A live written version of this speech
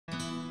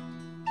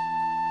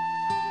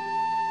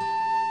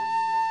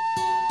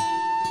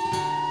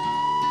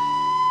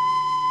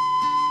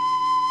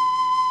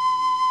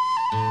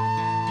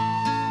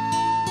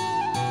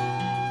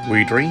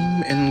We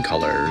dream in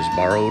colors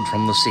borrowed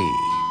from the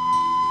sea,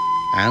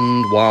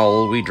 and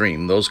while we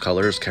dream, those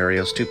colors carry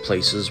us to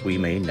places we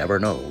may never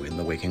know in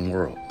the waking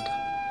world.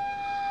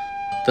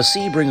 The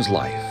sea brings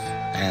life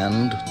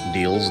and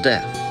deals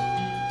death.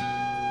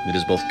 It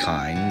is both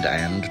kind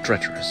and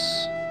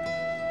treacherous.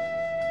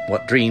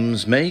 What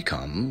dreams may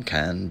come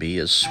can be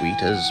as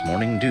sweet as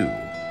morning dew,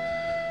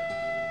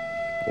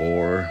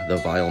 or the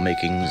vile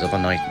makings of a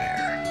nightmare.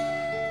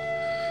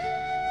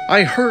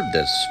 I heard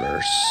this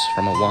verse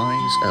from a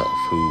wise elf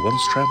who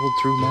once traveled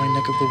through my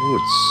neck of the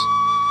woods.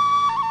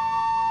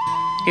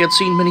 He had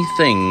seen many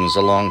things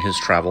along his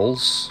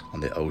travels on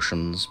the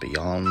oceans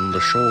beyond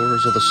the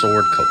shores of the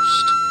Sword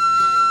Coast.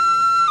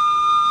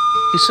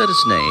 He said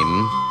his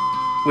name,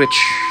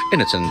 which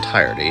in its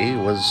entirety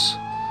was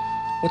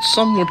what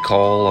some would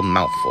call a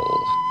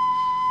mouthful,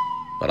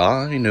 but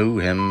I knew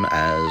him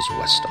as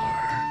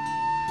Westar.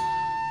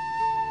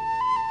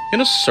 In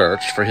a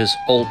search for his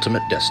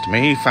ultimate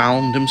destiny, he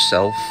found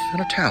himself in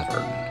a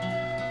tavern,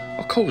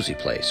 a cozy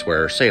place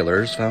where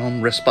sailors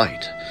found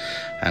respite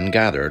and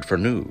gathered for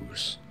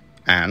news,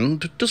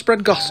 and to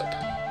spread gossip.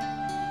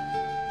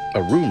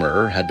 A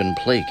rumor had been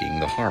plaguing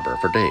the harbor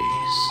for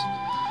days,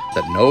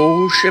 that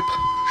no ship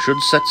should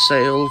set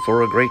sail,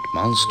 for a great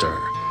monster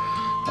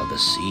of the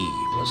sea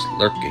was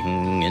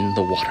lurking in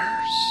the waters.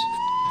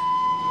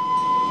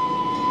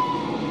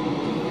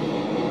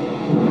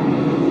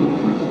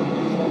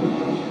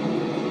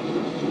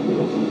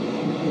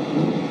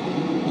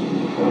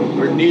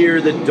 We're near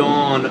the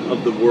dawn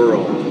of the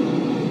world.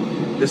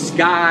 The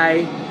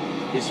sky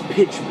is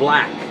pitch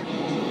black,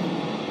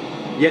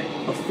 yet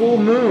a full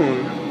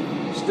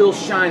moon still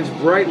shines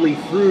brightly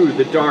through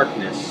the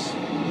darkness.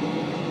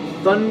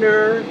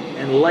 Thunder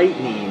and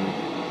lightning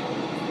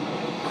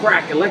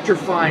crack,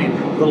 electrifying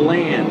the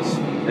lands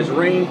as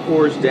rain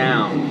pours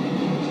down,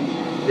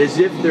 as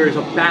if there is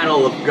a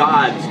battle of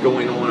gods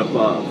going on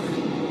above.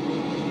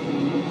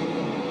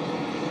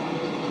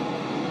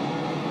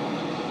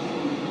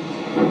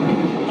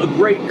 A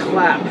great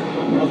clap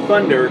of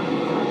thunder,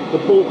 the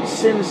bolt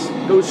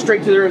goes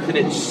straight to the earth, and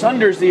it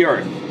sunders the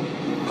earth,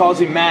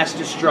 causing mass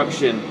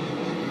destruction.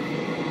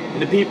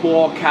 And the people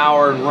all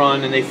cower and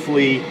run, and they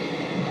flee.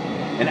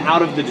 And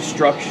out of the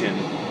destruction,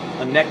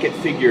 a naked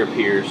figure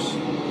appears.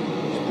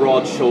 He's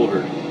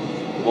broad-shouldered,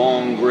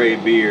 long gray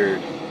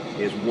beard.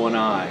 He has one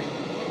eye.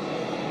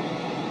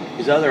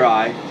 His other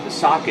eye, the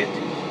socket,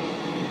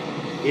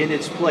 in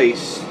its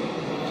place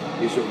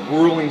is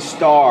whirling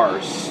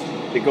stars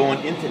that go on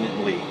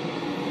infinitely.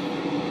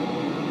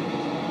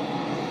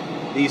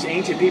 These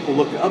ancient people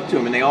look up to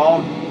him, and they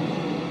all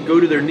go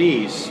to their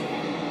knees,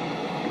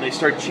 and they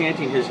start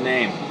chanting his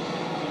name.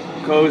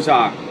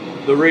 Kozak,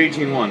 the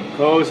Raging One.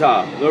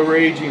 Koza, the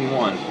Raging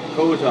One.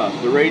 Koza,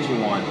 the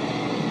Raging One.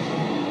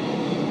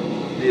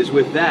 It is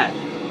with that,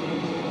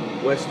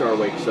 Westar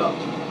wakes up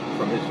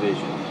from his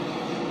vision.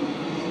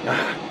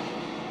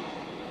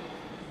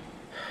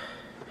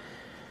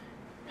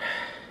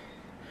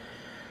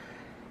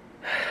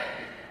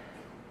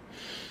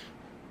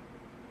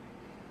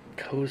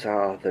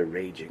 Koza, the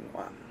Raging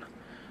One.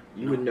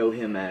 You would know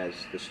him as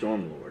the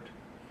Storm Lord,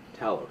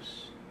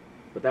 Talos,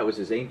 but that was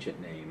his ancient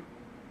name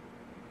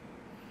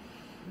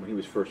when he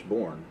was first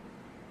born.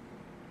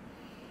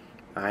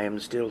 I am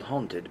still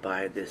haunted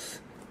by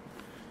this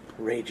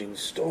raging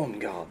storm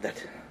god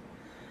that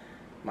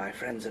my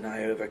friends and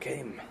I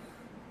overcame.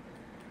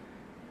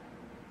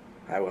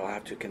 I will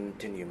have to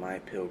continue my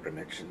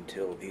pilgrimage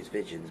until these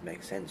visions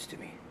make sense to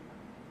me.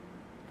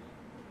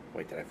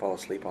 Wait, did I fall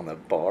asleep on the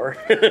bar?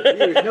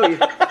 No,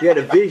 you had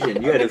a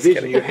vision. You had a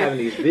vision. You're having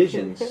these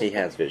visions. He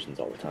has visions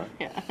all the time.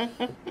 Yeah.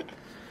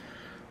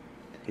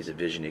 He's a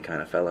visiony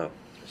kind of fellow.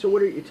 So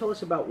tell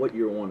us about what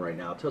you're on right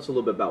now. Tell us a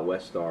little bit about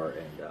Westar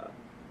and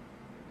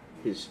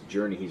his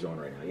journey he's on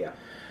right now. Yeah.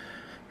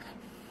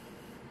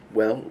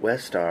 Well,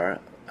 Westar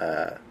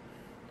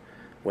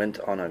went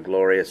on a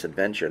glorious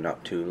adventure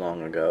not too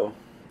long ago,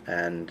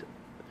 and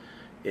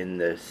in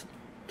this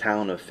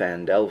town of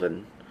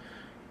Phandalin,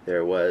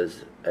 there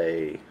was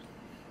a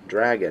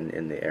dragon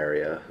in the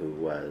area who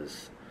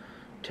was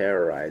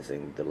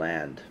terrorizing the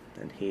land,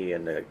 and he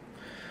and a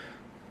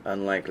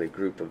unlikely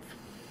group of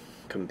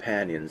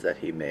companions that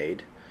he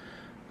made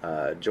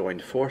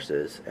joined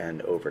forces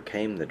and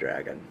overcame the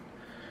dragon.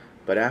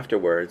 But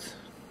afterwards,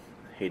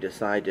 he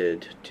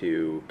decided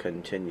to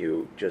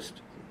continue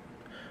just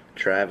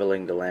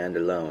traveling the land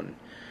alone,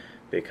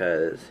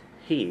 because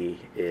he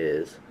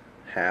is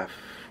half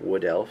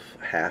wood elf,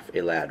 half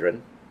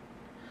Eladrin,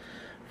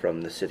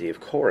 from the city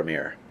of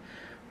Coromir,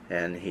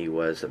 and he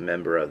was a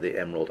member of the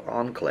Emerald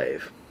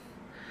Enclave,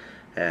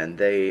 and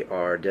they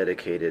are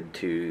dedicated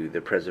to the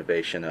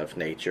preservation of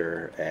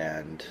nature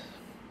and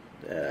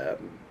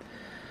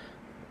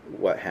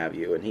what have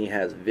you. And he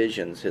has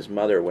visions. His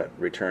mother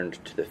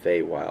returned to the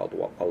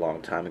Feywild a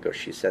long time ago.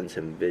 She sends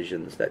him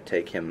visions that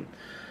take him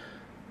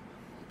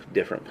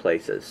different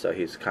places, so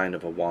he's kind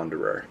of a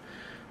wanderer,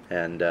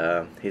 and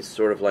he's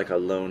sort of like a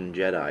lone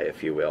Jedi,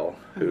 if you will,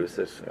 who's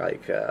this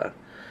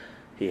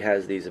he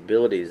has these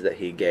abilities that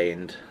he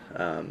gained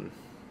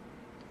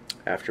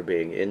after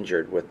being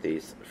injured with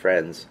these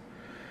friends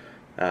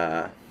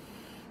on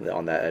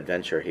that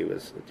adventure, he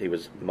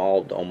was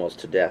mauled almost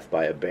to death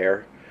by a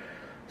bear.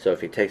 So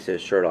if he takes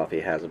his shirt off, he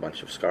has a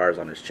bunch of scars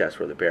on his chest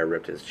where the bear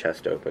ripped his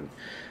chest open.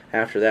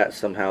 After that,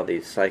 somehow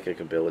these psychic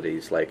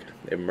abilities like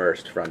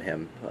immersed from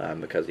him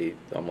because he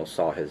almost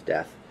saw his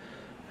death,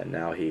 and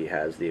now he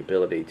has the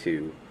ability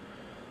to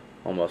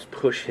almost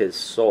push his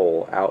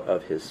soul out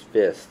of his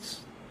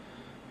fists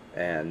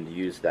and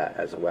use that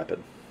as a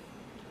weapon.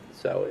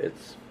 So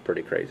it's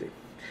pretty crazy.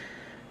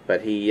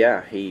 But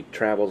he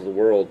travels the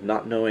world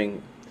not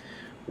knowing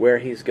where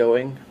he's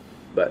going,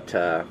 but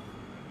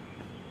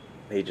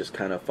he just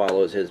kind of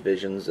follows his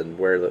visions and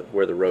where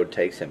the road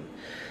takes him.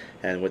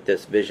 And with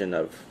this vision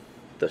of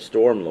the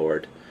Storm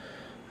Lord,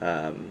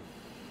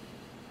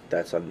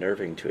 that's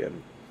unnerving to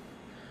him,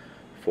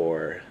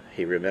 for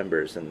he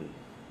remembers in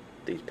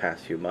these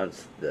past few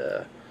months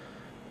the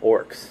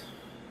orcs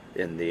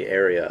in the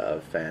area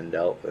of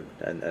Phandalin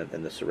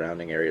and the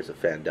surrounding areas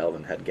of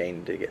Phandalin had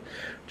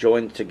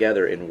joined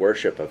together in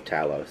worship of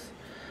Talos,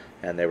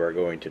 and they were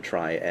going to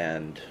try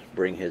and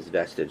bring his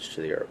vestige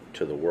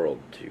to the world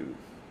to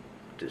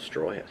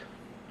destroy it,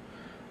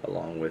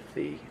 along with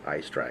the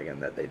ice dragon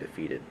that they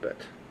defeated. But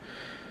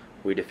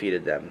we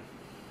defeated them,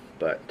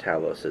 but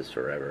Talos is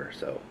forever.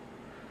 So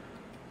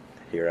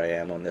here I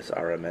am on this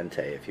Aramente,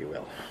 if you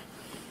will.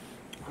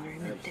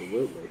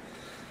 Absolutely.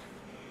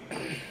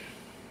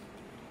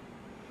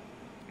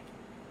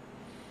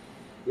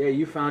 Yeah,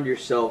 you found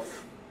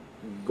yourself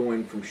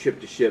going from ship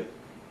to ship,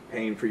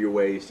 paying for your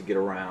ways to get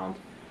around.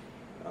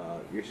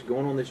 You're just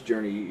going on this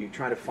journey. You're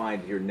trying to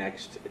find your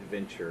next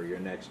adventure, your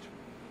next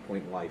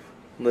point in life.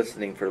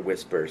 Listening for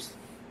whispers.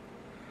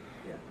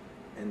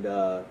 Yeah. And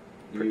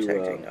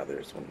protecting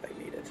others when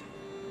they need it.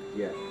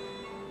 Yeah.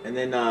 And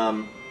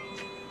then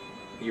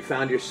you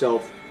found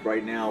yourself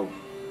right now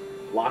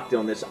locked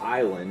on this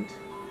island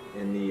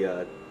in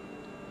the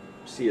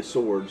Sea of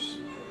Swords.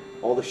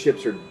 All the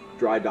ships are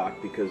dry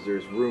docked because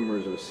there's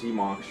rumors of a sea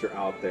monster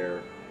out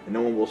there, and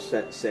no one will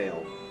set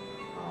sail.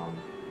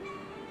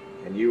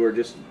 And you are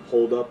just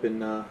holed up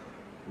in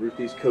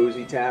Ruthie's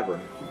Cozy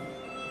Tavern,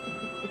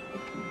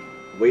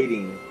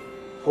 waiting,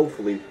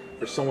 hopefully,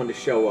 for someone to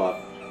show up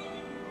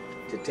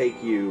to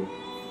take you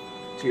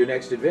to your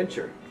next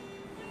adventure.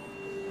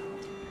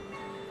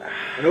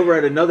 And over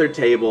at another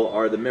table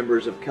are the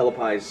members of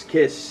Kelpie's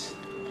Kiss,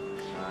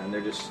 and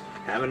they're just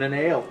having an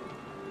ale.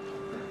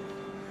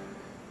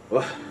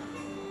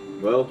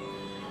 Well,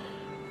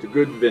 to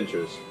good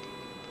adventures.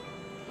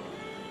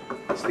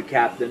 It's the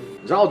captain,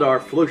 Zaldar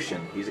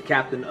Floshin. He's a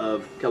captain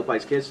of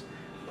Kelpie's Kiss,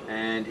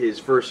 and his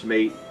first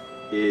mate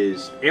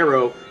is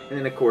Arrow, and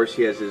then of course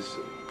he has his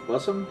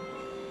Bussum?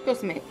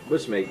 Bussmate.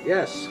 Bussmate,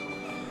 yes.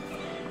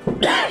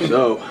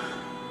 So,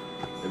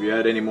 have you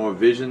had any more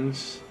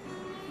visions?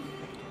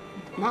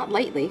 Not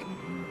lately.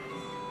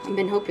 I've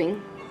been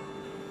hoping.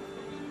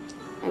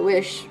 I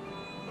wish.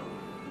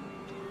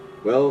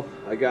 Well,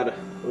 I got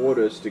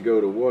orders to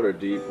go to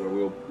Waterdeep where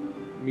we'll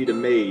meet a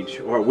mage,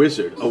 or a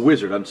wizard. A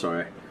wizard, I'm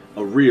sorry.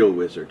 A real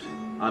wizard.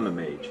 I'm a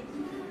mage.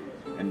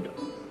 And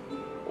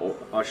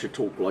I should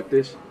talk like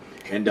this.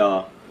 And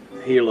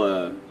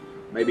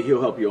maybe he'll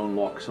help you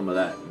unlock some of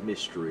that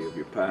mystery of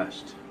your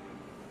past.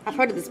 I've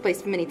heard of this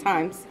place many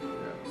times. Yeah.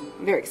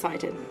 I'm very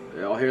excited.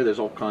 Yeah, I hear there's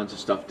all kinds of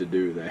stuff to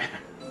do there.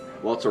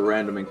 Lots of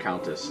random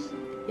encounters.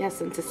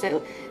 Yes, and to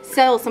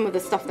sell some of the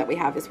stuff that we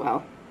have as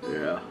well.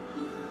 Yeah.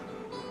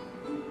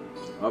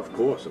 Of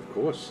course, of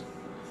course.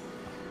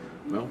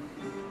 Well,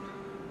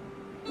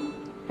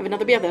 have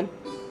another beer then.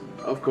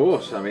 Of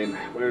course. I mean,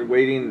 we're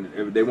waiting.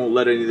 They won't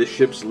let any of the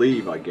ships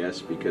leave, I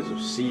guess, because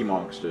of sea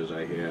monsters,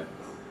 I hear.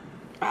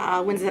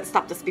 When's that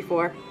stopped us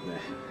before?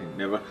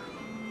 Never.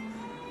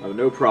 I have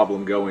no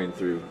problem going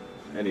through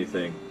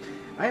anything.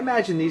 I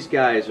imagine these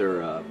guys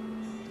are,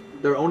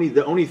 they're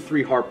only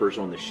 3 Harpers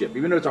on the ship.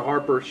 Even though it's a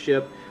Harper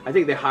ship, I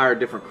think they hire a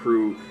different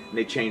crew and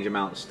they change them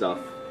out and stuff.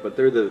 But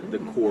they're the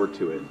core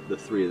to it, the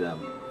 3 of them.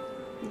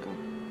 Okay.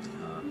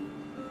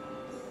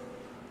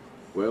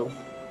 Well,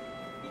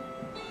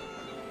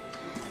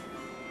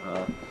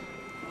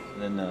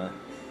 then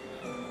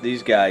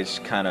these guys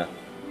kind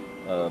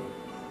of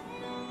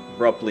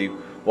abruptly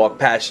walk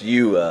past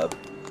you,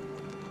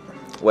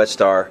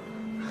 Westar.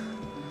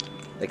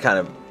 They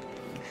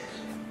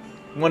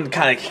one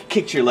kind of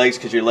kicks your legs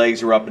because your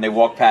legs are up, and they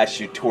walk past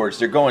you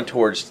they're going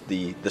towards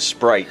the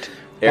sprite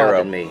Arrow.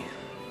 Pardon me.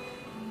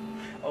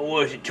 I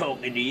wasn't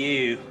talking to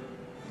you.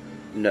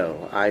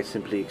 No, I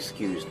simply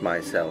excused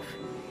myself.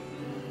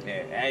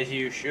 Yeah, as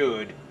you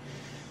should.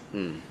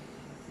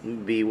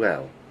 Be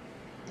well.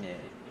 Yeah,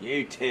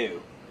 you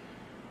too.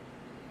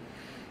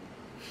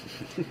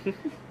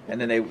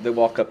 And then they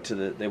walk up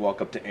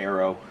to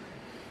Arrow.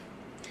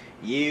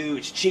 You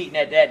was cheating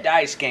at that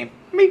dice game.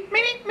 Me.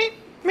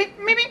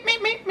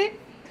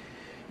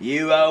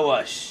 You owe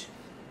us.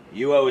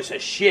 You owe us a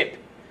ship.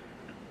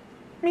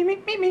 Me.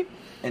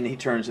 And he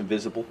turns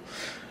invisible.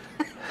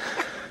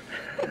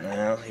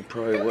 Well, he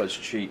probably was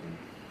cheating.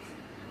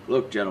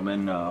 Look,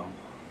 gentlemen,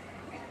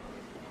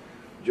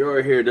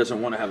 Jurah here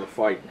doesn't want to have a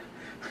fight.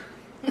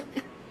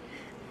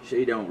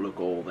 She don't look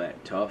all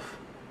that tough.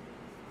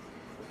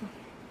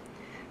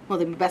 Well,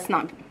 then best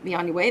not be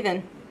on your way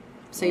then,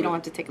 so you don't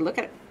have to take a look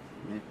at it.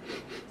 Yeah.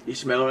 You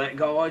smell that,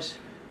 guys?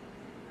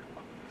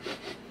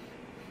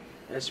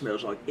 That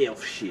smells like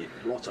elf shit.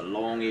 Lots of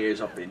long ears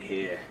up in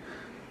here.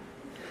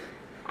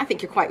 I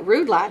think you're quite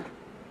rude, lad.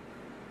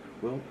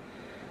 Well,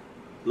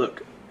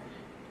 look.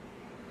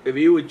 If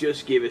you would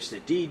just give us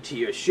the deed to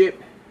your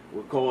ship,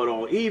 we'll call it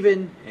all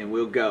even, and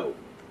we'll go.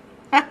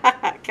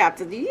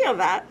 Captain, do you hear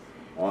that?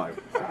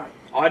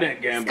 I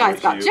didn't gamble This guy's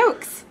with got you.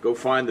 jokes. Go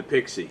find the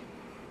pixie.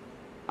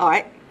 All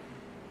right.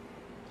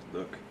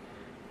 Look,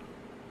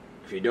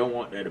 if you don't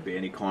want there to be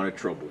any kind of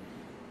trouble,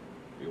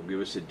 you'll give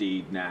us a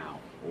deed now,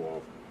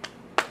 or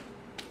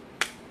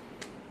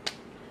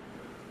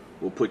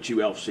we'll put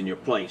you elves in your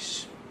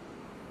place.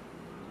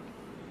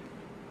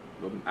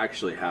 I'm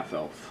actually half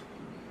elf.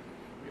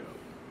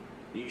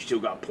 You still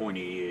got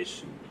pointy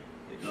ears.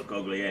 They look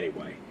ugly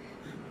anyway.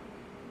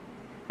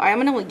 All right, I'm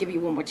gonna only give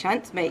you one more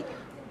chance, mate.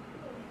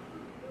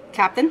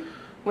 Captain,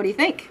 what do you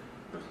think?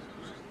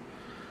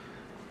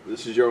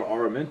 This is your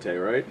Aramente,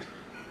 right?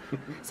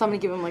 So I'm gonna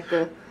give him like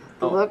the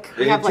look.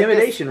 We An have, like, this-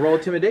 intimidation. Roll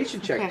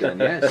intimidation check Okay. then.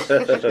 Yes.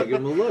 Just give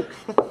him a look.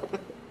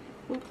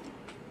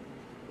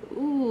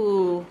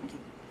 Ooh.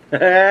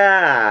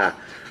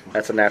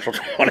 That's a natural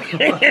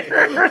 20.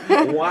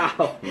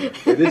 Wow.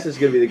 This is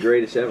going to be the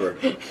greatest ever.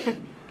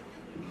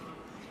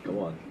 Come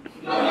on.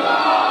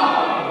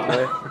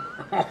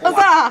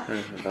 Huzzah!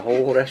 The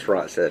whole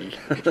restaurant said.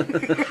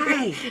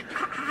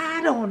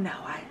 I don't know.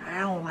 I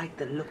don't like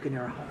the look in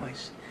her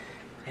eyes.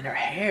 And her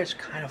hair's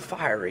kind of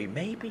fiery.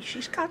 Maybe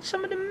she's got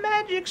some of the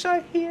magics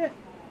I hear.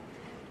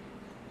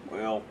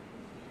 Well,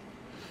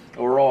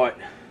 all right.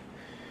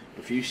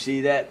 If you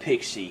see that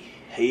pixie,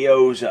 he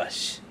owes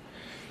us.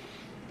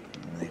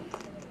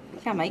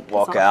 Yeah, mate. piss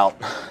Walk off. out.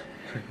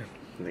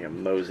 They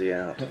mosey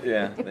out.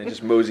 Yeah, they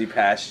just mosey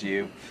past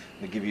you.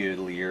 They give you a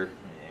leer.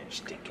 Yeah,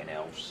 stinking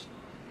elves.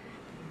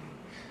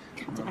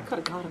 Captain, I could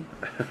have got him.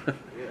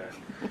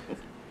 Yeah.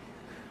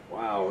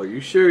 Wow, are you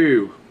sure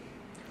you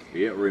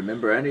don't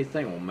remember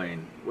anything? I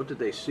mean, what did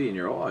they see in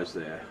your eyes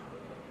there?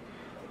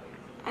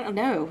 I don't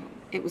know.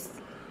 It was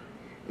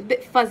a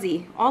bit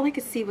fuzzy. All I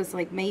could see was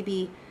like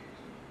maybe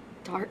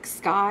dark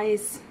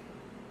skies,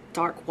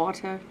 dark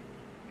water.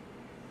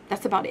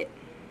 That's about it.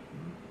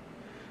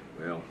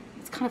 Well,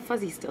 It's kind of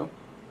fuzzy still.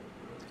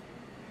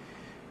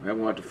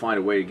 we'll have to find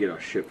a way to get our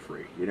ship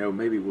free. You know,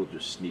 maybe we'll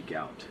just sneak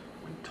out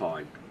when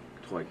Toy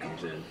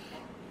comes in.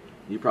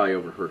 You probably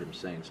overheard him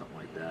saying something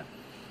like that.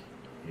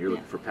 You're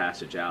looking for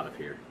passage out of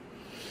here.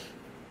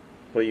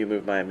 Will you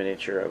move my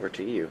miniature over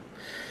to you?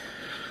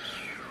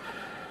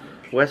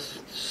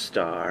 West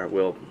Star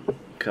will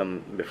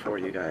come before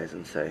you guys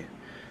and say,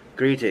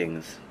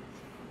 "Greetings.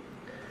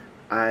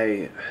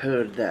 I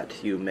heard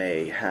that you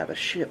may have a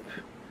ship.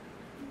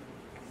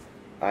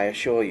 I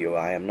assure you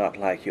I am not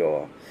like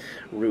your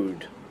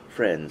rude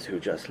friends who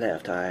just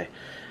left. I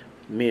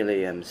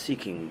merely am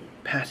seeking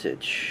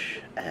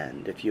passage,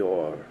 and if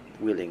you're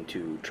willing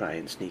to try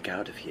and sneak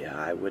out of here,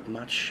 I would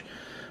much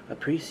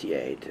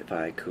appreciate if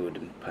I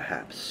could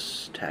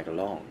perhaps tag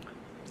along."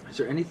 Is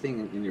there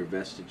anything in your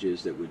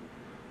vestiges that would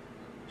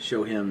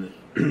show him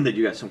that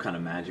you got some kind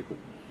of magical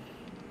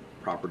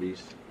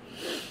properties?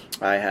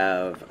 I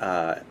have,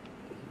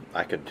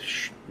 I could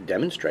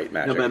demonstrate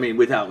magic. No, but I mean,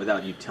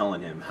 without you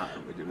telling him how.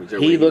 Was there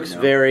a He way looks know?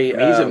 very, I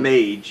mean, he's a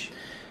mage.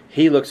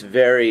 He looks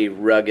very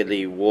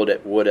ruggedly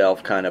wood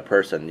elf kind of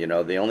person. You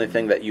know, the only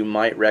thing that you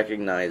might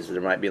recognize,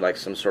 there might be like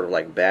some sort of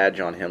like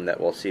badge on him that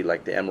will see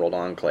like the Emerald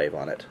Enclave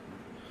on it.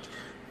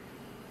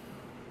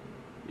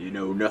 You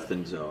know,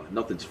 nothing's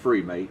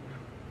free, mate.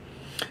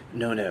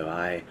 No,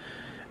 I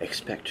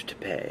expect to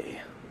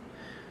pay,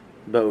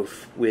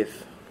 both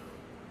with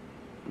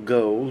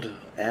gold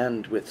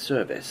and with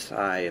service.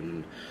 I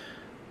am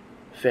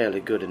fairly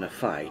good in a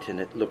fight, and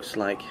it looks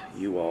like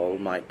you all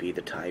might be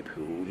the type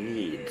who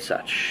need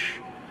such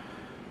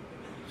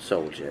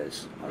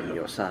soldiers on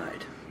your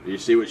side. You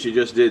see what she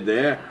just did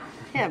there?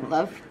 Yeah,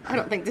 love. I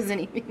don't think there's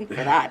any meaning for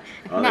that.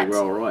 I think we're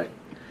all right.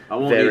 I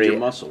won't Very- need your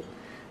muscle.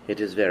 It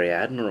is very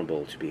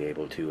admirable to be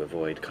able to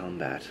avoid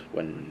combat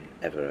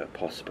whenever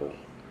possible.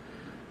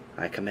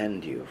 I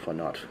commend you for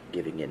not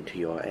giving in to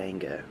your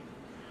anger.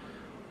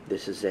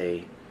 This is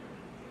a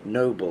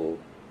noble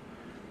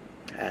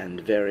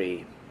and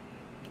very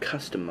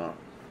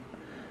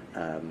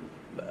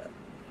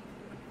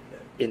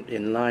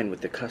in line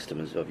with the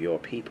customs of your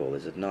people,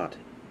 is it not,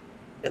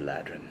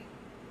 Eladrin?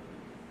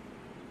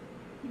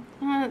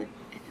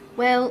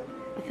 Well,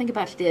 the thing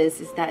about it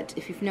is that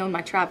if you've known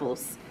my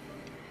travels,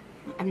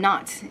 I'm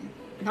not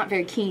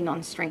very keen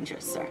on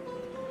strangers, sir.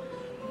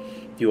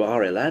 You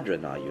are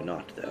Eladrin, are you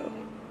not, though?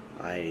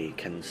 I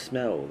can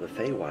smell the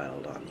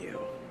Feywild on you.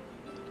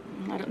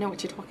 I don't know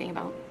what you're talking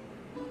about.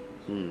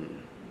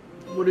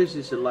 What is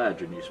this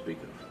Eladrin you speak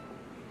of?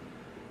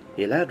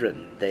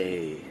 Eladrin,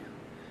 they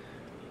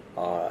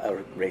are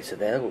a race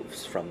of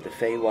elves from the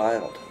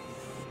Feywild.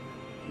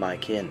 My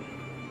kin.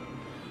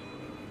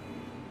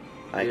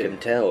 I Yeah. can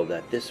tell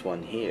that this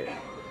one here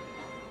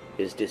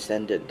is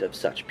descendant of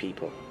such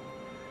people.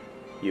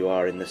 You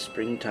are in the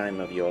springtime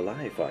of your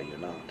life, are you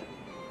not?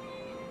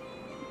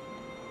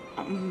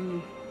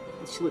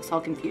 She looks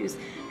all confused.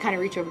 Kind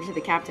of reach over to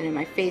the captain, and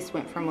my face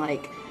went from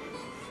like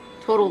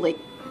total like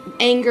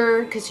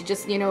anger because she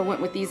just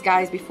went with these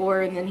guys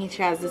before, and then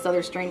she has this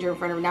other stranger in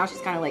front of her. Now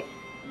she's kind of like,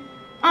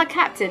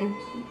 Captain,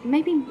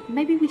 maybe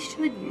we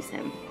should use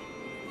him.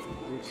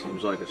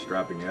 Seems like a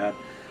strap in your hat.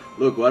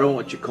 Look, I don't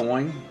want your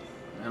coin,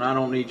 and I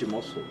don't need your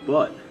muscle,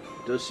 but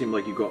it does seem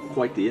like you got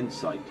quite the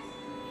insight.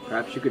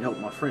 Perhaps you can help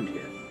my friend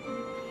here.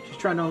 She's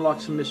trying to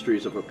unlock some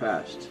mysteries of her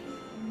past.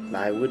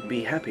 I would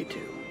be happy to.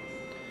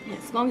 Yeah,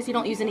 as long as you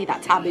don't use any of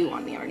that taboo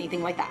on me or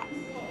anything like that.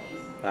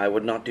 I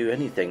would not do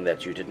anything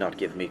that you did not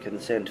give me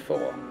consent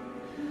for.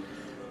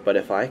 But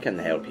if I can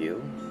help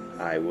you,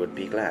 I would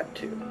be glad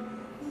to.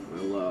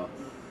 Well,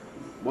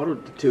 why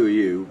don't the two of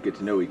you get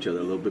to know each other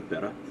a little bit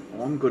better?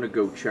 I'm going to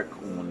go check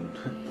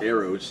on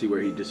Arrow, see where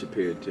he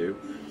disappeared to.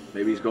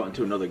 Maybe he's got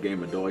into another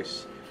game of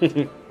dice.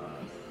 And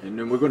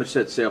then we're going to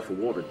set sail for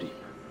Waterdeep.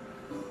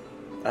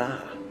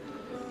 Ah.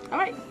 All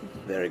right.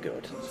 Very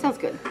good. Sounds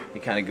good. He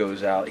kind of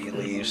goes out. He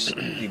leaves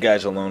you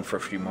guys alone for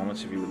a few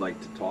moments if you would like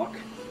to talk.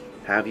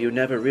 Have you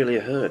never really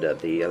heard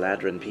of the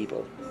Eladrin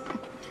people?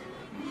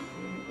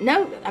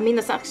 No, I mean,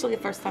 that's actually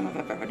the first time I've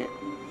ever heard it.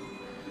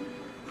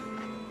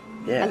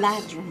 Yes.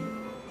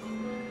 Eladrin.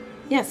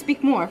 Yeah,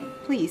 speak more,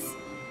 please.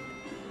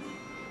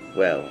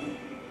 Well,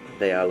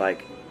 they are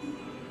like,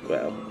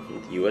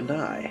 you and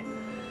I.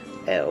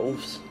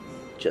 Elves,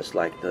 just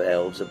like the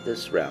elves of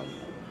this realm.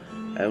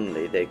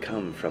 Only they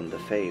come from the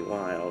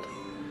Feywild,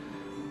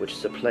 which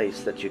is a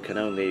place that you can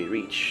only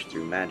reach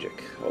through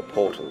magic, or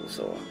portals,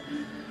 or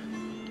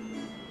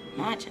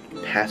Magic.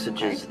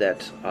 passages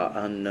that are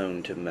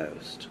unknown to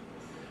most.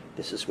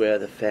 This is where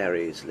the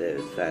fairies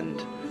live, and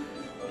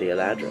the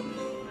Eladrin,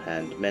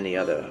 and many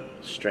other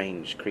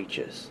strange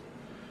creatures.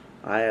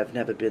 I have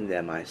never been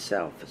there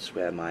myself. It's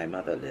where my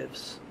mother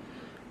lives,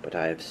 but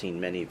I have seen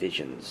many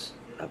visions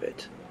of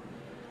it.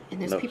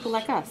 And there's people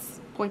like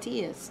us, pointy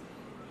ears.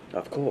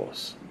 Of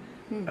course.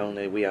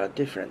 Only we are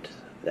different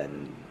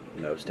than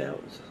most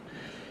elves.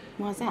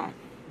 Why's that?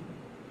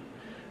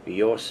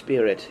 Your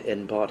spirit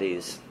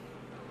embodies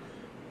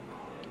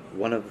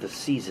one of the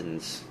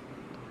seasons,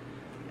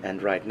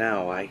 and right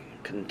now I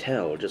can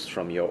tell just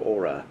from your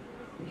aura.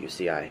 You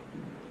see, I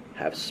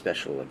have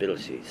special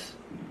abilities.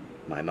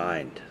 My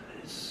mind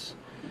is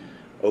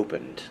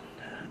opened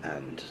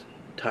and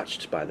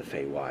touched by the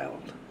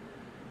Feywild.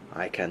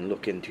 I can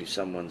look into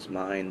someone's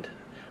mind,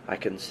 I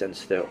can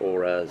sense their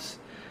auras,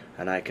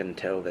 and I can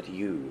tell that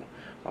you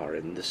are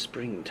in the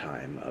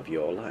springtime of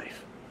your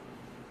life.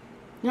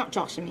 You're not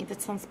joshing me. That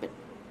sounds a bit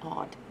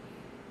odd.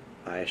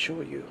 I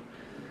assure you,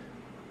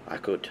 I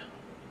could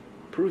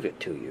prove it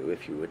to you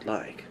if you would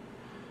like.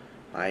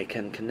 I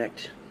can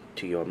connect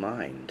to your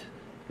mind,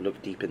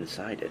 look deep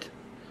inside it.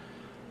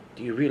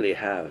 Do you really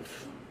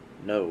have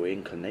no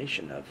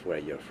inclination of where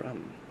you're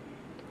from?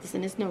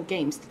 Listen, there's no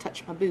games to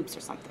touch my boobs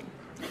or something.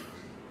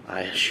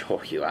 I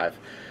assure you,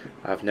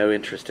 I've no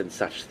interest in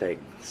such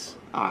things.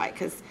 All right,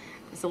 because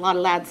there's a lot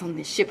of lads on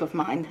this ship of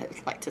mine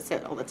that like to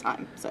sit all the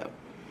time. So,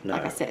 No.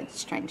 like I said,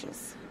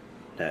 strangers.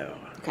 No.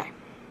 Okay.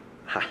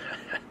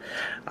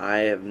 I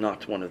am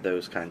not one of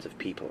those kinds of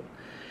people.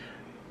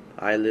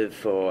 I live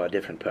for a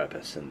different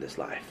purpose in this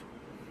life.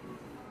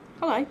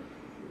 Hello.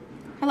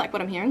 I like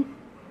what I'm hearing.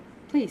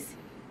 Please.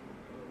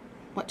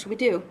 What should we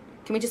do?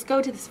 Can we just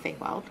go to this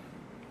Feywild?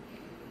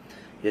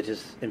 It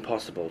is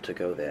impossible to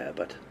go there,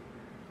 but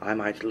I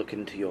might look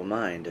into your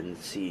mind and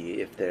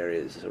see if there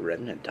is a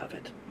remnant of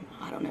it.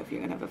 I don't know if you're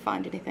going to ever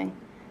find anything.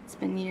 It's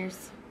been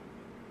years.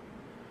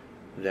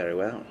 Very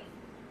well.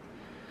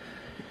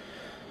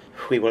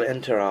 We will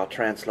enter our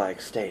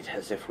trance-like state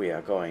as if we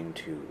are going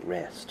to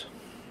rest.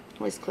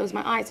 Always close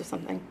my eyes or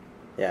something.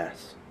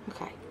 Yes.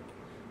 Okay.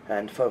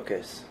 And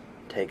focus.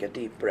 Take a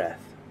deep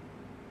breath.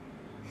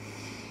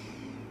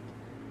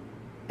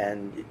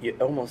 And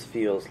it almost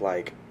feels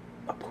like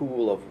a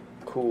pool of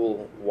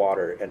cool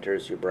water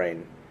enters your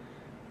brain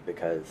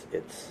because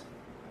it's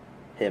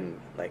him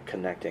like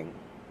connecting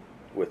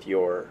with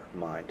your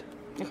mind.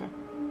 Okay.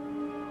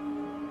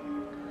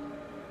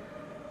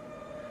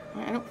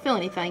 I don't feel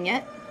anything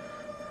yet.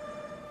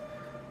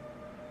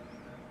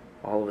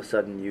 All of a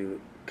sudden you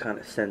kind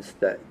of sense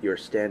that you're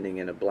standing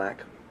in a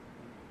black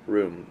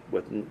room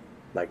with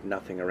like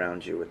nothing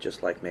around you, with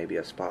just like maybe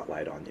a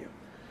spotlight on you.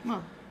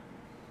 Well,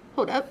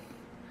 hold up.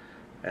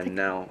 And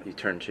now you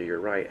turn to your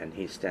right and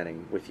he's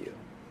standing with you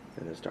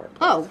in this dark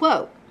place. Oh,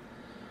 whoa.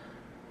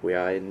 We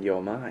are in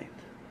your mind.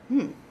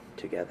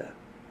 Together.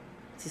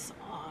 This is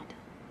odd.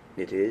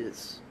 It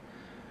is.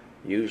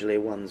 Usually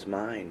one's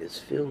mind is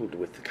filled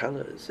with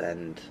colors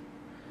and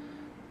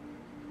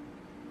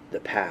the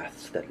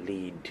paths that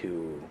lead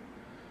to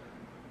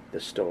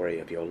the story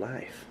of your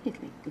life. You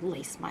can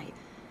lace my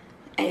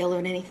ale or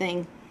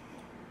anything.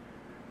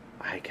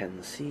 I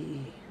can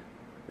see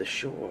the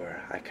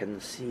shore. I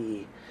can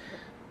see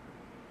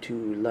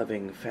two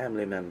loving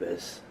family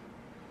members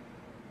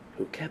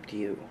who kept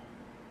you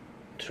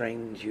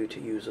trained you to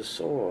use a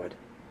sword.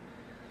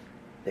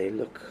 They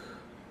look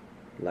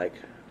like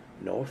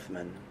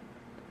Northmen.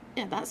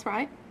 Yeah, that's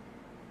right.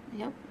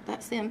 Yep,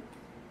 that's them.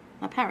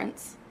 My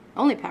parents.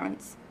 Only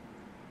parents.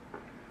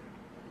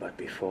 But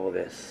before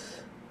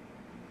this,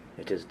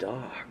 it is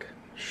dark,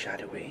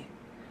 shadowy,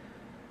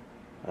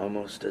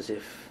 almost as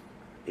if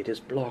it is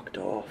blocked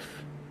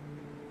off.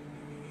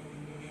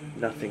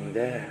 Nothing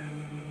there.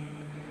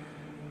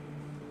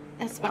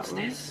 That's about What's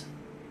right. this?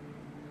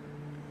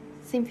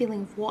 Same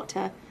feeling of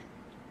water.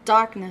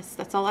 Darkness.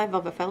 That's all I've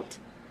ever felt.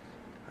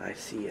 I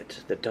see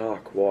it, the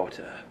dark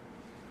water.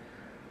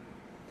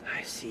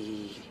 I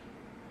see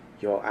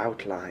your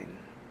outline,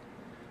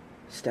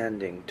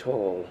 standing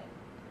tall,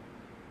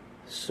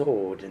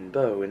 sword and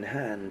bow in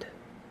hand,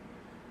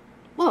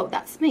 Whoa,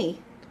 that's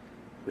me.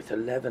 with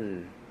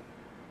 11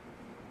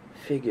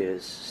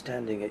 figures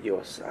standing at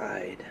your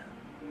side.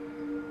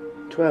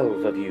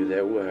 12 of you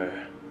there were,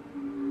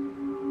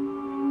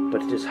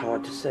 but it is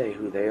hard to say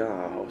who they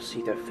are or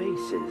see their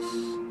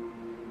faces.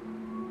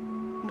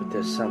 But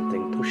there's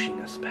something pushing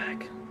us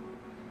back.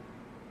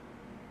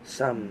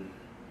 Some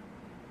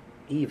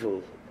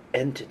evil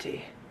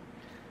entity.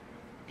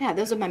 Yeah,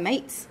 those are my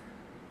mates.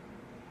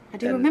 I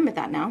do And- remember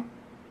that now.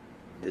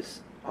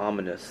 This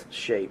ominous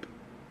shape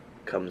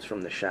comes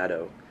from the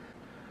shadow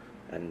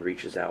and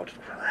reaches out,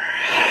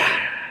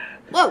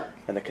 Whoa!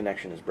 and the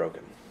connection is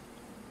broken.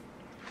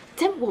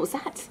 Tim, what was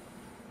that?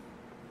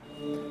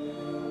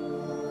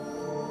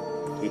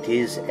 It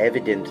is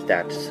evident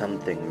that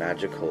something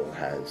magical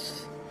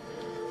has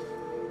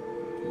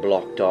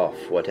blocked off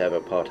whatever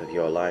part of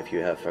your life you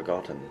have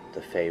forgotten.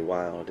 The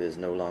Feywild is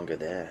no longer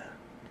there.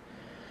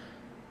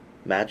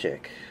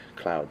 Magic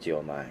clouds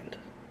your mind.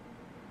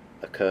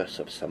 A curse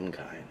of some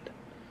kind.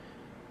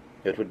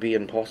 It would be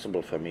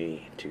impossible for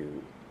me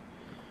to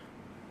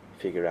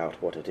figure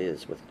out what it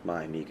is with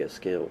my meager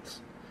skills.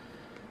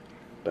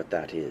 But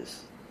that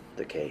is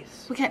the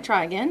case. We can't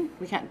try again?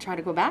 We can't try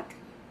to go back?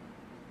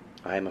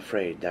 I am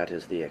afraid that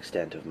is the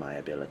extent of my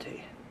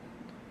ability.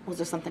 Was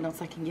there something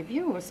else I can give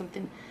you? Or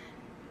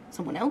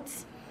someone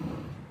else?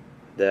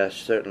 There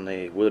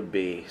certainly would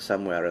be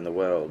somewhere in the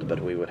world, but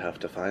we would have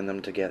to find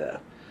them together.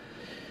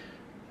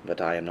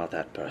 But I am not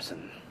that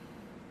person.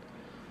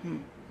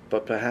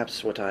 But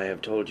perhaps what I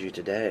have told you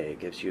today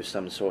gives you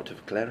some sort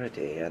of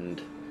clarity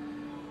and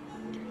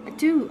I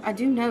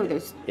do know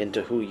those.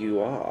 into who you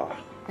are.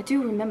 I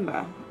do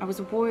remember. I was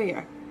a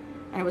warrior.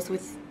 I was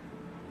with.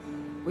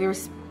 We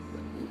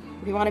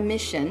were on a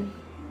mission,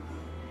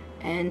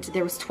 and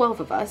there was 12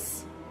 of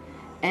us,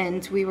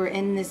 and we were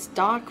in this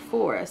dark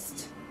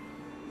forest.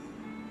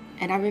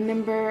 And I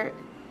remember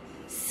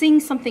seeing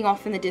something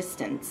off in the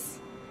distance,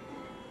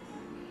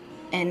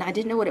 and I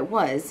didn't know what it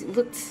was. It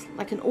looked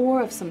like an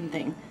ore of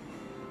something,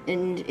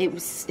 and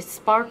it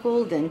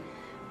sparkled and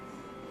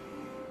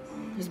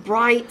it was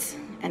bright.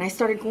 And I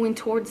started going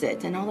towards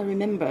it, and all I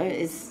remember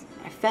is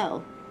I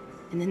fell.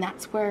 And then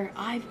that's where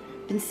I've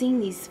been seeing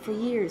these for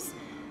years.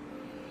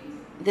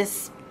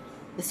 This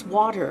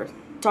water,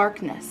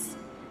 darkness,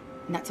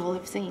 and that's all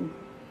I've seen.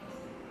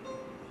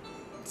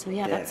 So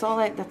yeah, that's all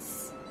I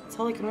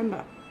can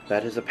remember.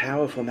 That is a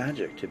powerful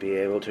magic, to be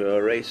able to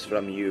erase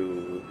from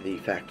you the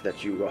fact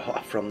that you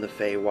are from the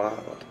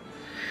Feywild.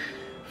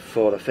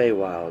 For the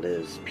Feywild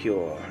is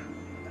pure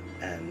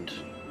and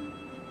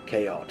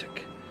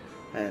chaotic,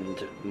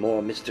 and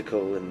more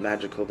mystical and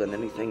magical than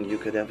anything you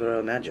could ever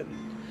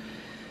imagine.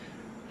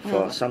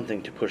 For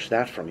something to push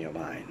that from your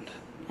mind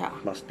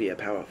must be a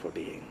powerful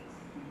being.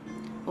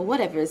 Well,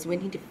 whatever it is,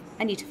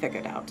 I need to figure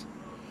it out.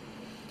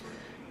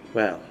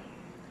 Well,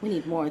 We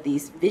need more of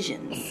these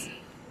visions,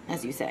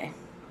 as you say.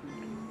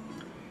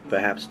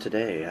 perhaps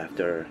today,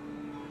 after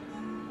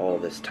all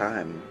this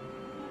time,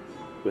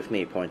 with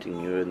me pointing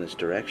you in this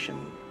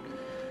direction,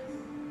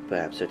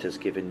 perhaps it has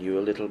given you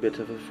a little bit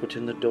of a foot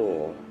in the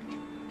door.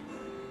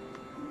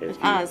 It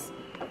has.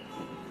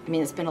 I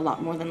mean, it's been a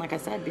lot more than, like I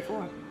said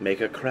before.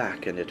 Make a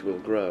crack and it will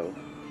grow.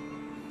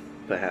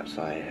 Perhaps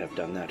I have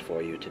done that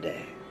for you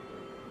today.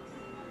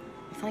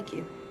 Thank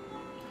you.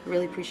 I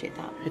really appreciate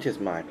that. It is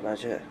my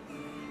pleasure.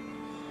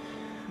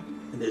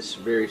 And this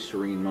very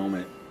serene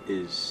moment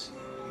is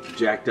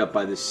jacked up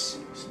by this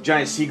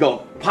giant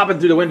seagull popping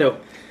through the window.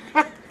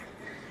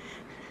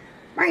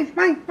 Mine.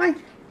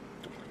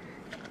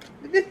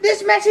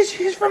 This message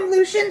is from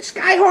Lucian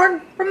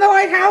Skyhorn from the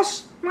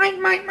Lighthouse.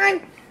 Mine.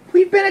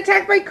 We've been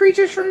attacked by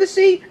creatures from the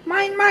sea.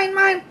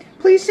 Mine.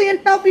 Please send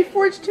help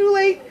before it's too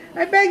late.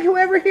 I beg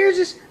whoever hears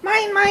this.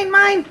 Mine.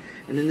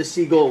 And then the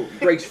seagull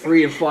breaks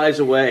free and flies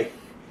away.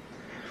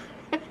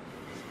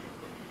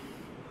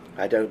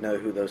 I don't know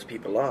who those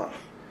people are.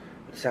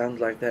 It sounds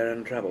like they're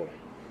in trouble.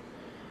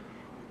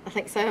 I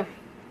think so.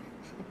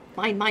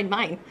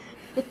 Mine.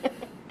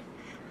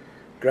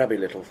 Grubby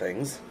little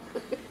things.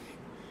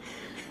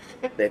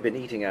 They've been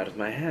eating out of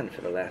my hand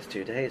for the last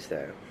 2 days,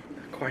 though.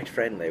 They're quite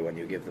friendly when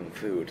you give them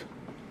food.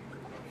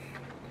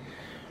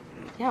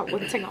 Yeah,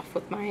 one thing off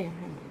with my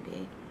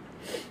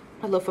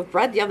a loaf of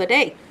bread the other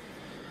day.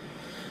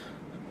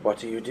 What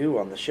do you do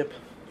on the ship?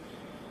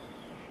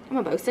 I'm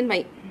a bosun,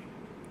 mate.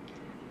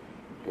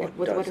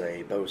 What does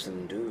a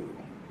bosun do?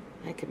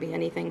 It could be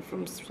anything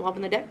from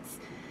swabbing the decks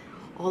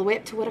all the way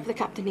up to whatever the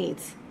captain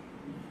needs.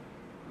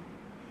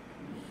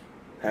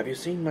 Have you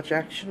seen much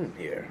action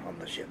here on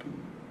the ship?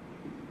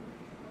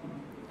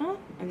 Oh,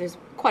 and there's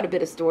quite a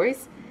bit of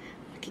stories.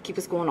 I could keep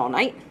us going all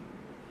night.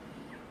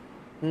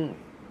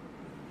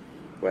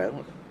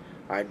 Well,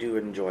 I do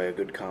enjoy a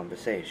good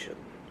conversation.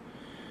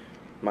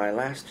 My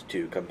last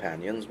two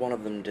companions, one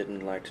of them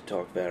didn't like to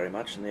talk very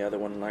much, and the other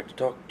one liked to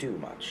talk too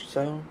much,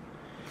 so...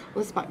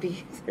 Well, this might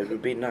be... It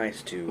would be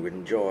nice to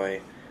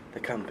enjoy the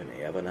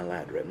company of an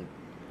Eladrin.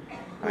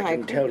 I I can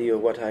agree. tell you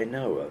what I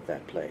know of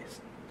that place.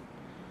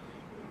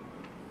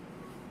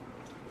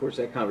 Of course,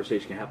 that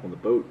conversation can happen on the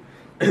boat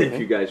if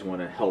you guys want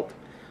to help.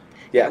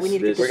 Yes, we need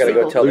to get we're the going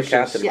to go signal. tell the Lucian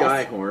captain.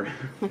 Yes. Skyhorn,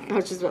 I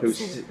was just about to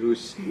say.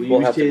 who's we We'll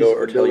used have to his go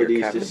or tell your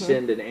abilities to captain.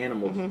 send an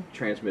animal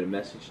transmit a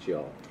message to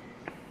y'all.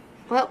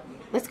 Well,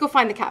 let's go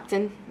find the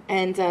captain,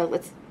 and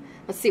let's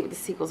see what the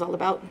sequel's all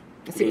about.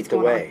 Let's see Lead what's the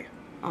going way.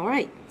 on. All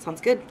right,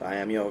 sounds good. I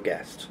am your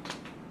guest.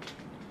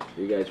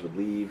 You guys would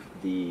leave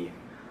the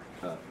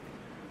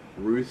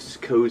Ruth's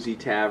Cozy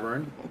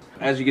Tavern.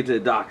 As you get to the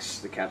docks,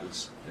 the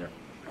captain's there.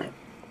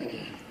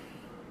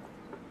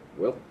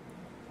 Well,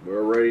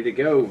 we're ready to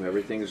go.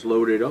 Everything's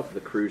loaded up.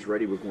 The crew's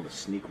ready. We're going to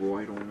sneak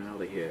right on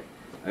out of here.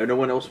 No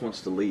one else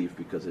wants to leave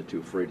because they're too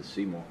afraid of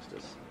sea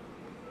monsters.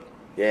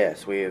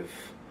 Yes, we've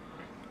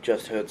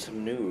just heard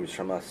some news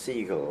from a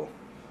seagull.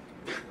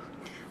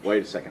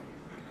 Wait a second.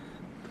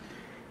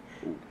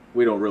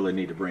 We don't really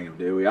need to bring him,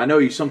 do we? I know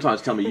you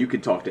sometimes tell me you can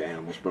talk to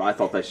animals, but I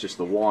thought that's just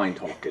the wine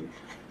talking.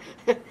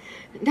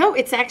 No,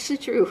 it's actually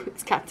true.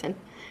 It's Captain.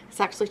 It's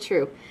actually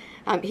true.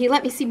 He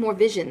let me see more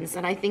visions,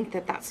 and I think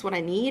that that's what I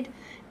need.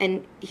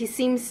 And he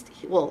seems,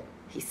 well,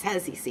 he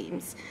says he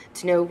seems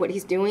to know what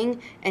he's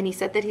doing, and he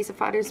said that he's a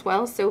fighter as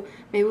well, so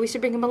maybe we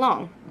should bring him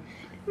along.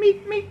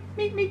 Me.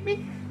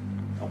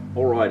 Oh,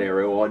 all right,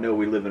 Ariel. I know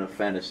we live in a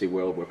fantasy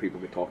world where people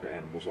can talk to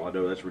animals. I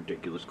know that's a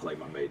ridiculous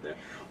claim I made there.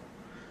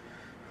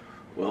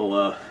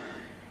 Well,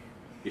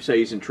 you say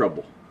he's in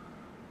trouble.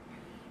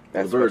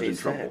 That's the what bird's he in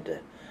trouble.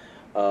 said.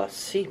 A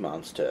sea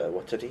monster.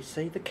 What did he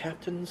say the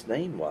captain's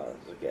name was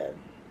again?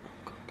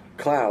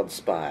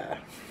 Cloudspire.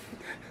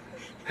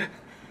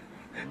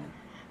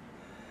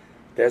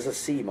 There's a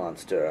sea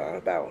monster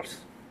about,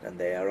 and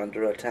they are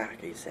under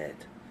attack, he said.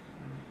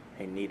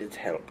 He needed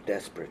help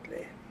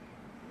desperately.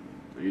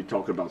 Are you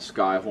talking about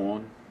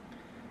Skyhorn?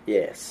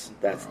 Yes,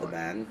 that's the Alright.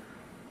 man.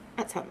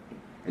 That's how.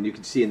 And you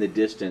can see in the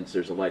distance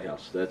there's a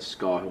lighthouse. That's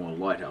Skyhorn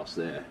Lighthouse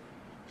there.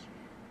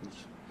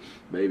 It's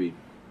maybe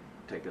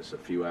take us a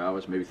few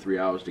hours, maybe 3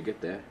 hours to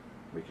get there.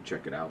 We can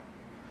check it out.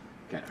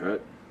 Can't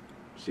hurt.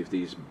 See if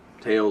these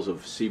tales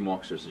of sea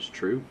monsters is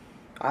true.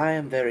 I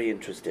am very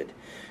interested.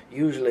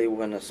 Usually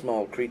when a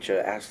small creature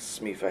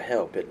asks me for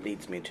help, it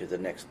leads me to the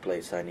next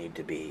place I need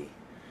to be.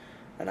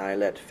 And I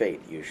let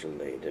fate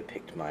usually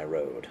depict my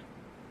road.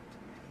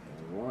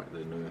 All right,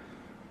 then.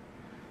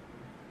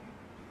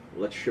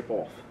 Let's ship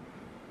off.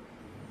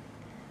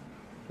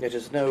 It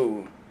is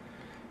no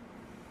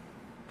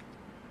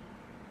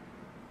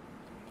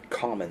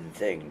common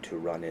thing to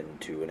run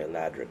into an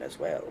Eladrin as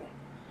well.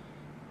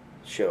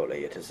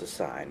 Surely it is a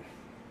sign.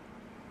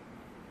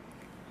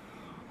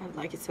 I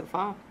like it so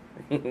far.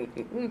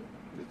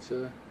 It's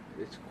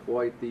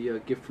quite the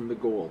gift from the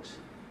gods.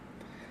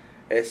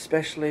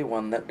 Especially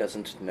one that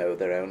doesn't know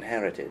their own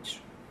heritage.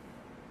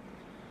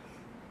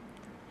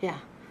 Yeah.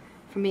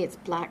 For me, it's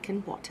black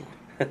and water.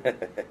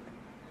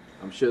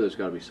 I'm sure there's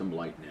got to be some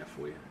light in there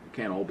for you. It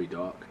can't all be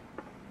dark.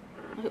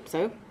 I hope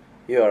so.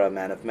 You are a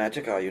man of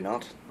magic, are you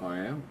not? I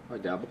am. I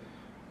dabble.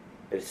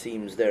 It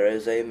seems there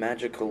is a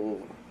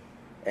magical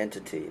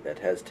entity that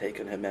has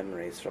taken her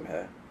memories from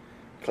her,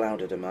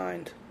 clouded her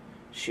mind,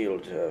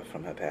 shielded her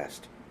from her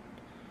past.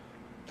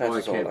 That I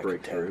is all can't I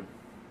break can tell. through.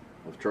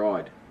 I've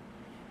tried.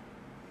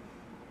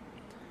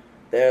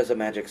 There's a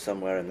magic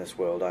somewhere in this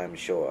world, I am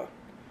sure.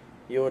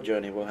 Your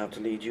journey will have to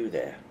lead you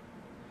there.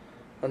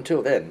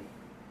 Until then,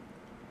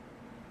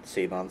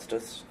 sea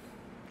monsters.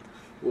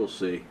 We'll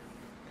see.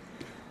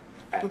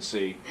 At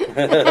sea.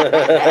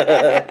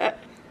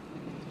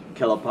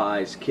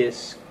 Kellepie's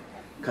kiss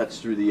cuts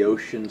through the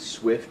ocean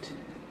swift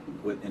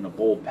in a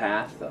bold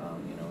path.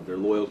 Their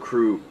loyal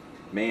crew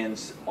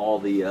mans all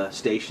the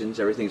stations.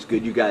 Everything's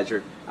good. You guys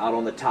are out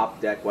on the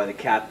top deck while the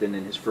captain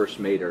and his first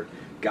mate are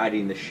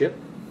guiding the ship.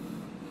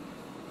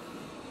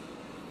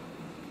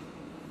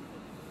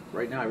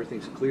 Right now,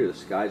 everything's clear. The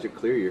skies are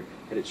clear. You're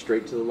headed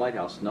straight to the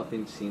lighthouse.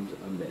 Nothing seems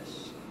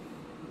amiss.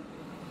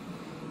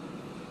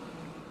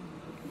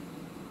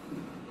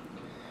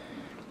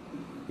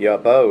 Your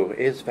bow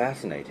is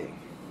fascinating.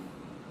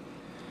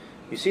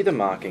 You see the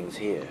markings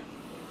here?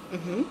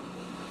 Mm-hmm.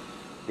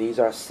 These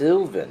are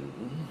Sylvan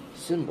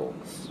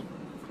symbols.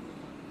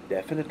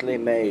 Definitely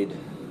made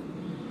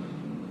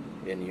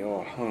in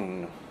your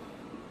home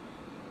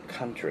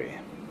country.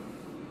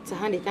 It's a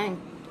handy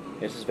thing.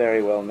 It is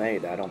very well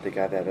made. I don't think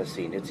I've ever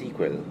seen its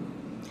equal.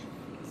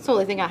 It's the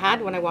only thing I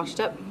had when I washed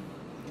up.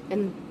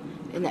 In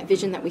that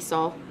vision that we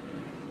saw.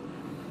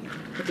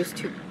 With those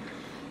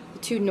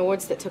 2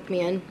 Nords that took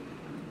me in.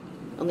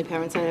 Only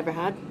parents I ever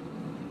had.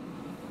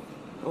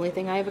 Only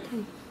thing I ever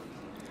can.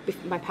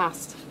 My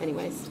past,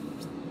 anyways.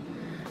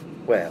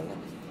 Well,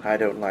 I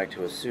don't like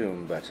to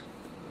assume, but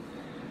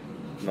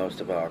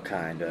most of our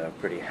kind are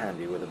pretty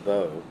handy with a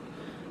bow.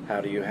 How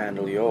do you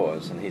handle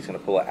yours? And he's going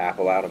to pull an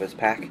apple out of his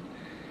pack,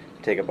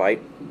 take a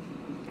bite,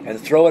 and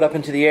throw it up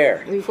into the air.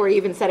 And before he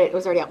even said it, it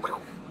was already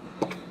out.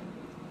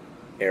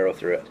 Arrow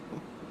through it.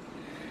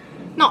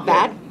 Not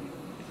bad.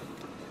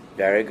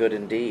 Very good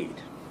indeed.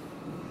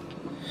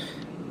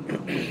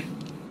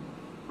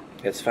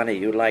 It's funny,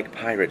 you like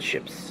pirate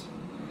ships.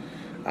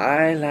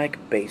 I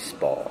like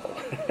baseball.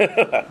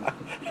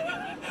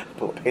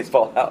 Pull a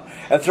baseball out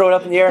and throw it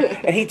up in the air,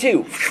 and he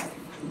too.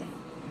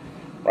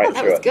 Right Oh,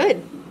 that through was it.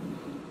 good.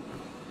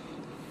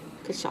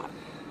 Good shot.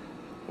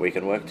 We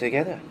can work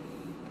together.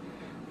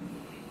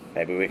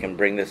 Maybe we can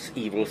bring this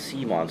evil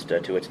sea monster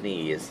to its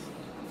knees.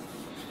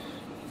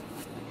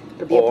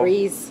 It'll be a Or,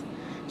 breeze.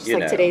 Just you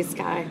like know. today's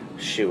sky.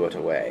 Shoo it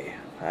away.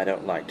 I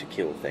don't like to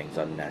kill things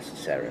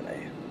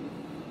unnecessarily.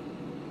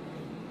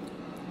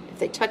 If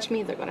they touch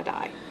me, they're gonna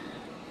die.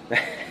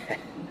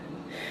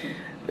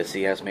 The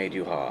sea has made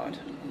you hard.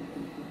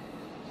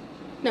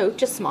 No,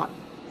 just smart.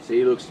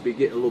 Sea looks to be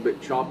getting a little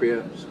bit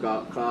choppier.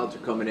 Clouds are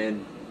coming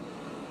in.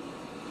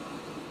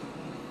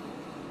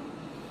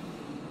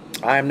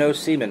 I am no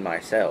seaman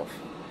myself,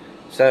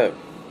 so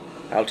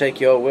I'll take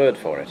your word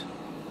for it.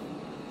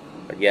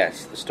 But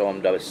yes, the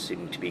storm does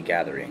seem to be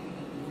gathering.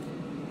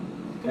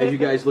 As you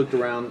guys looked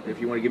around, if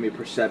you want to give me a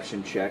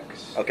perception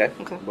checks. Okay.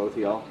 Okay. Both of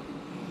y'all.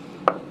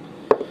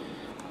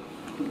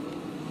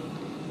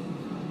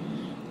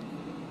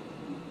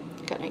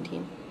 Got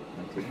 19.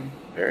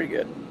 Very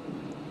good.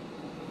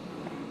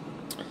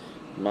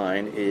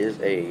 Mine is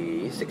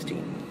a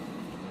 16.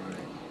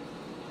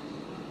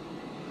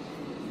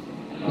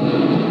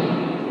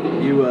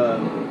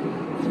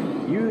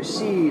 You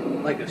see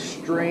like a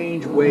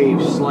strange wave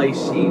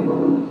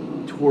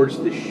slicing towards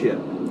the ship.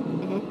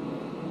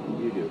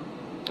 Mm-hmm. You do.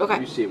 Okay.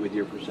 You see it with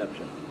your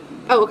perception.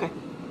 Oh, okay.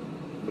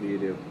 What do you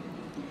do?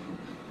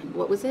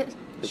 What was it?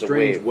 It's a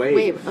Strange wave.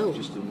 Wave, oh.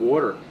 Just the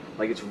water,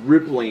 like it's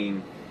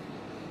rippling.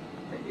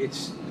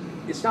 It's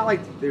not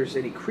like there's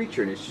any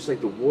creature in it. It's just like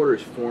the water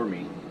is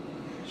forming,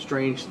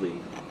 strangely.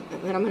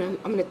 And then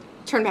I'm gonna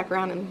turn back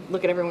around and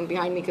look at everyone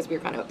behind me because we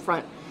were kind of up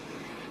front.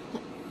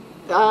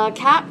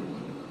 Cap,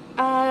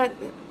 I've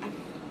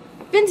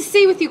been to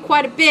sea with you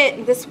quite a bit.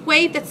 And this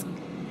wave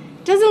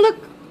doesn't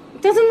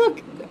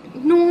look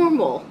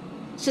normal.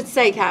 Should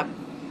say, Cap.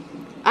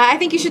 I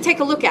think you should take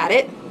a look at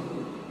it.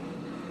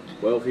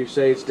 Well, if you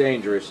say it's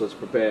dangerous, let's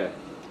prepare.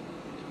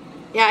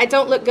 Yeah, it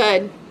don't look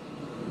good.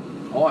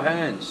 All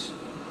hands,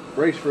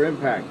 brace for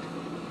impact.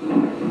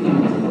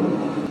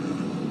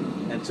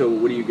 And so,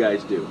 what do you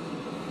guys do?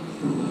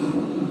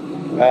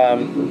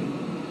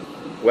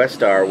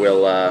 Westar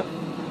will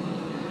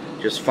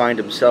just find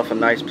himself a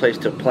nice place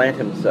to plant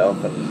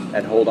himself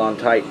and hold on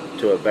tight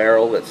to a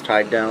barrel that's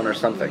tied down or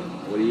something.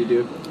 What do you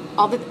do?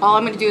 All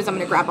I'm gonna do is I'm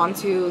gonna grab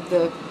onto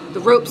the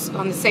ropes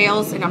on the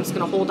sails and I'm just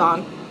gonna hold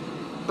on,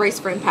 brace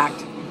for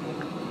impact.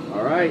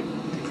 All right.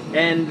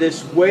 And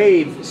this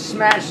wave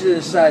smashes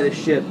inside the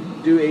ship.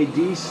 Do a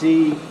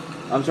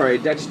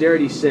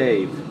dexterity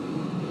save.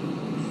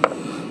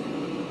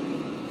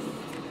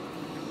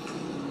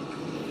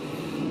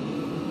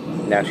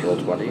 Natural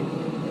 20.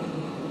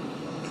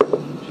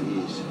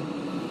 Jeez.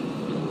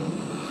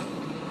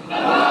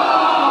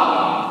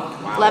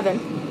 11.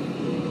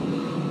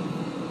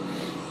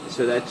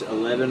 So that's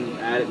 11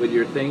 at it with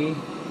your thingy?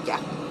 Yeah.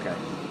 Okay.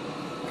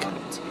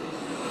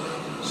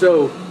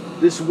 So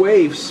this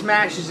wave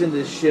smashes into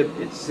the ship.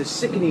 It's a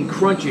sickening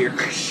crunchy,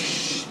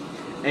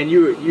 and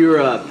you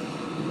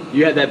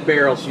had that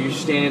barrel, so you're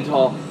standing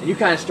tall, and you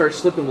kind of start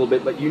slipping a little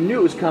bit, but you knew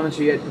it was coming,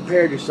 so you had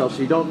prepared yourself,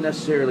 so you don't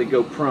necessarily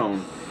go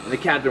prone. And the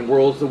captain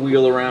whirls the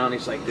wheel around.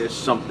 He's like, "There's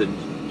something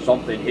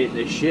hitting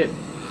this ship."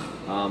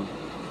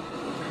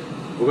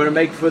 We're gonna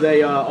make for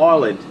the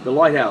island, the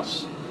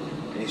lighthouse,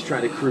 and he's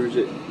trying to cruise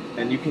it.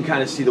 And you can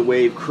kind of see the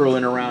wave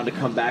curling around to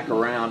come back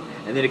around,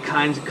 and then it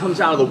kind of comes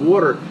out of the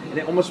water, and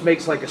it almost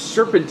makes like a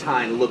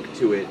serpentine look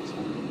to it,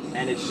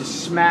 and it's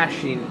just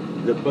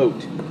smashing the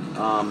boat.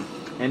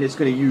 And it's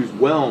going to use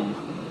whelm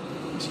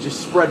to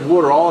just spread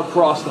water all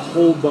across the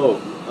whole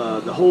boat,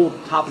 the whole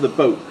top of the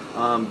boat.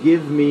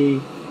 Give me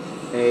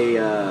a,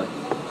 I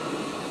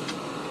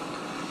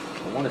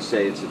want to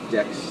say it's a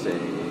dex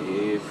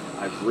save.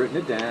 I've written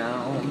it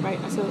down. Right.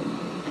 So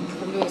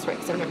I'm doing this right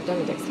because I've never done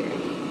a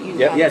dexterity.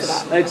 Yep.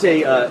 Yes, it's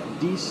a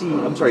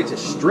DC. I'm sorry, it's a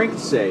strength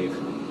save.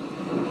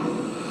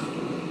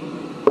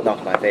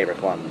 Not my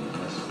favorite one.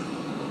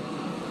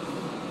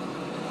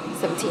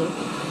 17.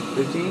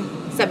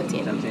 15?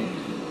 17. 17.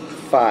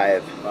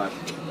 5. All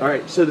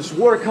right, so this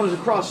water comes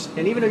across,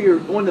 and even though you're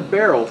on the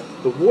barrel,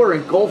 the water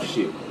engulfs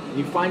you, and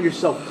you find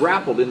yourself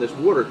grappled in this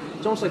water.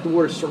 It's almost like the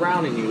water's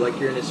surrounding you, like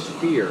you're in a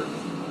sphere.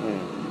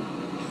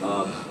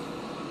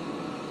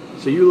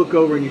 So you look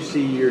over and you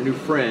see your new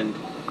friend,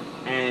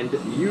 and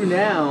you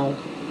now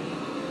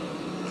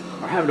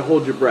are having to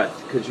hold your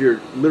breath because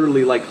you're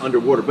literally like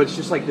underwater, but it's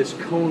just like this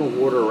cone of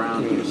water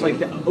around you. It's like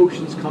the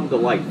oceans come to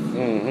life.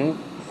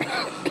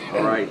 Mm-hmm.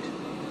 All right.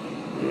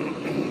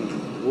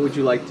 What would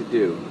you like to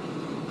do?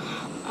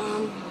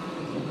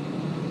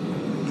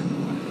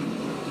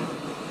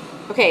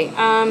 Okay. You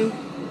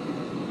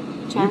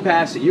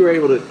pass it. You're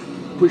able to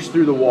push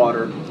through the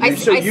water. You're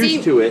so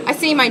used to it. I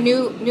see my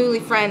newly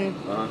friend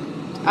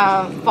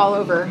fall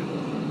over.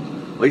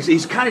 Well,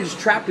 he's kind of just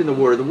trapped in the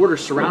water. The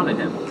water's surrounding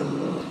him.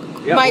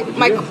 Yeah,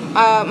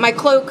 my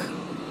cloak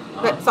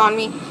that's on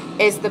me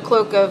is the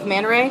cloak of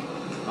Manta Ray.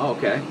 Oh,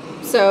 okay.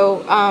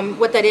 So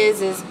what that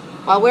is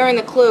while wearing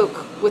the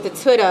cloak with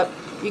its hood up,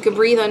 you can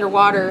breathe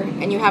underwater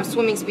and you have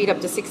swimming speed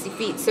up to 60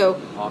 feet. So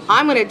awesome.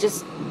 I'm going to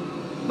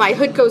my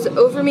hood goes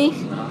over me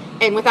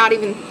and without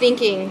even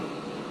thinking,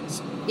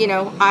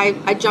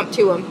 I jump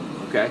to him.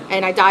 Okay.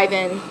 And I dive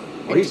in.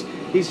 Well,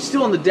 he's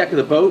still on the deck of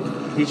the boat.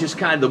 He's just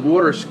kind of, the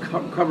water's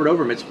covered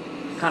over him. It's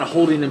kind of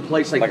holding in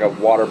place like a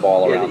water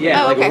ball around him.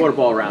 Yeah, a water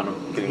ball around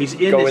him. He's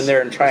in in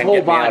there and try and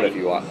get me out if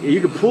you want. You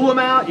can pull him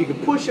out. You can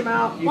push him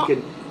out. You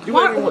can do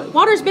whatever you want.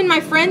 Water's been my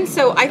friend,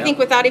 so I think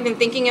without even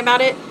thinking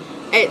about it,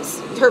 it's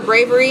her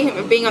bravery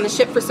of being on the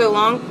ship for so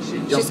long. She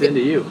jumped into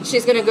you.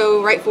 She's going to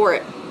go right for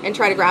it and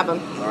try to grab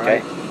him. All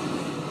right. Okay.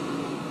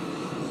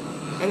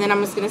 And then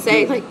I'm just going to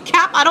say,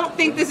 Cap, I don't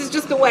think this is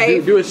just a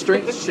wave. Do a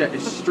strength check.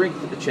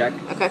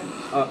 Okay.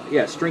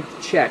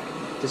 Strength check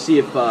to see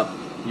if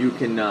you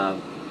can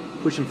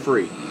push him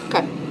free.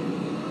 Okay.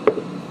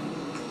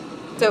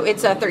 So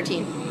it's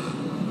 13.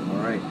 All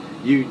right.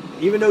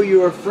 Even though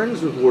you are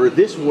friends with water,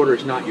 this water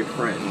is not your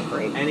friend.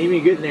 Great. And even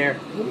you get in there,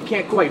 you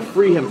can't quite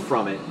free him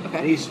from it. Okay.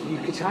 And you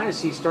can kind of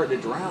see he's starting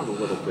to drown a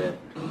little bit.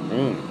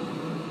 Okay.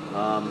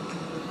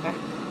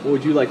 What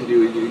would you like to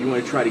do? You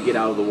want to try to get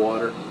out of the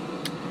water?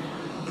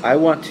 I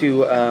want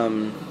to,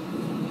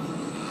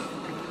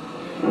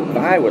 what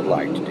I would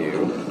like to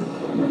do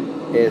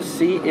is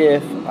see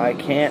if I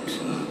can't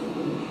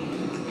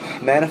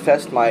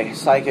manifest my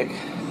psychic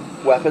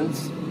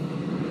weapons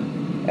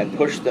and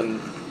push them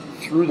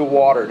through the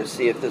water to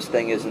see if this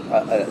thing isn't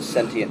a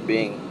sentient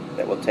being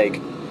that will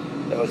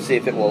see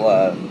if it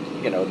will,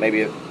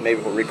 maybe it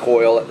will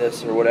recoil at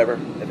this or whatever,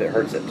 if it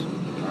hurts it.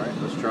 All right,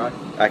 let's try.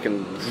 I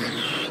can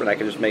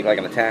just make like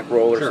an attack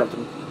roll or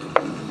something.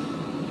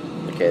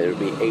 Okay, there would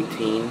be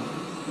 18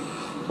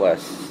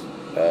 plus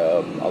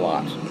a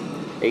lot.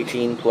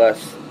 18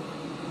 plus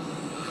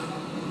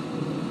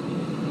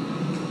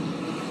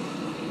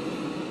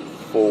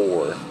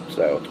 4,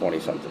 so 20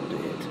 something to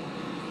hit.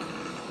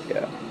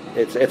 Yeah,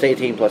 it's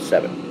 18 plus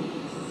 7.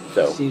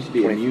 So it seems to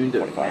be 20, immune to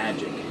 25.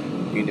 magic.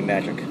 Immune to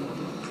magic.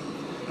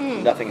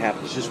 Nothing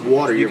happens. It's just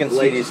water. You Your can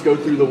blades see go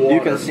through the water.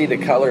 You can see the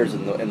colors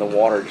in the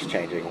water just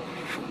changing.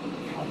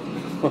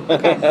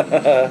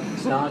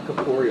 It's not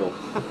corporeal.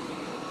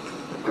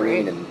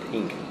 Green and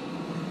pink.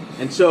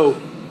 And so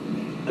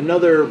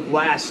another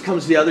blast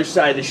comes to the other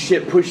side of the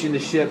ship, pushing the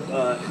ship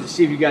to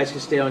see if you guys can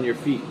stay on your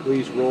feet.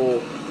 Please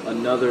roll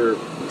another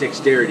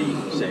dexterity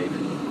save.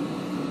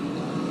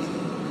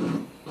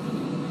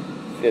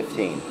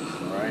 15. All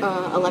right.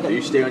 11. So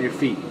you stay on your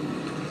feet.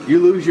 You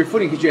lose your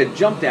footing because you had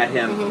jumped at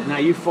him, and now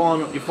you're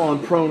falling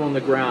prone on the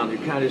ground.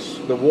 You're kind of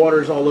the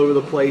water's all over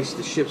the place.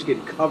 The ship's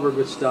getting covered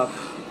with stuff.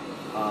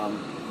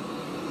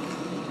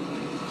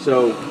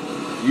 So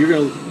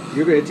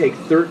you're gonna take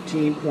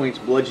 13 points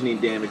bludgeoning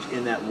damage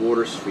in that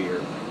water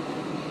sphere.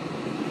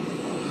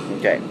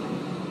 Okay.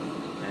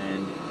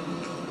 And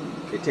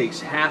it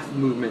takes half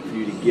movement for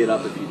you to get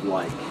up if you'd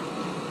like.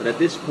 But at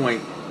this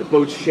point, the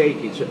boat's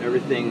shaking, so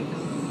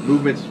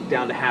movement's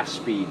down to half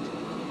speed.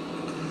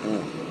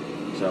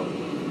 So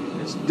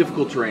it's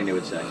difficult terrain, they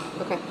would say.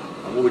 Okay.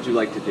 What would you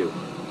like to do?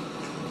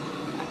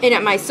 And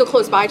am I still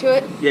close by to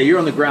it? Yeah, you're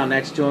on the ground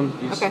next to him.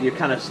 You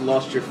kind of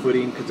lost your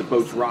footing because the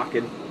boat's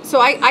rocking. So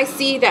I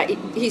see that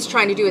he's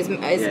trying to do his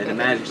yeah, the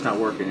magic's not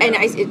working. And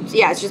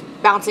it's just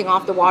bouncing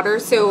off the water.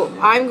 So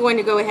I'm going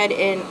to go ahead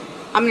and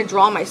I'm going to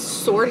draw my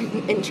sword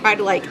and try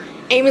to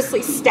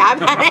aimlessly stab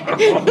at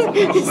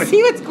it.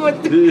 See what's going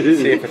through.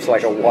 See if it's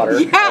like a water.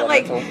 Yeah,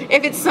 elemental.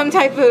 if it's some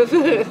type of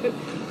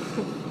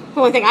the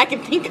only thing I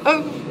can think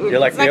of. You're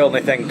like the only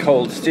thing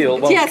cold steel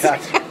won't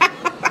cut.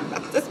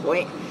 At this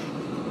point.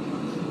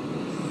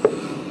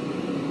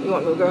 You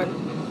want me to go ahead?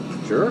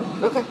 Sure.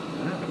 Okay.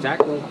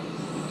 Attack roll.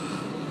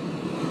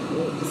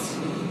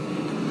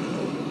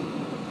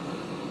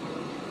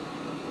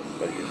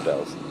 What are your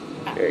spells?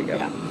 There you go.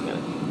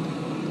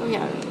 Oh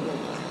yeah.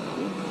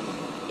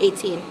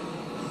 18.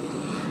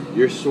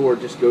 Your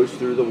sword just goes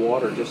through the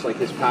water just like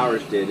his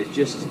powers did. It's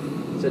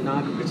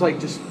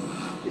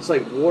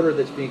like water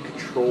that's being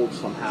controlled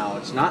somehow.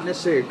 It's not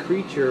necessarily a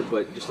creature,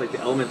 but just like the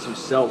elements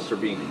themselves are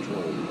being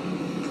controlled.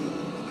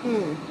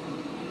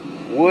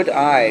 Would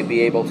I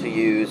be able to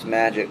use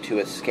magic to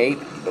escape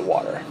the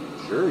water?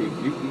 Sure,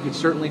 you can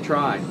certainly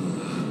try.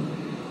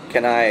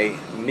 Can I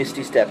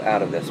Misty Step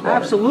out of this water?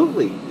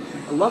 Absolutely.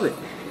 I love it.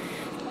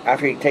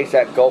 After he takes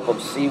that gulp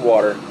of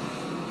seawater,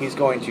 he's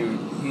going to,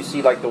 you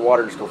see the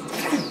water just go,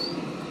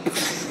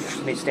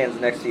 and he stands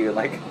next to you and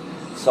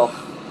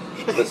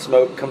The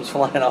smoke comes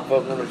flying off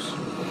of them.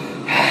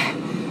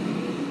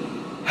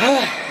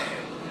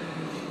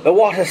 The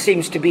water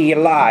seems to be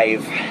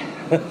alive.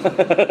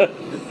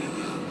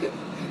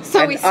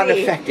 So we and see.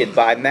 unaffected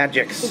by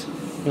magics.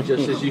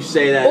 Just as you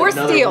say that, Or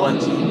another steel.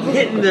 one's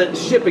hitting the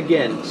ship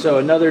again. So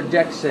another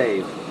deck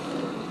save.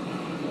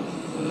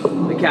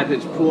 The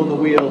captain's pulling the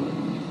wheel.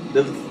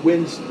 The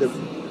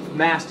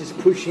mast is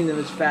pushing them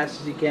as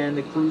fast as he can.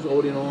 The crew's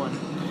holding on.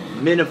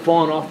 Men have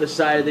fallen off the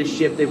side of this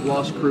ship. They've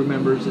lost crew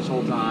members this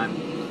whole time.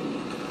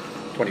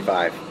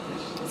 25.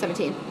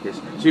 17.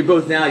 Yes. So you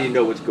both now you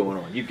know what's going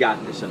on. You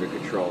got this under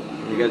control.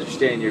 You guys are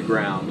standing your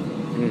ground,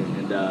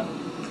 and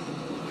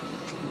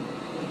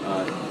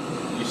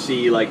you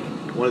see like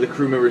one of the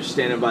crew members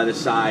standing by the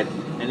side,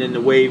 and then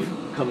the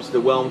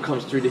whelm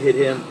comes through to hit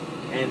him,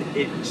 and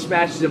it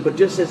smashes him. But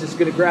just as it's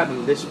going to grab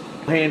him, this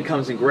hand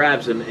comes and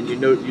grabs him, and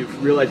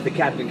you've realized the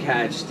captain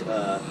catched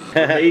a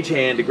mage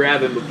hand to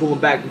grab him, but pull him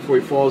back before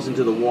he falls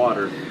into the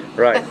water.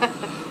 Right.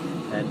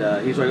 And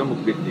he's like, I'm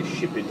going to get this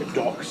ship into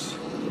docks.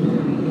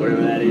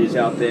 Whatever that is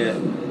out there.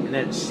 And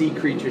that sea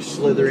creature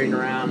slithering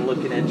around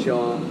looking at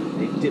y'all.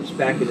 And he dips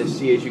back in the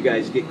sea as you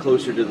guys get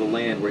closer to the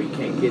land where he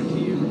can't get to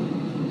you.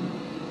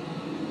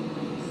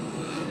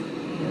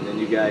 And then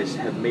you guys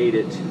have made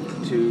it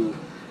to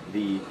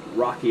the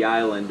rocky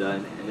island,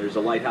 and there's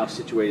a lighthouse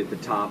situated at the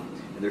top,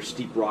 and there's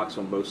steep rocks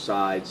on both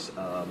sides.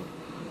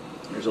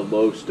 There's a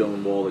low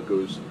stone wall that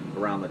goes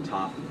around the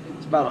top.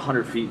 It's about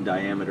 100 feet in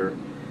diameter.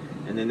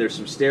 And then there's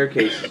some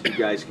staircases you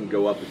guys can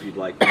go up if you'd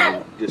like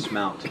to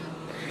dismount.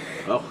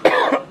 Oh.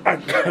 I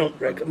don't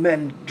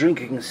recommend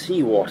drinking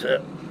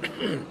seawater.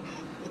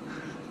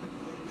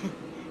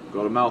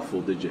 Got a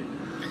mouthful, did you?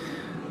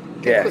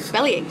 Quick Yes.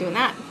 bellyache doing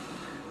that.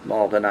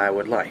 More than I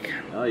would like.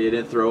 Oh, you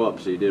didn't throw up,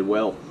 so you did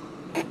well.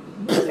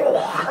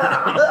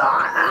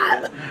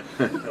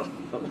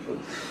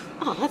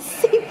 Oh, that's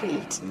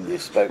seaweed. You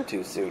spoke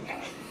too soon.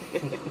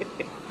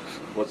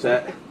 What's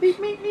that? Meep,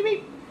 meep, meep,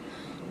 meep.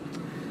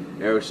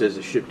 Arrow says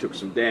the ship took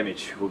some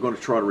damage. We're going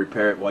to try to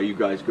repair it while you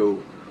guys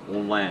go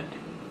on land.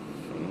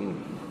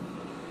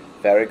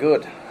 Very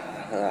good.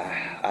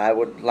 I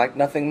would like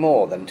nothing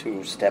more than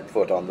to step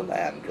foot on the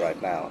land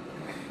right now.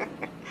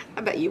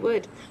 I bet you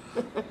would.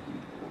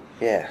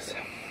 Yes.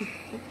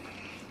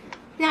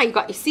 Now you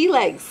got your sea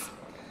legs.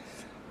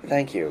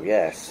 Thank you,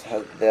 yes.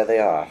 There they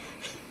are.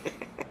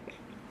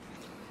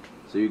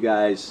 So you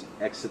guys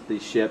exit the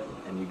ship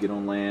and you get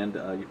on land.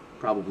 You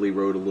probably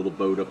rowed a little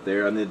boat up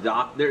there. I mean,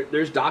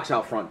 there's docks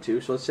out front too.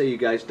 So let's say you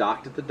guys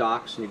docked at the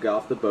docks and you got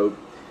off the boat,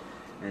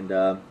 and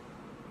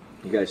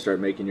you guys start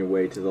making your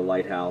way to the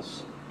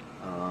lighthouse.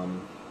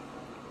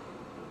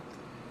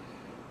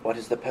 What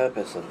is the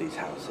purpose of these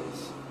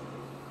houses?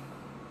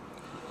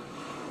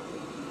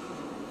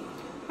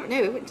 I don't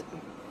know. It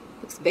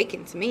looks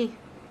vacant to me.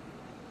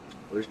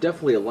 Well, there's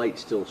definitely a light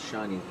still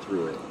shining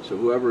through it. So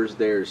whoever is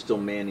there is still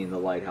manning the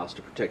lighthouse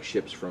to protect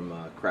ships from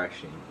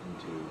crashing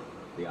into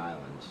the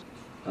islands.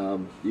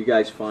 You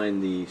guys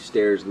find the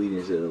stairs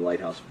leading to the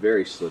lighthouse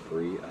very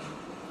slippery.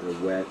 They're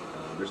wet.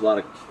 There's a lot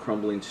of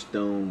crumbling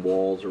stone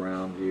walls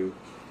around you.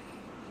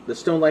 The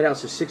stone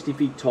lighthouse is 60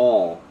 feet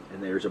tall,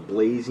 and there's a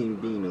blazing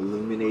beam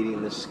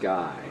illuminating the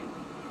sky.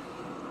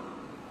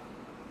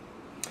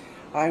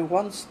 I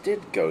once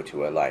did go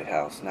to a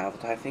lighthouse, now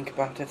that I think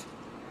about it.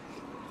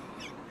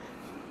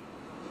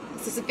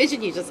 This is a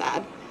vision you just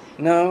had.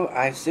 No,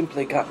 I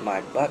simply got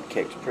my butt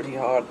kicked pretty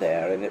hard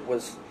there, and it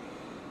was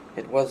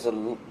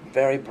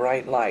very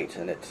bright light,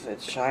 and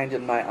it shined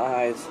in my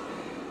eyes.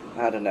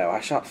 I don't know,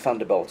 I shot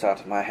thunderbolts out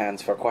of my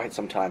hands for quite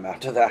some time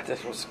after that.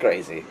 It was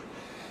crazy.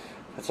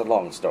 It's a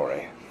long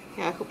story.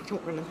 Yeah, I hope we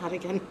don't run into that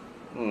again.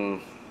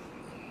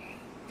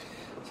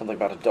 Something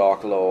about a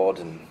Dark Lord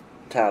and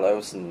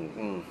Talos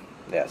and...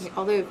 yes.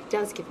 Although it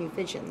does give him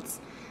visions.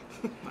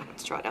 Might have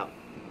to try it out.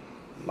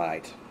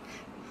 Might.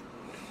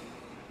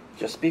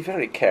 Just be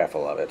very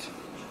careful of it.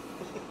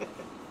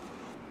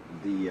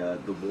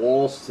 The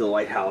walls to the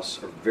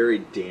lighthouse are very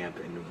damp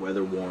and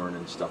weather-worn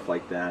and stuff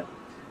like that.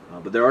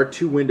 But there are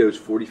two windows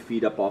 40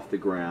 feet up off the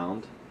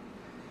ground.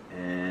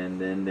 And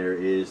then there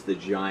is the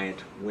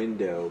giant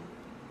window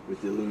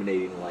with the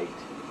illuminating light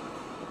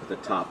at the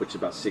top, which is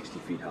about 60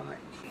 feet high.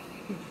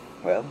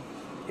 Well,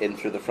 in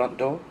through the front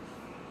door?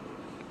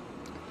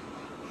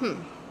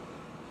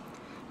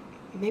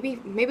 Maybe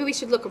we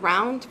should look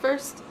around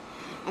first.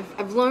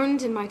 I've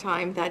learned in my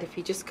time that if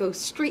you just go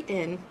straight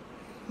in,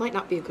 might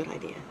not be a good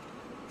idea.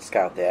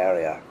 Scout the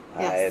area.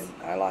 Yes.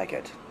 I like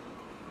it.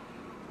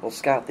 We'll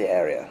scout the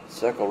area.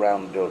 Circle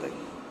around the building.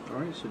 All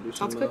right, so do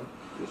Sounds some, good.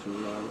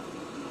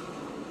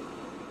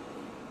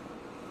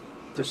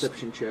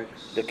 Perception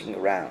checks. Looking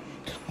around.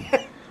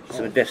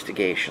 Some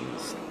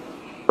investigations.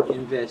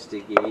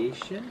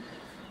 Investigation.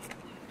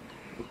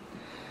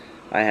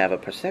 I have a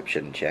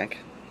perception check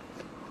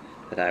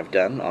that I've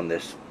done on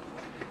this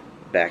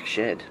back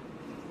shed,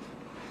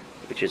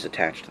 which is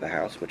attached to the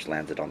house, which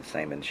landed on the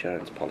same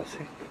insurance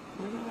policy.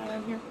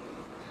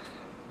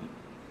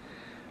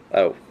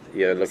 Oh,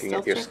 you're looking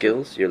at your Stealth check?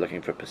 skills? You're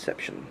looking for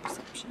perception.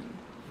 Perception.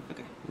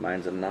 Okay.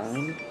 Mine's a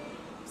 9.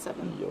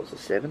 7. Yours is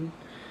 7.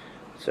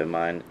 So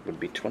mine would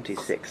be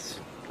 26.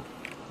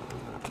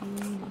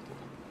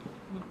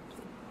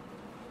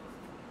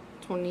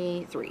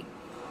 23.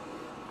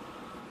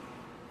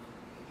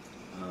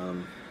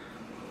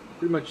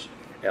 Pretty much.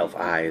 Elf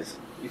eyes.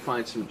 You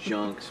find some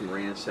junk, some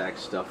ransacked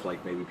stuff,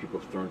 like maybe people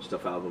have thrown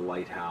stuff out of the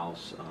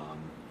lighthouse.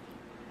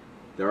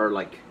 There are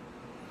you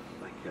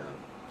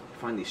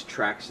find these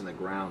tracks in the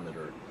ground that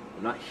are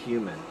not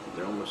human.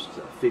 They're almost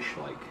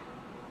fish-like.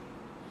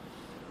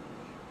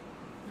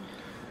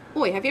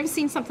 Boy, have you ever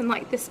seen something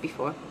like this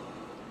before?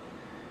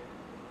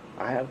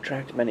 I have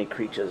tracked many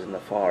creatures in the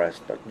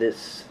forest, but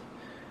this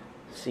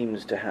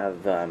seems to have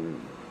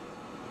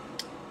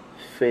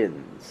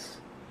fins.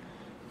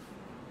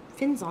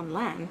 Fins on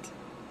land?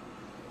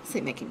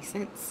 Doesn't make any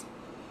sense.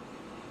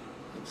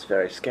 It's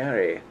very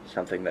scary.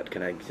 Something that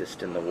can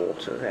exist in the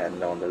water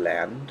and on the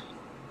land.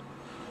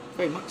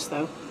 Very much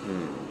so.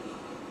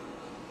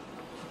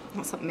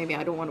 Not something maybe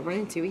I don't want to run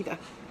into either.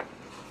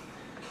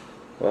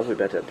 Well, we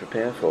better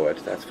prepare for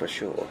it, that's for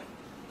sure.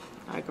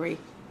 I agree.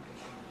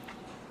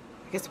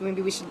 I guess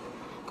maybe we should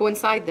go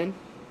inside then.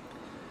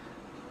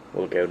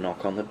 We'll go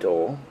knock on the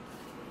door.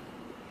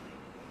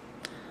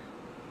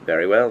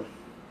 Very well.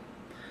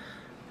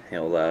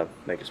 I'll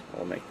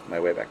make my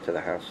way back to the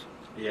house.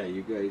 Yeah,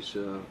 you guys,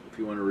 if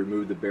you want to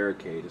remove the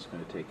barricade, it's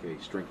going to take a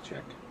strength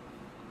check.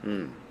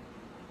 Do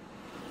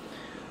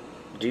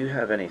you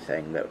have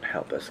anything that would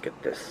help us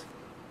get this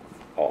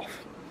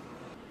off?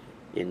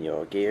 In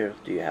your gear,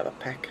 do you have a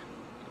pack?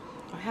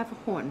 I have a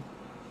horn.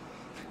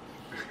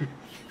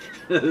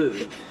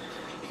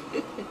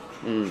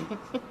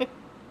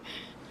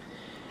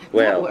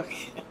 Well,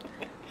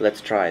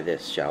 let's try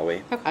this, shall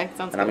we? Okay,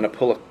 sounds good. And I'm going to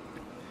pull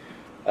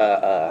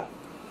a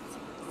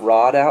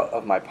rod out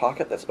of my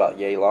pocket that's about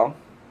yay long.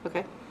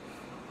 Okay.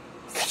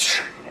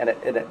 And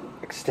it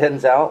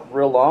extends out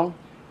real long.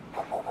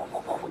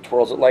 He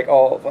twirls it like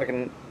all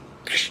fucking...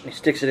 He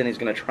sticks it in, he's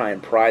going to try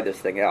and pry this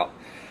thing out.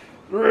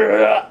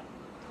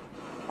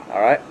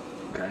 Alright?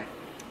 Okay.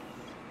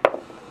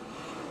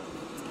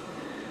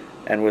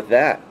 And with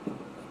that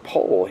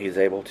pole, he's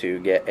able to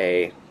get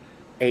a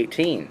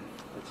 18.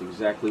 That's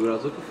exactly what I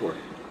was looking for.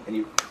 And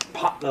you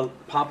pop the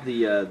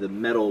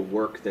metal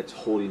work that's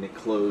holding it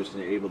closed,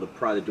 and you're able to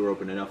pry the door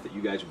open enough that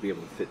you guys will be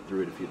able to fit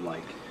through it if you'd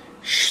like.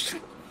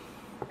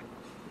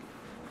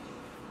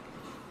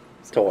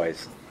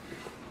 Toys.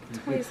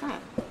 What is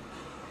that?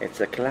 It's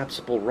a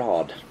collapsible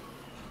rod.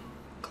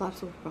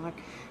 Collapsible rod?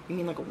 You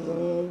mean like a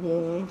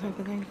wall type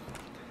of thing?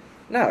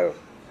 No.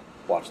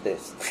 Watch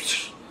this.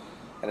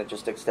 And it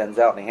just extends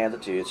out and he hands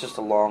it to you. It's just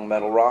a long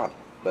metal rod,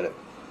 but it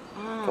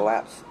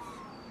collapses.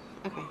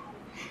 Okay.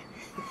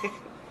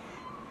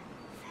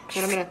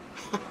 And I'm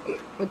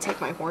gonna take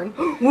my horn.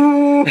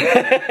 Or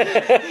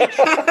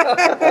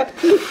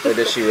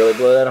does she really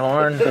blow that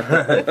horn?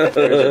 There's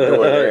a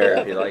door there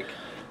if you like.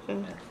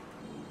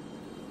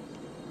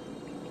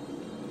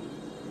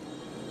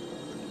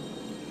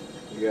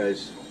 You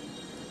guys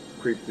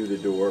creep through the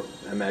door.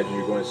 I imagine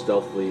you're going as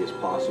stealthily as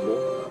possible.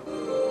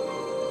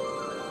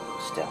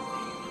 Stealthy.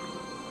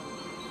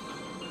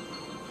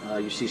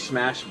 You see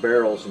smashed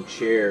barrels and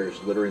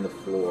chairs littering the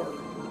floor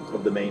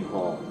of the main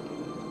hall.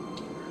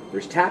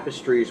 There's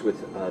tapestries with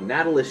a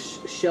Nautilus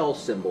shell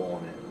symbol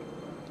on it.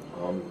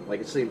 Like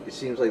it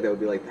seems like that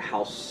would be like the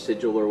house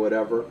sigil or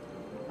whatever.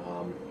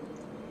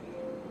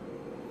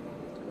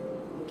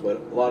 But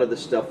a lot of the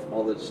stuff,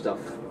 all the stuff,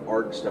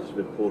 art and stuff has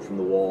been pulled from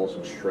the walls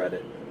and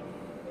shredded.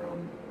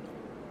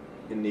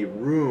 In the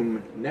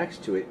room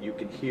next to it, you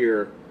can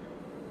hear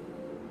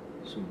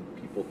some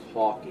people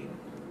talking,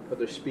 but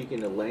they're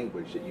speaking a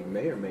language that you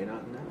may or may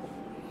not know.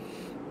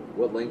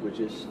 What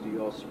languages do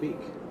you all speak?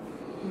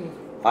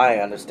 I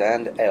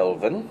understand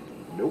Elven.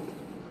 Nope.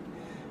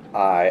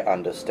 I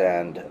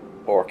understand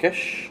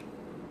Orcish.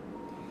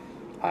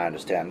 I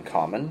understand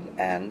Common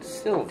and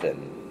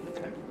Sylvan.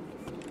 Okay.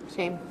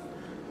 Shame.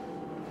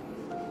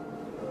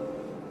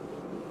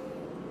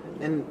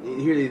 And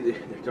here they're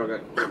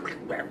talking,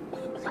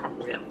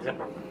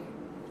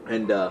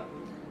 and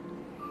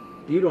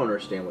you don't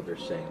understand what they're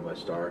saying,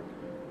 Westar.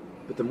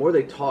 But the more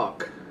they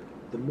talk,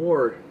 the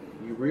more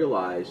you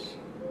realize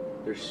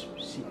they're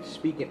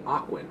speaking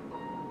Aquan.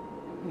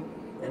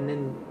 And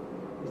then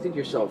you think to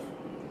yourself,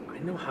 I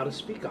know how to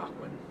speak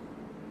Aquan.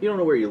 You don't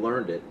know where you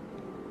learned it.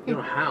 You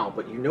don't know how,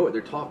 but you know what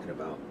they're talking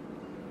about.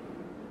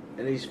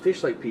 And these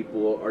fish-like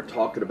people are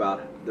talking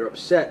about, they're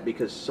upset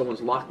because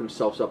someone's locked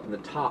themselves up in the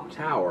top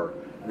tower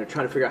and they're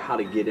trying to figure out how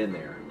to get in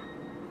there.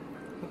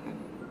 Okay.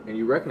 And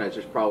you recognize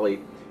there's probably,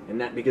 and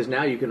that because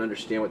now you can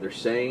understand what they're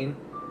saying,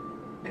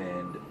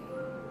 and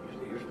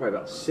there's probably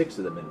about 6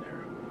 of them in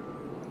there.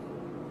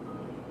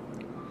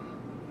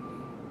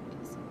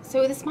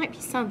 So this might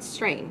sound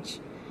strange.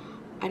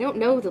 I don't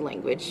know the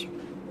language,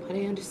 but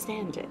I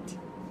understand it.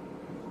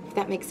 If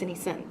that makes any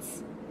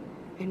sense.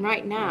 And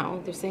right now,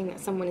 they're saying that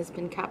someone has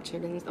been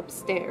captured and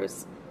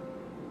upstairs.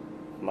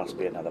 Must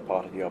be another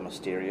part of your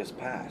mysterious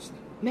past.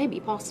 Maybe,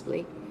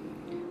 possibly.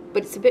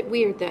 But it's a bit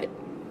weird that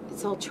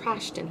it's all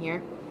trashed in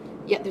here.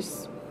 Yet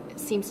it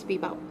seems to be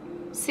about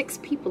 6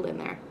 people in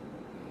there.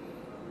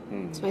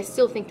 Hmm. So I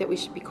still think that we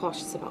should be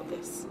cautious about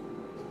this.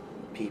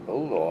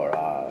 People or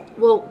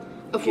Well,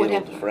 of guild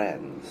whatever.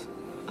 friends?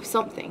 Of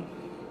something.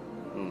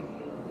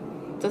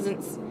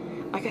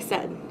 Doesn't... Like I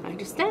said, I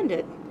understand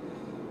it.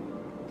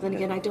 But then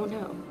again, I don't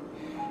know.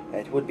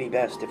 It would be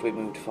best if we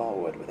moved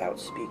forward without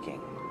speaking.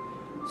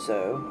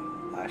 So,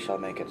 I shall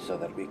make it so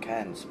that we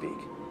can speak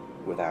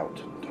without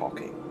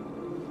talking.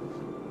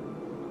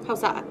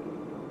 How's that?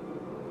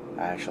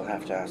 I shall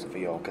have to ask for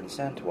your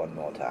consent one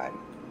more time.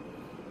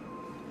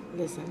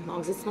 Listen, as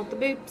long as it's not the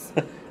boobs.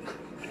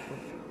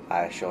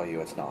 I assure you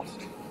it's not.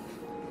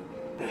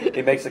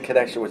 He makes a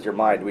connection with your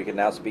mind. We can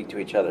now speak to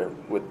each other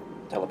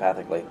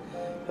telepathically.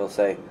 He'll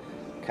say,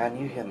 "Can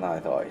you hear my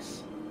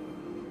voice?"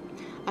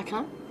 I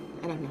can't,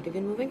 and I'm not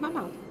even moving my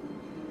mouth.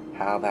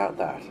 How about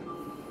that?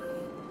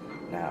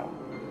 Now,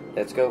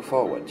 let's go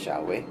forward,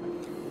 shall we?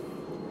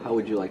 How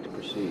would you like to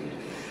proceed?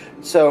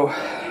 So,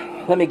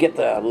 let me get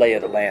the lay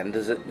of the land.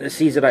 Is it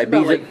C's it, I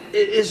B's it?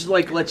 It is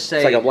like, let's say...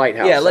 It's like a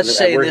lighthouse. Yeah, let's and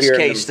say in we're this here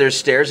case, there's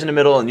stairs in the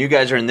middle, and you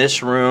guys are in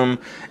this room,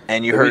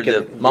 and you But we heard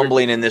the can-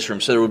 mumbling in this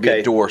room, so there would be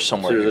a door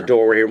somewhere So there's here. a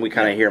door here, and we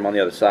kind of hear them on the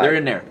other side. They're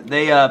in there.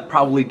 They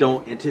probably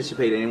don't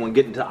anticipate anyone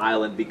getting to the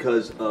island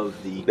because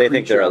of the They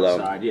think they're creature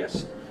alone. outside.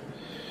 Yes.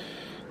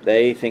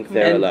 They think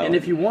they're alone. And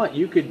if you want,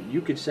 you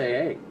could say,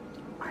 "Hey,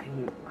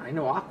 I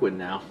know Aquan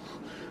now."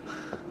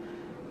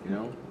 You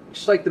know,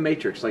 just like the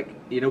Matrix, like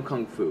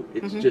kung fu.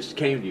 It's just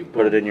came to you.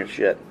 Put it in your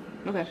shit.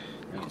 Okay.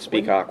 You can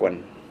speak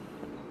Aquan.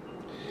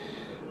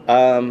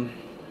 I'm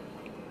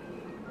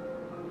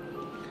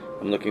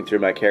looking through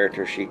my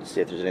character sheet to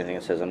see if there's anything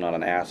that says I'm not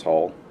an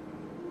asshole.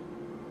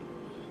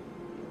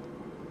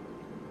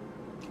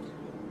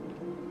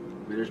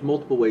 I mean, there's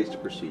multiple ways to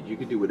proceed. You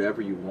can do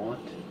whatever you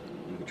want.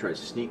 You can try to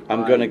sneak.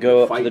 I'm by, going to you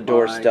go can up to the fight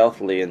door by.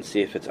 stealthily and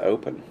see if it's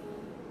open.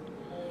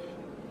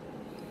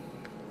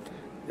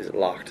 Is it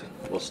locked?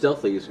 Well,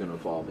 stealthily is going to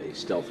involve a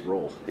stealth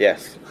roll.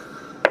 Yes.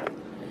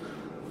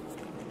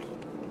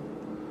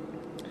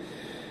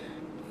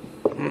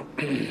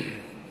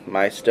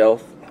 My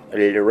stealth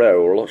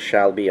roll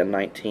shall be a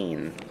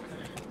 19.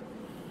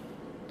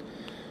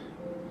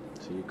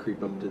 So you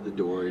creep up to the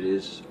door. It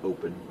is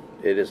open.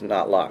 It is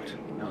not locked.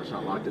 No, it's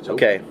not locked. It's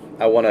open. Okay,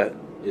 I want to...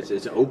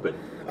 It's open.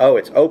 Oh,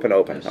 it's open.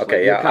 It's Okay, like yeah,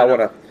 you're I kinda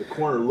want to... the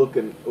corner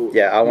looking.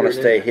 Yeah, I want to here and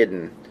stay there.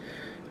 hidden.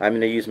 I'm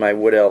going to use my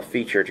wood elf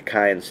feature to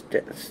kind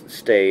of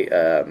stay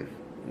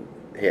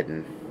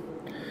hidden.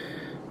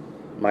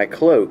 My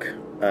cloak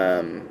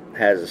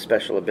has a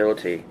special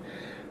ability.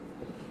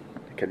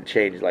 It can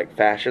change like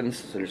fashions,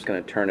 so I'm just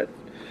going to turn it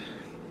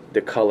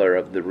the color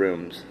of the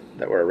rooms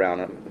that were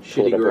around it.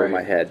 Pull it Shitty up over gray.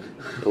 my head.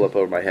 Pull up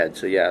over my head.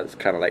 So yeah, it's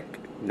kind of like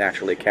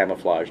naturally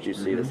camouflaged. You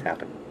see this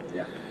happen.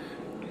 Yeah.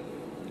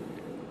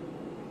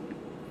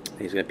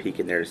 He's going to peek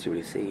in there to see what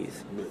he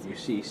sees. You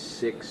see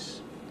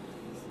 6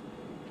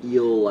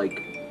 eel-like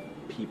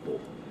people,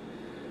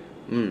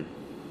 Mm.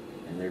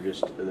 and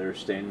they're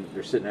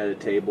sitting at a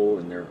table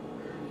and they're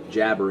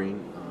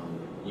jabbering.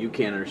 You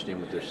can't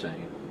understand what they're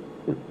saying,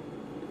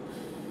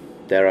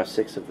 There are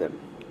 6 of them.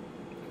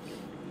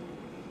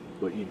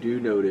 but you do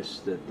notice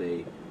that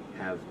they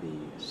have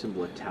the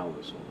symbol of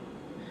Talos on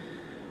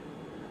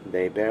them.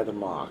 They bear the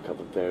mark of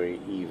a very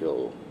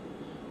evil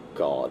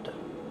god.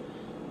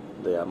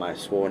 They are my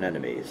sworn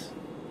enemies.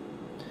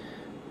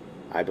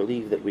 I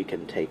believe that we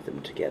can take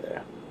them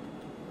together.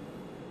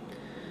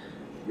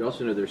 You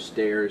also know there's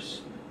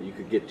stairs that you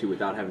could get to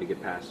without having to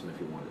get past them if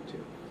you wanted to.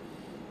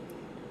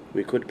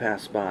 We could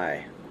pass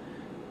by,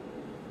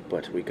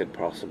 but we could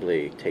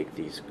possibly take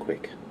these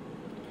quick.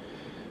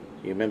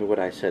 You remember what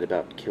I said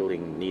about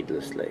killing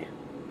needlessly?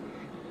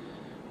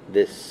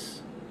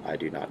 This I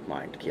do not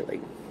mind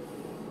killing.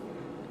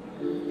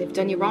 They've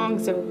done you wrong,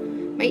 so,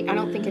 mate, I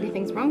don't think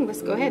anything's wrong.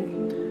 Let's go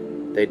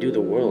ahead. They do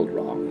the world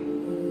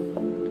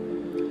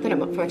wrong. Then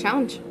I'm up for a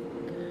challenge.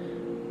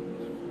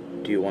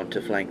 Do you want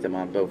to flank them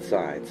on both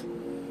sides?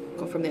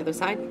 Go from the other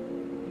side.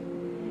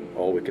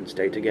 Or we can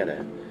stay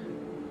together.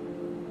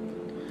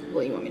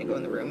 Well, you want me to go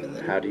in the room and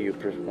then... How do you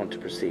want to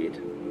proceed?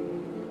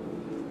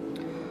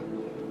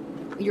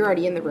 You're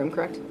already in the room,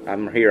 correct?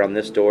 I'm here on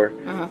this door.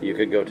 Uh-huh. You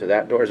could go to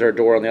that door. Is there a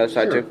door on the other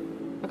side Sure.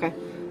 too? Okay.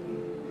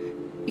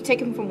 You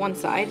take him from one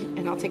side,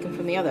 and I'll take him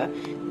from the other.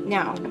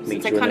 Now, since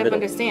Meet I you in kind the of middle.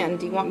 understand,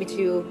 do you want me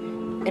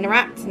to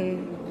interact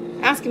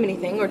and ask him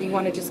anything, or do you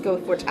want to just go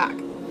for attack?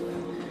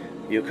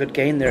 You could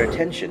gain their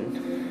attention,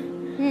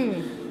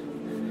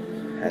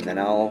 and then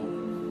I'll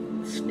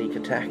sneak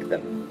attack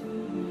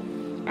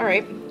them. All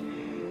right.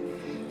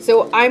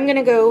 So I'm going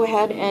to go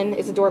ahead and...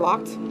 Is the door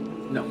locked?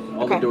 No,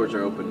 all Okay. the doors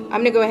are open.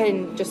 I'm going to go ahead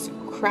and just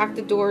crack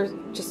the door,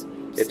 just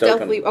It's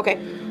stealthily. Okay.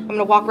 I'm going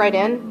to walk right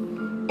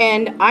in,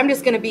 and I'm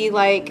just going to be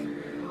like,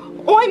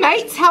 "Oi,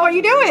 mates, how are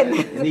you doing?"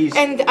 And these-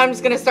 And I'm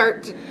just going to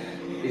start...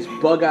 These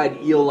bug-eyed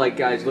eel-like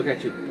guys look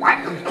at you.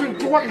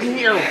 What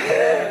here?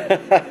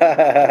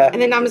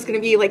 And then I'm just going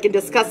to be like in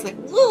disgust, like,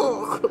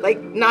 "Ugh,"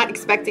 like not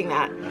expecting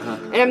that.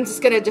 And I'm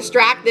just going to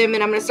distract them,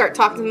 and I'm going to start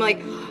talking to them like,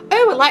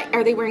 Oh, like,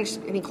 are they wearing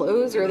any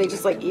clothes, or are they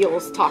just like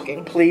eels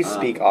talking? Please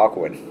speak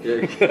Aquan.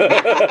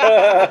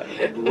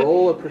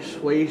 Roll a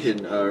persuasion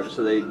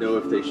so they know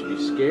if they should be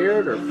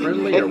scared or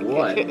friendly or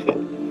what.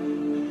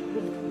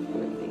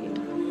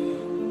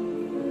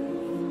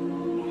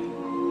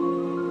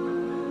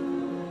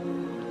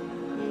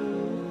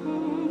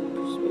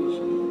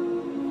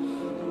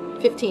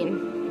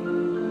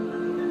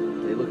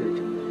 15. They look at each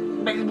other.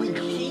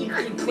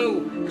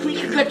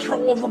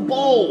 Control the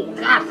bowl.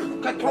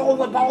 Control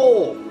the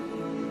bowl.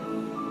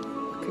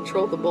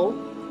 Control the bowl?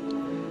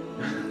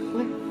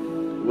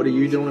 What are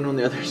you doing on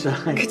the other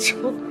side?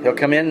 Control. He'll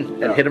come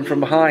in and hit him from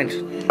behind.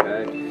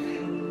 Okay.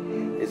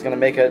 He's gonna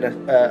make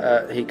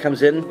he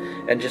comes in,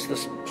 and just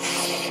this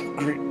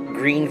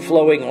green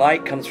flowing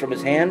light comes from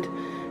his hand,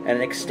 and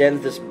it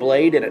extends this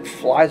blade, and it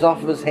flies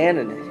off of his hand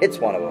and hits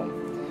one of them.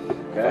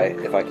 Okay.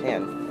 If I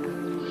can.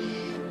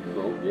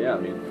 Well, yeah, I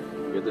mean,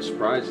 you get the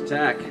surprise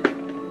attack.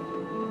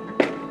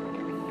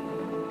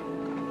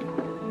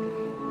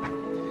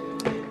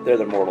 They're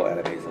the mortal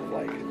enemies of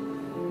like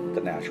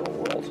the natural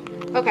world.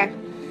 Okay.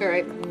 All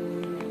right.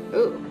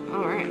 Ooh.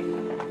 All right.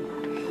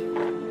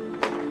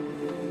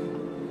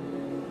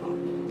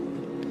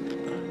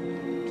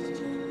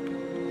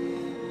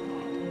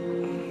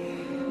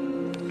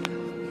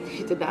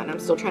 He did that, and I'm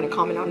still trying to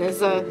comment on his.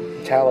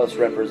 Talos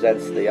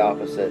represents the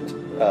opposite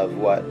of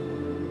what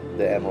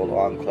the Emerald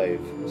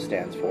Enclave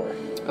stands for.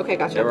 Okay,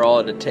 gotcha. They were all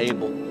at a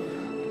table.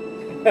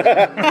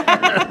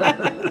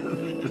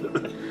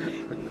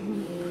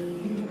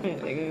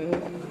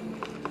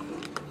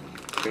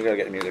 We gotta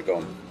get the music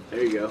going.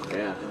 There you go.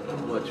 Yeah,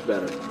 much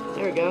better.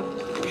 There we go.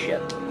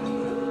 Shit.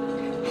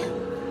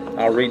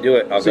 I'll redo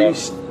it. I'll go.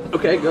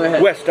 Okay, go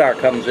ahead. Westar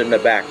comes in the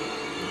back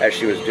as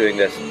she was doing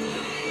this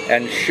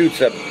and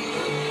shoots a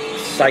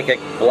psychic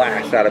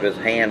blast out of his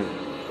hand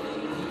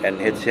and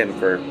hits him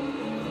for,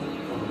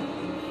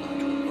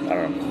 I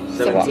don't know,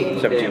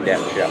 17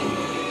 damage. Yeah.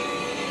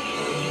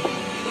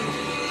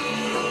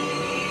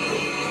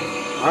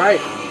 All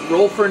right,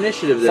 roll for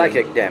initiative then.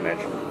 Psychic damage.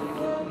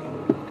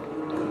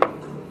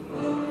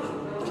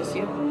 Just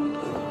you.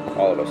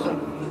 All of us.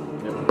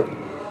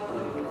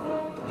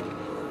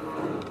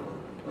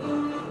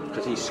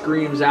 Because he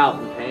screams out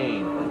in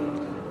pain.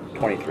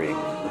 23. All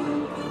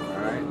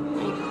right.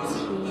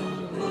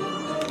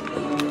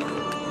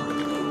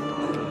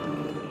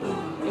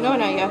 19. No,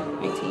 yeah.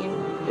 19.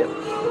 Yep. I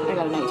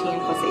got a 19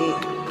 plus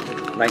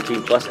 8.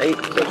 19 plus 8,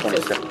 so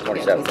 27.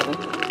 27.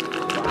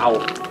 Wow.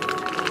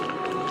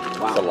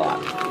 That's a lot.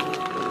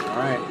 All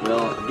right,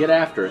 well, get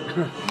after it.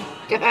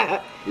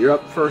 You're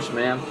up first,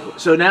 ma'am.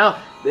 So now,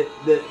 the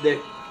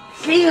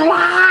She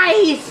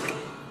lies.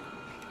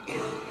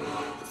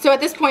 So at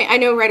this point, I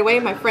know right away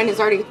my friend has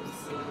already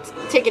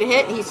taken a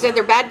hit. He said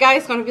they're bad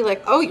guys. Going to be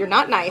like, oh, you're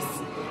not nice.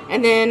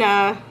 And then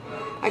I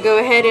go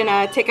ahead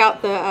and take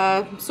out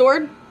the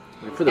sword.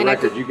 For the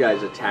record, you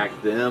guys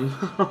attacked them,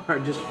 or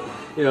just,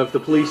 if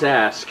the police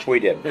ask. We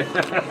did.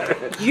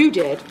 You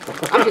did.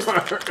 I was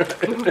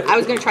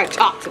going to try to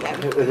talk to them.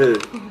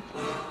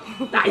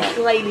 Nice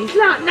ladies,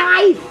 not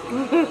nice.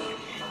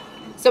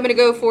 So I'm going to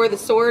go for the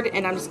sword,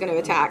 and I'm just going to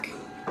attack.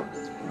 All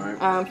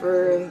right.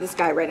 For this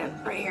guy right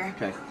here.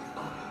 Okay.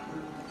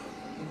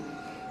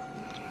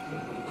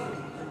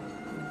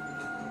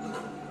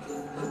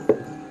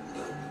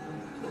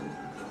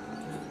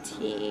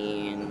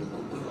 Teen.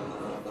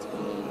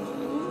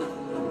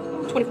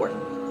 24.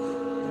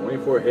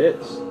 24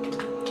 hits.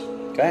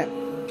 Okay.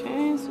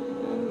 Okay, so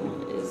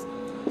that is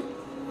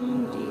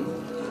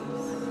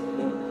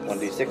 1d6.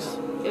 1d6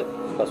 Yep.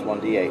 plus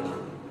 1d8.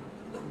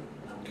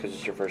 Because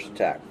it's your first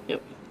attack.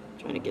 Yep.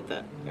 Trying to get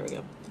that. There we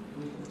go.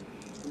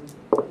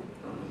 5.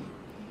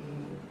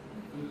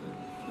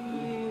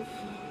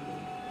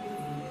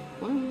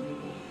 1.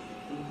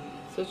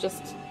 So it's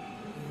just.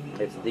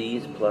 It's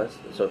these plus,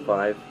 so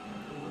 5.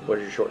 What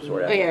is your short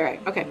sword at? Oh, yeah, right.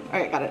 Okay.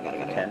 Alright, got it.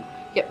 10.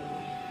 Yep.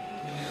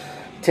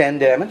 10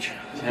 damage.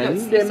 10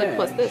 it's damage.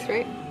 plus this,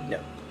 right? No,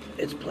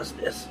 it's plus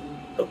this.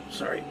 Oh,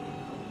 sorry.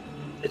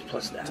 It's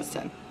plus that. Just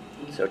 10.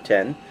 So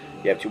 10.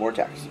 You have 2 more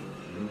attacks.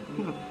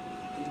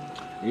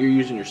 You're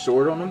using your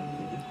sword on them?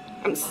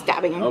 I'm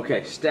stabbing them.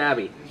 Okay,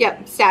 stabby.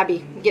 Yep,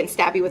 stabby. I'm getting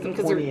stabby with them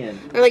because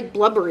they're like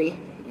blubbery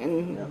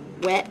and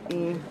wet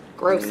and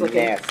gross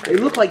looking. Nasty. They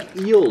look like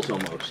eels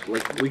almost.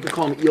 Like we could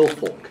call them eel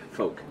folk.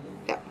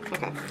 Yep,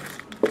 okay.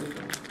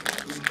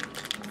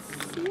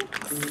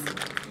 6.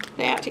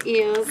 That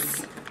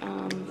is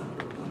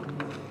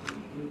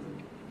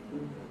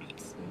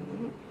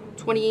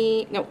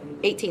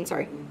 18,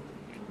 sorry.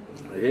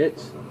 It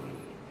hits.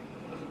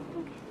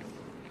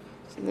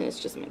 So then it's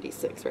just my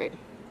d6, right?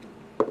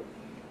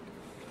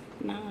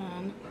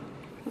 9.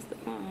 What's the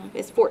 5?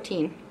 It's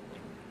 14.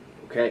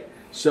 Okay,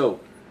 so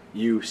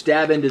you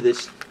stab into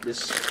this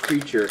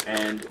creature,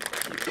 and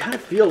you kind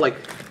of feel like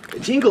a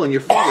tingle in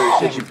your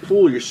fingers as you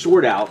pull your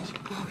sword out,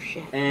 Oh,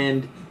 shit.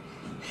 and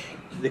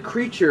the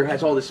creature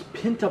has all this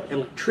pent-up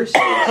electricity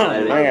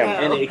inside of it,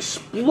 and it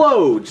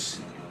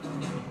explodes.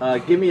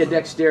 Give me a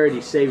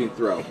dexterity saving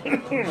throw.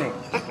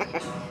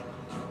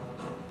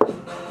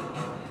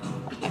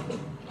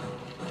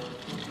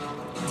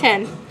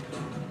 10.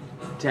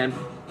 10.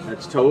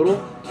 That's total.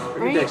 Or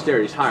your Right.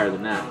 dexterity's higher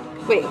than that.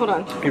 Wait, hold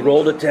on. You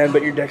rolled a 10,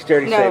 but your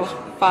dexterity No, saves.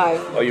 5.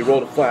 Oh, you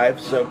rolled a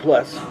 5, so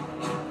plus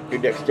your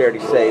dexterity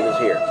save is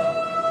here.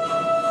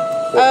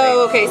 14.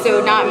 Oh, okay,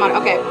 so not mod.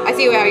 Okay, I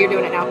see how you're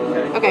doing it now.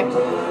 Okay.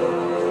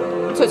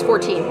 Okay. So it's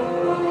 14.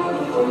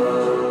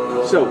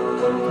 So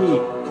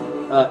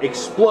he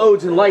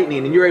explodes in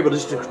lightning, and you're able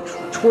just to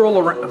twirl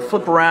around,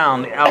 flip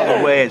around out of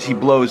the way as he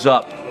blows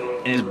up,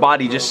 and his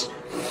body just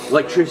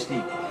electricity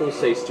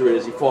pulsates through it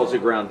as he falls to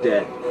the ground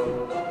dead.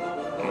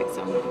 Alright,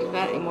 so I'm not gonna do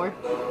that anymore.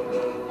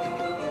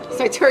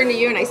 So I turn to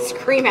you and I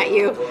scream at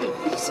you.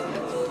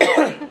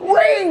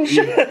 Range!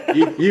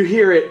 You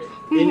hear it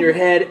in your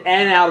head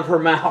and out of her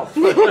mouth.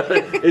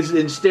 It's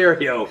in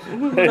stereo.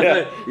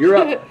 You're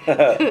up.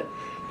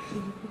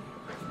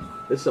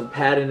 There's some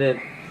patented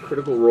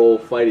Critical Role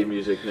fighting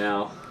music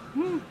now.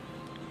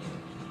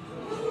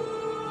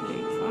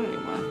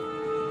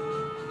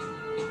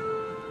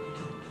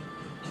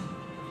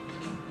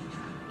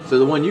 So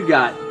the one you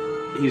got,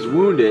 he's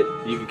wounded.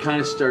 You can kind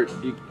of start.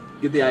 You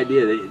get the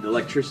idea that the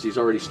electricity is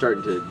already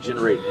starting to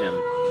generate in him.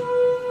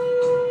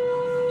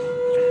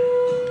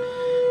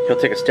 He'll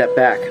take a step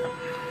back,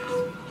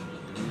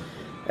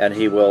 and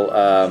he will.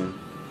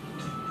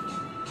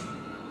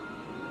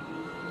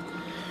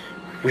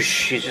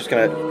 Whoosh, he's just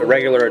gonna a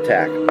regular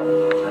attack.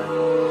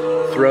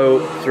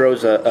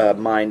 Throws a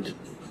mind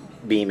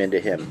beam into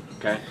him.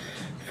 Okay.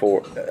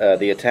 For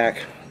the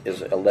attack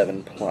is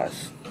 11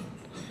 plus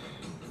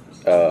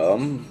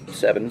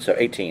 7, so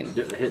 18.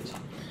 It hits.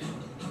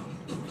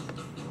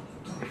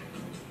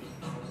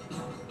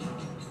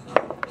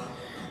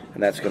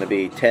 And that's going to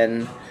be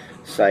 10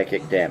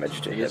 psychic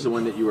damage to This him. is the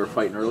one that you were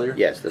fighting earlier?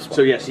 Yes, this one.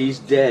 So yes, he's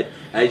dead.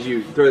 As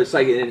you throw the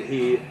psychic in,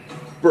 he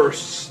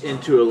bursts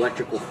into an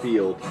electrical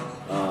field.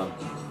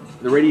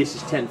 The radius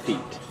is 10 feet.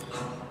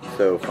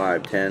 So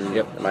 5, 10.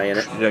 Yep. Am I in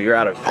it? No, you're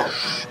out of.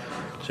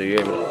 So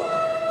you're able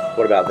to.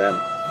 What about them?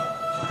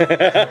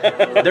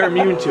 They're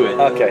immune to it.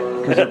 Okay.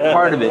 Because they're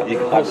part of it. It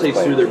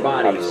pulsates through their I'm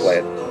bodies. just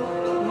playing.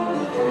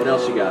 What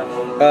else you got?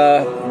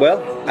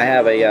 Well, I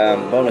have a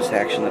bonus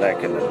action that I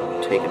can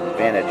take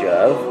advantage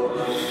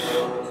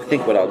of. I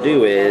think what I'll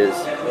do is,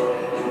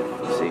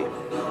 let's see.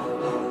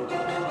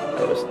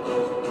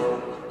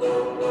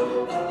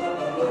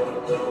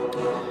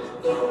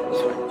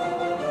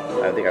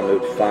 I think I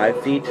moved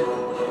 5 feet.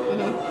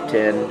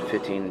 10,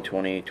 15,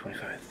 20,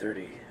 25,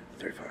 30,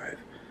 35.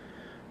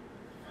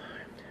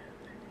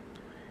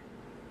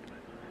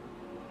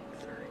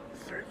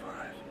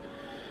 35.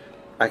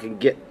 I can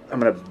get. I'm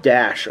gonna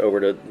dash over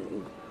to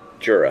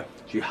Jurah.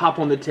 So you hop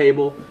on the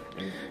table,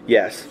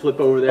 Yes. flip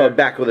over there. Oh,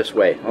 back this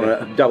way. I'm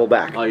gonna double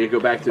back. Oh, you go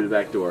back to the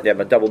back door. Yeah,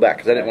 but double back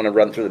because I didn't want to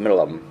run through the middle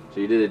of them.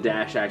 So you did a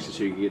dash action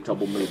so you could get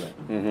double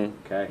movement. Mm-hmm.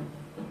 Okay.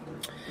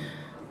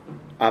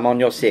 I'm on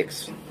your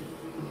 6.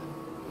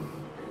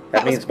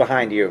 That means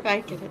behind you.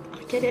 I get it.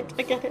 I get it.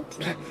 I get it.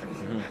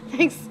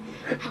 Thanks.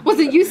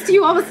 Wasn't used to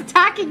you almost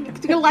attacking. You're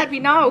gonna let me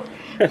know.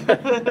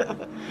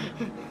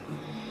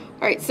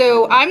 All right,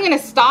 so I'm gonna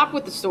stop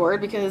with the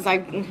sword because I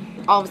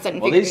all of a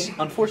sudden. Well, figured-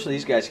 unfortunately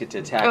these guys get to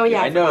attack Oh, you.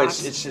 yeah, I know I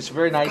it's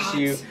very nice to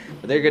you, forgot.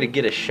 but they're going to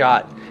get a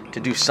shot to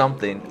do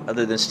something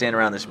other than stand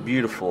around this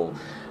beautiful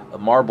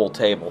marble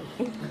table.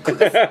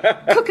 cook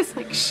us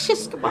like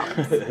shish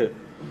kebabs.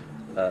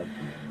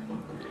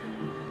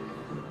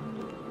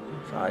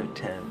 5,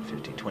 10,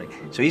 15, 20.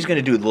 So he's going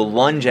to do the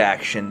lunge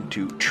action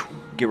to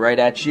get right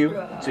at you.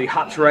 So he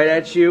hops right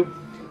at you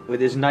with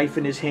his knife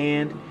in his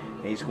hand,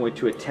 and he's going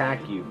to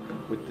attack you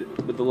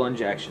with the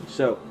lunge action.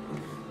 So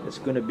it's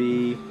going to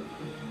be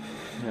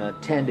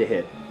 10 to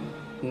hit.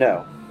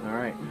 No. All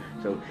right.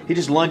 So he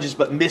just lunges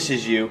but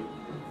misses you.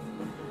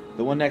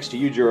 The one next to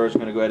you, Jurah, is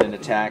going to go ahead and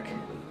attack.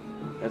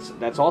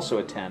 That's also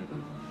a 10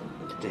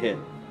 to hit.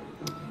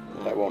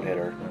 That won't hit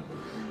her.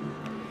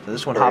 So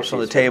this one Or hops on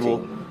the she's table.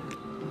 15.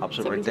 Hops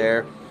it right 17.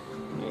 there.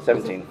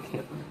 17.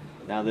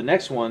 Now the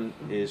next one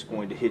is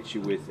going to hit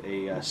you with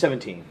a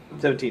 17.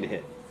 17 to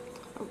hit.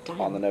 Oh, damn.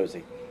 On the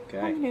nosy. On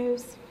Okay. the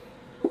nose.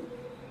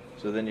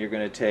 So then you're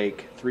going to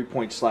take 3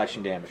 points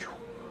slashing damage.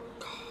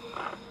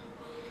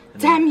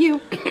 And Damn you!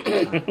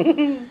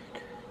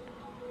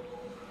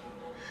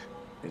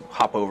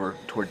 hop over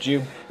towards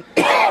you.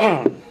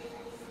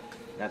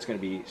 That's going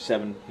to be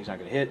 7. He's not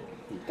going to hit.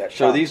 That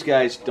So shot.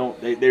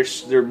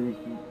 they're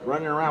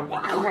running around.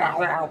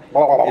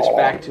 It's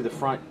back to the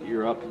front.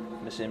 You're up,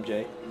 Miss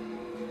MJ.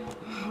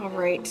 All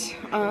right.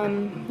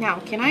 Now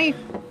can I?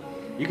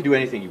 You can do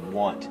anything you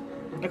want.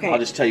 Okay. I'll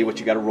just tell you what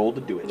you got to roll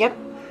to do it. Yep.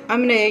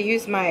 I'm gonna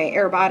use my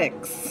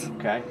aerobatics,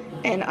 Okay.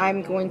 and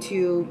I'm going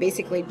to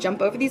basically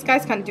jump over these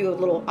guys, kind of do a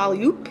little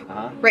alley-oop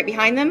Uh-huh. right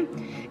behind them,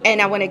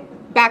 and I want to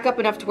back up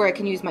enough to where I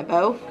can use my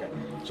bow. Okay.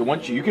 So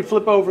once you can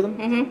flip over them.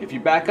 Mhm. If you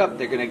back up,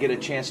 they're going to get a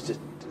chance to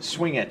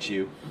swing at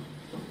you.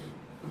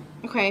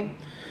 Okay.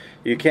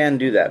 You can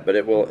do that, but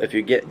it will. If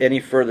you get any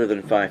further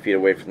than 5 feet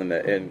away from them,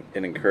 it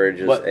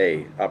encourages But-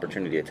 a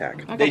opportunity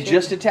attack. I They got you.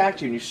 just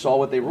attacked you, and you saw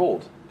what they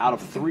rolled. Out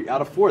of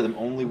 4 of them,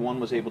 only one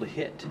was able to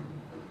hit.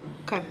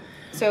 Okay.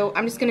 So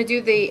I'm just gonna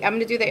do the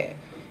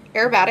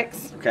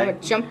aerobatics. Okay. I'm gonna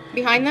jump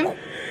behind them.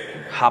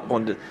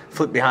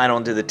 Flip behind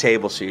onto the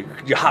table, so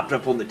you hopped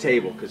up on the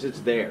table because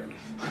it's there.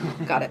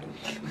 Got it.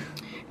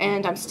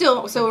 And I'm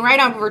still, so right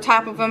over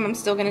top of them, I'm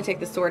still gonna take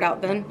the sword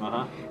out then.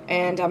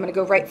 And I'm gonna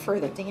go right for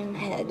the damn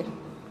head.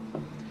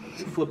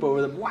 Flip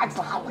over the.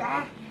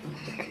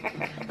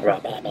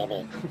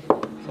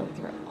 So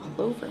they're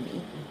all over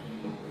me.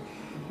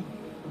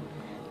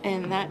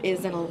 And that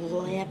is an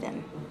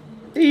 11.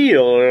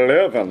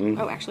 11.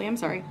 Oh, actually, I'm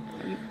sorry.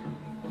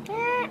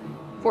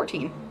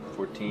 14.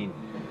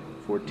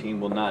 14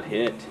 will not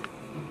hit.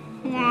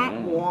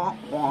 Wah,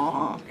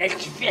 wah.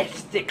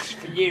 Sticks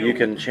for you. You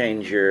can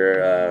change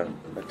your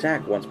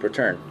attack once per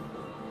turn.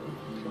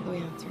 Oh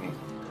yeah, that's right.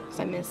 Because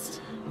I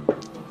missed.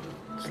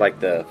 It's like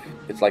the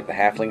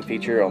halfling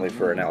feature, only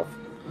for an elf.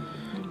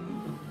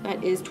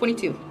 That is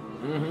 22.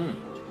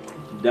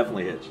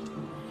 Definitely hits.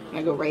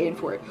 I go right in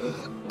for it.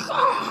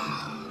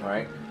 All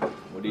right.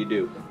 What do you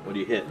do? What do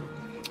you hit?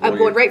 I'm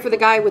going right for the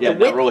guy with the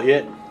whip. Roll a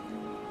hit.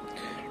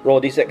 Roll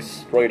a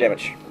d6. Roll your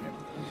damage.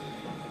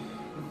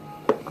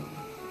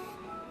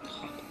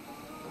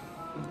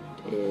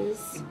 It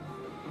is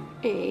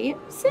a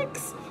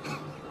 6.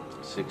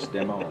 6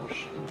 demos.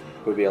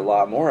 Would be a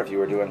lot more if you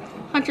were doing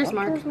Hunter's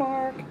mark.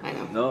 mark. I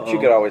know. No. She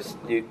could always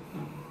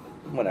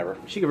whenever.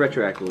 She could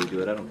retroactively do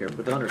it. I don't care.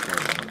 Put the hunter's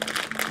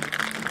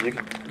mark. You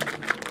can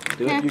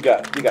Do Yeah. it. you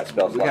got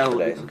spell slots for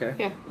days. Okay.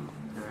 Yeah.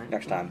 All right.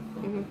 Next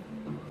time.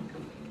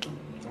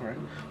 All right.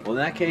 Well, in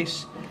that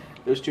case,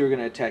 those two are going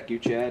to attack you,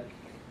 Chad.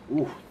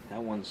 Ooh,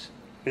 that one's.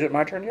 Is it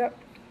my turn yet?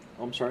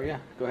 Oh, I'm sorry. Yeah.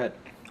 Go ahead.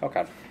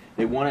 Okay.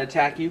 They want to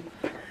attack you.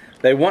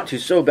 They want to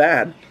so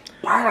bad.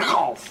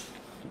 Barnacles.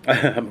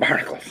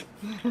 Barnacles.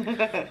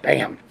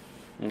 Bam.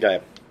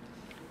 Okay.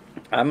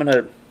 I'm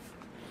gonna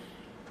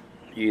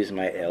use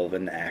my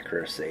elven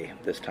accuracy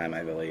this time,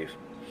 I believe.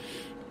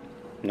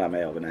 Not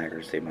my elven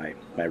accuracy, my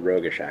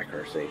roguish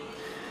accuracy.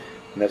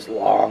 And this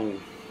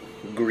long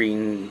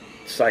green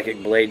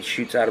psychic blade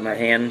shoots out of my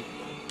hand.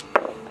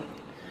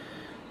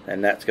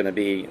 And that's gonna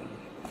be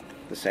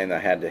the same that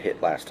I had to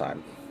hit last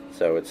time.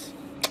 So it's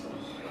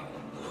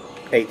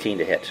 18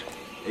 to hit.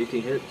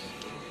 18 hits.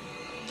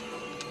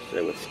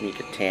 So with sneak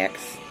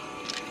attacks.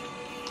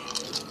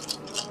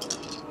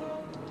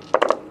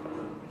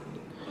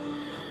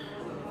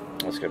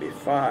 That's going to be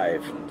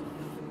 5,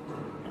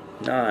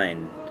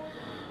 9,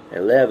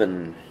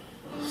 11,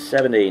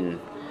 17,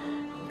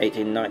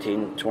 18,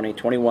 19, 20,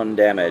 21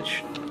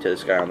 damage to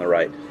this guy on the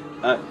right.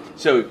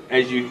 So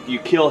as you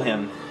kill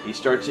him, he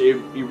starts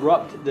to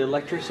erupt the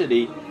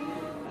electricity.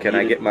 Can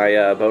I get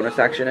my bonus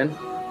action in?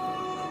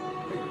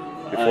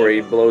 Before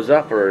he blows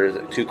up, or is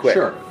it too quick?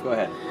 Sure, go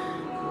ahead.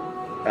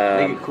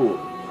 Make it cool.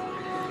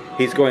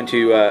 He's going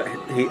to,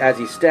 as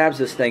he stabs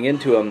this thing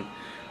into him,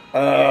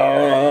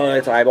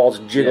 its eyeballs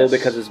jiggle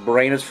because his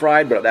brain is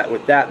fried, but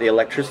with that, the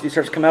electricity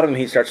starts to come out of him,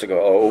 he starts to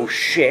go, oh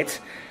shit.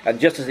 And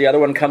just as the other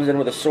one comes in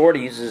with a sword,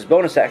 he uses his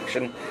bonus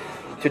action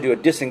to do a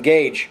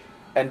disengage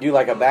and do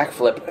like a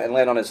backflip and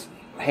land on his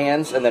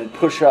hands and then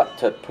push up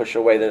to push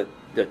away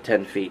the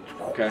 10 feet.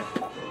 Okay.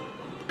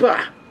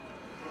 Bah!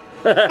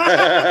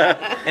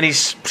 And he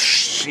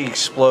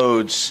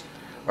explodes,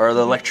 or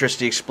the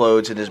electricity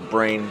explodes, and his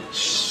brain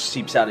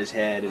seeps out his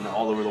head and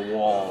all over the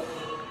wall.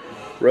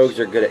 Rogues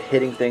are good at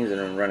hitting things and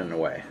then running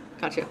away.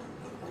 Gotcha.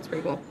 That's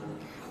pretty cool.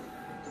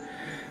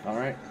 All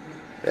right.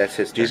 That's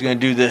his turn. He's going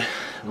to do the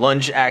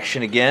lunge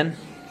action again.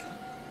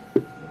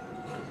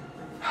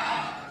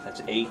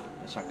 That's 8.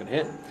 That's not going to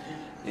hit.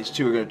 These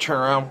two are going to turn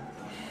around.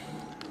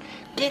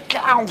 Get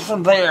down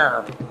from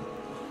there.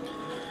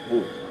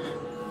 Ooh.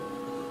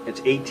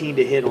 It's 18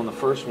 to hit on the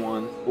first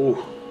one.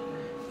 Ooh.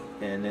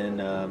 And then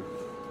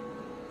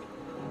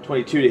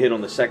 22 to hit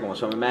on the second one.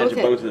 So I imagine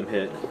both of them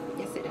hit.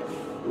 Yes, it is.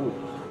 Ooh.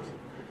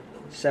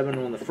 7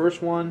 on the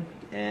first one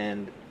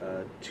and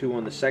 2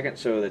 on the second.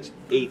 So that's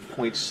 8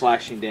 points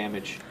slashing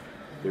damage.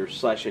 They're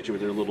slash at you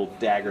with their little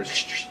daggers.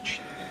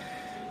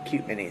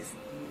 Cute minis.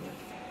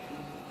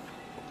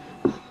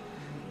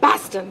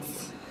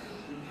 Bastards.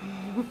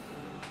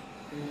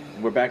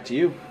 And we're back to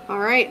you. All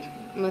right.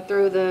 I'm going to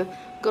throw the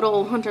good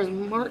old hunter's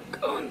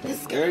mark on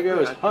this guy. There he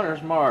goes.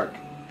 Hunter's mark.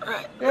 All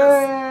right.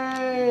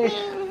 Yay!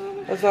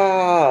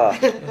 Huzzah!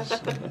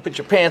 Put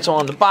your pants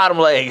on the bottom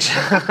legs.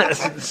 Kind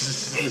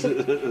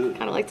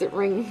of likes it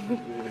ring.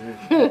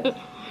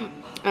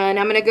 And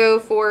I'm going to go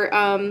for,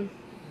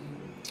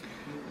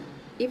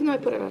 even though I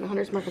put it on a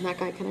hunter's mark on that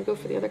guy, can I go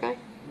for the other guy?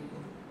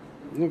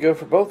 You can go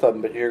for both of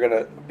them, but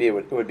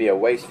it would be a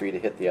waste for you to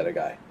hit the other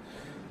guy.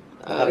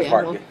 Hunter's yeah,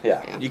 mark, well,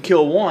 yeah. You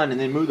kill one and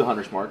then move the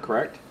hunter's mark,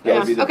 correct? That Yeah.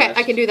 would be the Okay, best.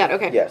 I can do that.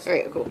 Okay. Yes. All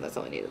right, cool. That's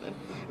all I needed then.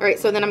 All right,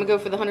 so then I'm going to go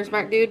for the hunter's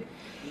mark dude.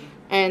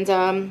 And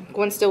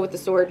going still with the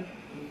sword.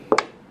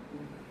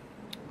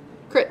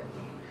 Crit.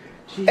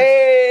 Huzzah!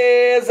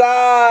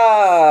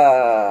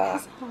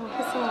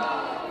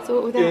 So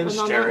what would that In one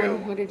on that stereo.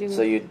 one? What did I do?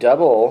 So you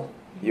double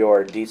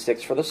your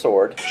d6 for the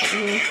sword.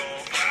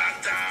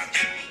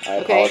 I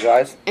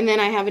apologize. And then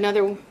I have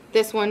another,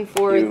 this one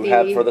for You the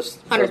have for the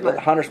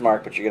hunter's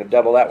mark. but you're going to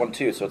double that one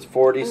too, so it's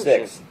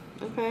 4d6.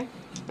 Okay.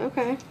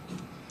 Okay.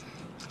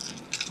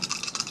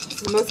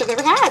 The most I've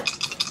ever had.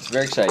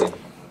 Very exciting.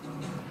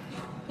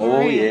 Oh,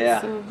 Alright,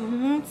 yeah.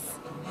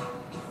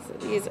 So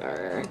these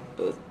are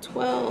both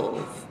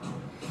 12,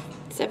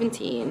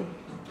 17,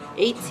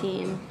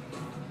 18,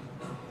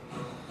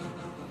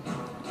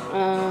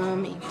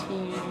 18.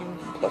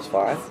 Plus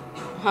 5.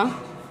 Huh?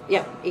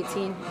 Yep,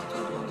 18,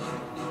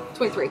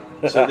 23.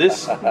 So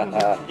this,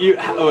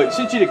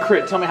 since you did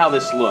crit, tell me how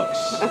this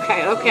looks.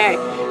 Okay.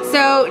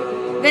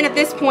 So then at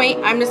this point,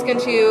 I'm just going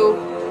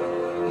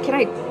to.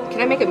 Can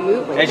I make a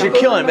move? Like, As you're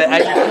killing him,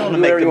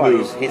 make the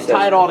move.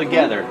 Tie it all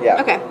together.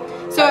 Yeah. Okay.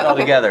 So Tie it all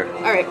together.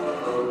 All right.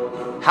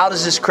 How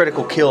does this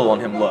critical kill on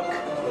him look?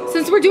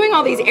 Since we're doing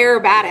all these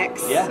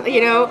aerobatics,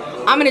 you know,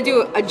 I'm gonna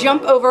do a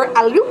jump over,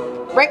 a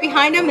loop right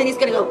behind him, and he's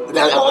gonna go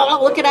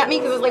looking at me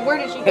because it's like, where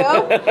did she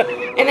go?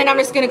 And then I'm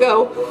just gonna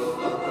go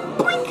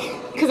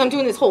because I'm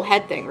doing this whole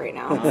head thing right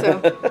now. So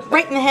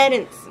right in the head,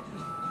 and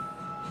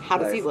how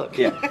does he look?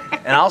 Yeah.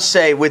 And I'll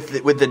say with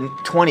the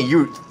 20,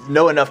 you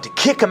know enough to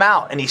kick him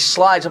out, and he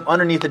slides up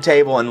underneath the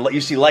table, and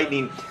you see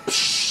lightning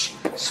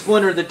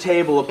splinter the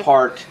table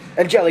apart.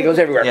 And jelly goes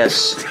everywhere.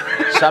 Yes.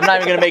 So I'm not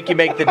even going to make you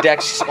make the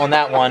dex on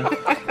that one.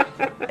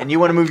 And you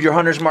want to move your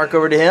hunter's mark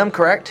over to him,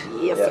 correct?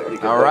 Yes, Yeah, sir. you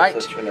can All both right.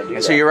 just trying to do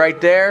And so that. you're right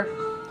there.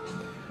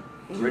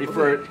 Ready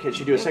for it? Can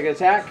she do a second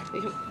attack?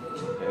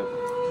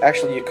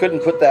 Actually, you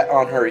couldn't put that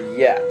on her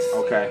yet.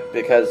 Okay.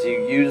 Because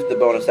you used the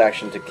bonus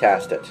action to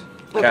cast it.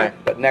 Okay.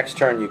 But next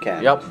turn you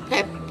can. Yep.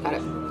 Okay, got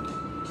it.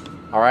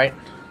 All right.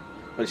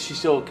 But she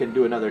still can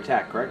do another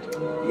attack, correct?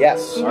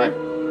 Yes. All right.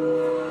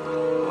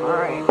 All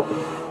right.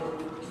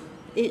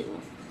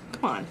 Ew.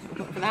 Come on.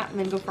 Go for that and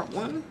then go for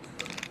one.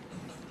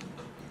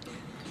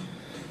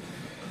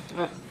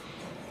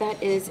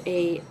 That is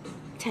a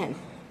 10.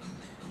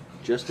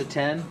 Just a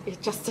 10? It's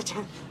just a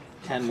 10.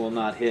 10 will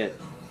not hit.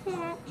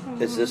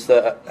 Is this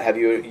the? Have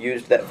you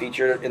used that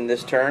feature in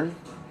this turn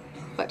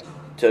What?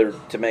 to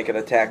make an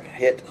attack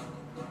hit?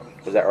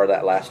 Was that or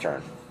that last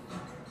turn?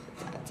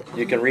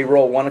 You can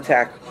re-roll one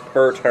attack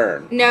per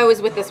turn. No, it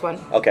was with this one.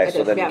 Okay, I so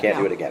did. then Yeah, you can't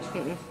no. do it again.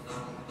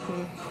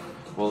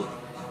 Well,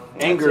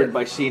 That's angered it.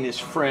 by seeing his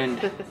friend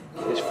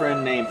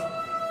named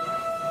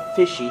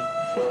Fishy.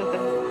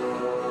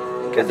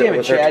 Because Damn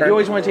it, Chad, you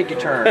always want to take your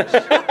turns.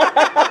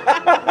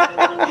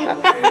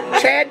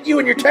 Chad, you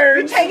and your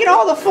turns. Taking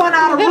all the fun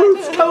out of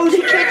Ruth's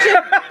cozy kitchen.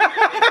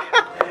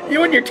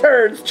 You and your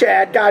turns,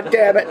 Chad. God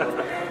damn it.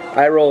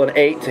 I roll an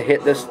 8 to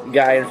hit this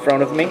guy in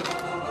front of me.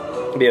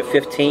 It'll be a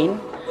 15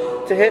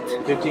 to hit.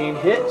 15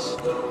 hits.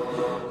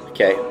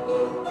 Okay.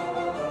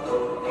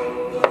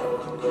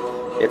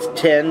 It's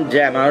 10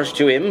 damage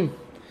to him.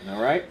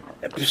 All right.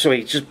 So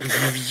he just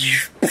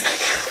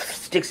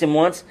sticks him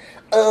once.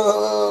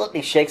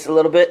 He shakes a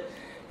little bit,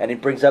 and he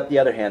brings up the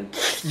other hand.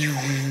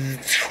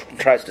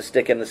 Tries to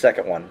stick in the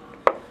second one.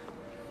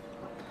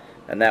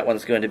 And that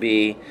one's going to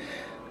be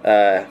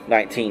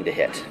 19 to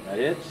hit. That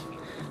hits.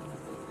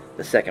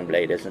 The second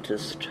blade isn't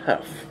as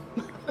tough.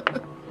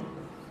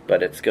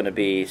 But it's going to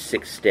be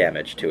 6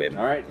 damage to him.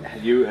 All right.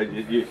 You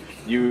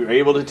are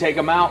able to take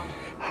him out.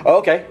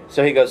 Okay,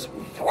 so he goes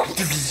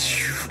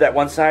that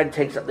one side,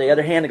 takes up the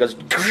other hand, and goes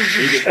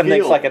and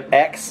makes like an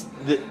X.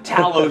 The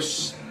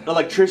Talos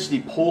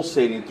electricity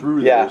pulsating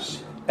through Yeah,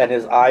 those. and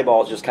his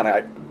eyeballs just kind of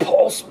like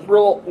pulse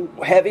real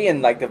heavy,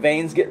 and like the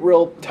veins get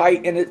real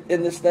tight in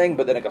this thing.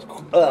 But then it goes,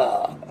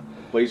 But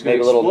he's going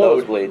maybe to a little explode.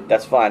 nosebleed.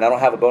 That's fine. I don't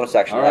have a bonus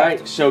action All left.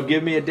 right. So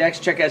give me a dex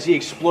check as he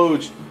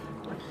explodes.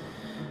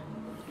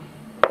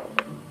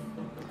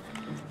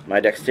 My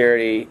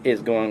dexterity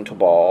is going to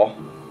ball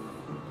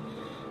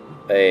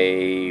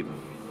a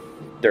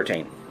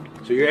 13.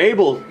 So you're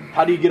able.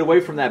 How do you get away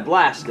from that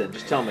blast? Then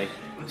just tell me.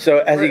 So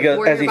as he goes,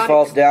 Warrior as he body.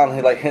 falls down,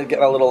 he like get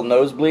a little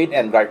nosebleed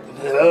and like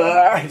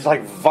he's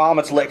like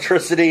vomits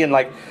electricity and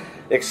like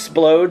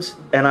explodes.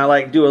 And I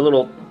like do a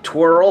little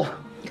twirl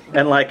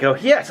and like go,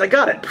 yes, I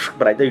got it.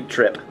 But I do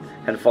trip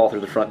and fall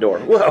through the front door.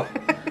 Whoa.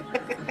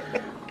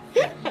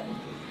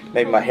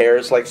 Maybe my hair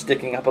is like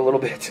sticking up a little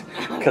bit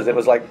because it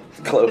was like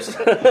close.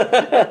 So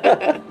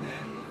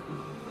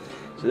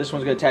this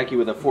one's going to attack you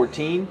with a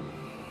 14.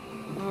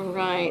 All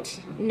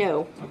right.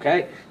 No.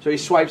 Okay. So he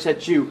swipes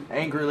at you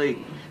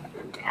angrily.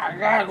 I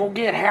gotta go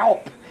get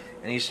help.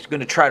 And he's going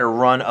to try to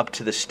run up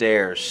to the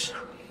stairs.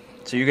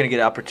 So you're going to get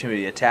an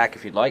opportunity to attack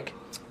if you'd like.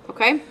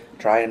 Okay.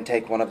 Try and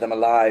take one of them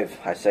alive,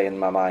 I say in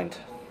my mind.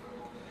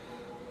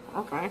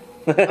 Okay.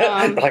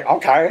 Like,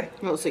 okay.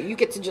 Oh, so you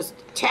get to just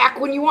attack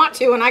when you want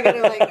to, and I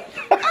gotta like.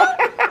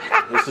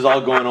 This is all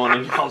going on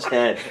in y'all's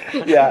head.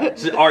 Yeah.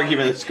 It's an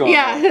argument that's going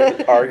on.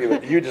 Yeah.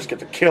 Argument. You just get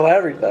to kill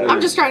everything. I'm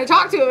just trying to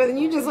talk to him, and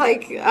you just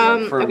like. For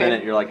a okay.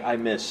 minute, you're like, I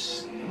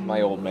miss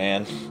my old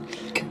man.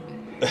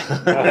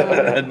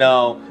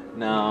 No,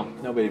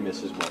 nobody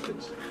misses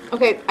weapons.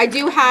 Okay, I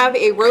do have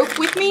a rope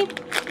with me,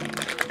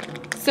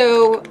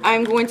 so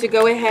I'm going to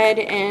go ahead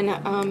and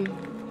I'm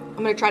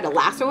going to try to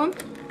lasso him.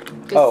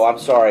 Oh, I'm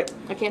sorry.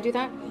 I can't do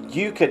that?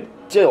 You could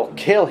still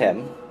kill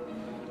him,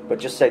 But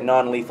just say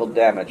non-lethal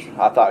damage.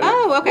 I thought.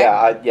 Oh, okay.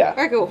 Yeah.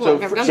 Very cool. So,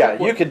 I've never done Yeah, that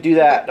before. you could do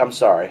that. I'm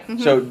sorry.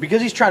 So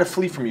because he's trying to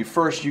flee from you,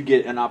 first you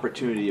get an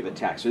opportunity of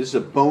attack. So this is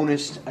a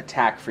bonus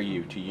attack for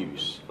you to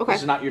use. Okay.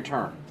 This is not your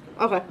turn.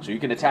 Okay. So you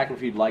can attack him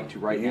if you'd like to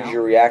now. Use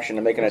your reaction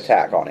to make an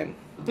attack on him.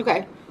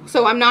 Okay.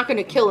 So I'm not going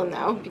to kill him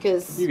though,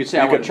 because You could say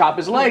I want to chop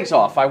his legs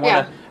off. I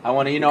want to. I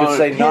want to. could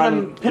say pin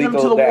him to the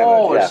non-lethal wall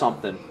damage, or yeah.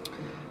 something.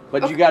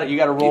 But you got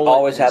to roll. You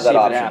always it and have that see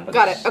if it option. happens.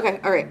 got it. Okay.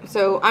 All right.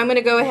 So I'm going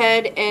to go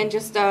ahead and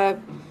just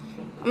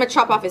I'm going to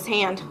chop off his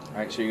hand. All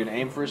right. So you're going to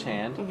aim for his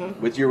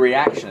hand with your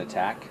reaction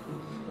attack.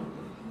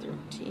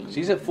 13. So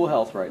he's at full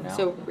health right now.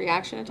 So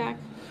reaction attack.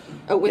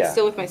 Oh, Yeah.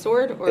 still with my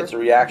sword, or It's a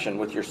reaction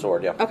with your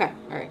sword. Yeah. okay.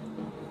 All right.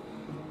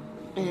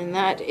 And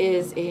that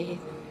is a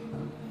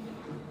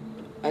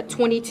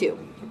 22.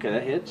 Okay,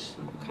 that hits.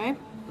 Okay.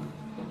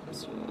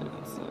 So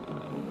that's,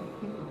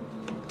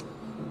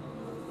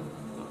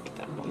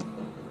 that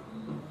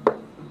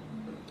one.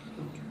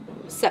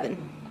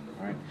 7.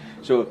 All right.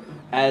 So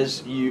as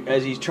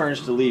he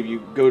turns to leave,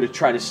 you go to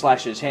try to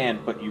slash his hand,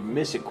 but you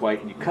miss it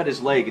quite, and you cut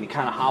his leg, and he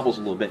kind of hobbles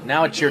a little bit.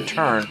 Now it's your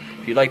turn.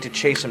 If you'd like to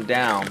chase him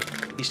down,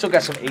 he's still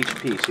got some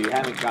HP, so you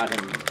haven't got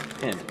him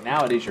pinned.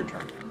 Now it is your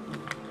turn.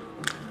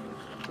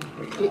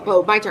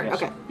 Oh, my turn. Yes.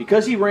 Okay.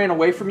 Because he ran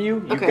away from you,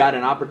 you've Okay. got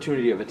an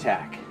opportunity of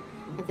attack.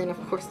 And then,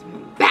 of course,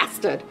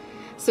 bastard.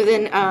 So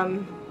then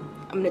I'm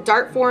going to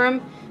dart for him.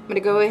 I'm going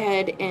to go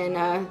ahead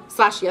and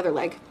slash the other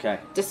leg. Okay.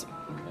 Just.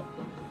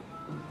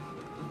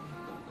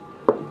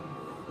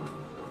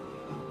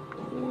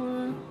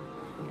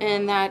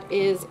 And that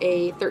is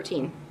a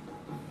 13.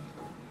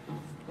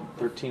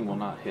 13 will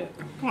not hit.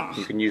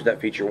 You can use that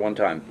feature one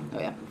time. Oh,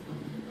 yeah.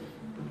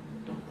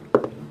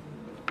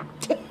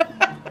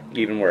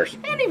 Even worse.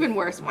 And even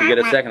worse. You get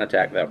a second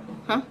attack though.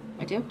 Huh?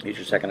 I do? Use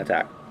your second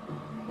attack.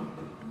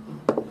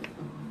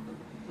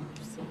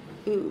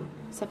 Ooh,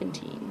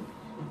 17.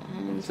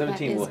 And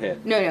 17 will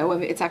hit. No,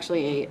 it's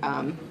actually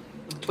a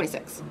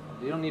 26.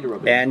 You don't need to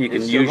roll. And you can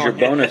It's still use your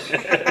gonna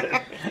hit.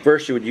 bonus.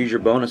 First, you would use your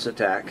bonus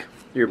attack,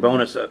 your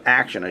bonus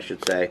action, I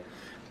should say,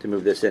 to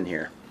move this in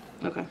here.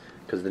 Okay.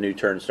 Because the new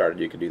turn started,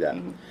 you could do that.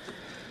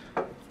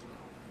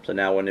 So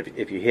now,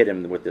 if you hit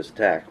him with this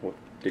attack,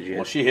 did you?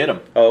 Well, she hit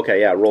him. Oh, okay,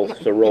 yeah. Roll.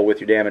 So roll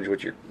with your damage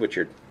with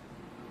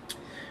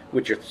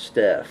your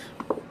staff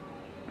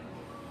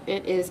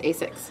It is a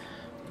 6.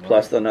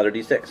 plus another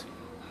d6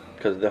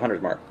 because of the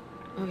 100's mark.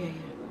 Oh, yeah.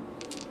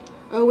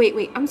 Oh,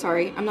 wait. I'm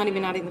sorry. I'm not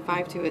even adding the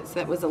 5 to it, so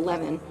that was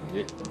 11.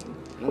 Yeah.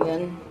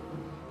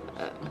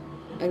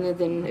 And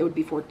then it would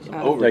be 4.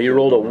 Now you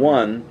rolled a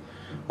 1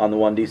 on the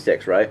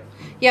 1d6, right?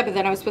 Yeah, but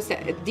then I was supposed to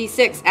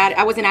D6 add.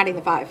 I wasn't adding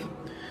the 5.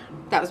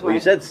 That was why. Well,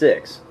 you said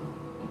 6.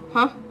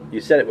 Huh? You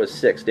said it was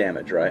 6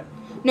 damage, right?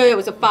 No, it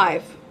was a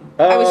 5.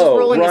 Oh, I was just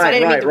rolling this. I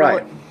didn't mean to roll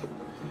right. it.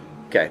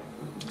 Okay,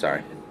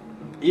 sorry.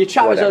 You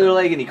chop his Whatever. other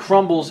leg, and he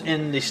crumbles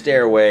in the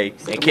stairway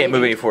and can't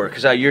move any forward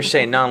because you're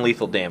saying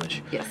non-lethal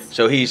damage. Yes.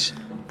 So he's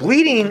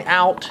bleeding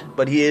out,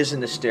 but he is in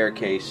the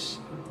staircase.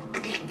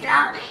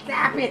 Stop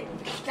it!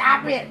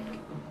 Stop it!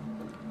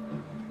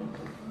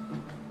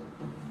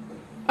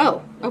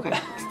 Oh, okay.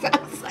 I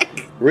was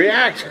like,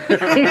 React.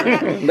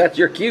 That's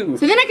your cue.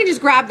 so then I can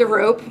just grab the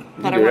rope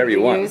that I do want whatever to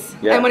you want. use.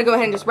 Yeah. I'm going to go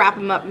ahead and just wrap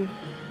him up and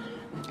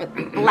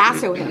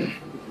lasso him.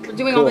 We're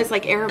doing all Cool. this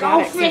like Go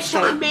aerobatics. fish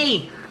and on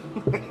me!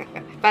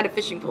 if I had a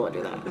fishing pole, I'd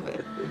do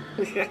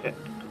that.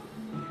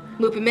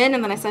 Loop him in,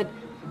 and then I said,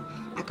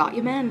 I got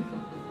you, man.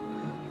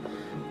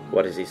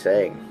 What is he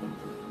saying?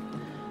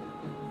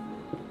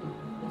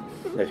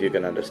 If you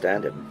can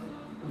understand him.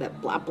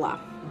 That blah, blah.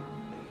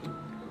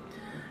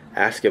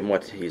 Ask him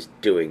what he's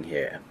doing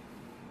here.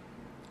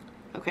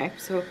 Okay,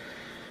 so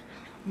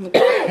I'm gonna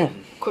go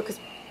quick as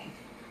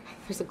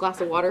there's a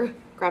glass of water.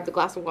 Grab the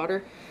glass of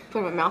water,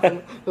 put it in my mouth,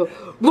 and go.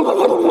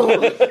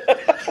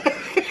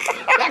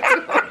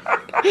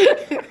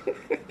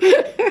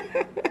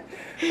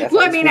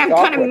 Well, I mean, I'm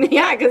kind of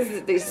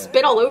because they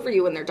spit all over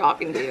you when they're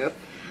talking to you.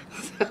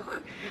 So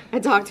I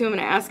talk to him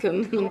and I ask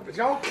him.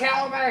 Don't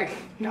kill me!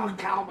 Don't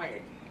kill me!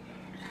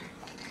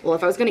 Well,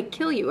 if I was going to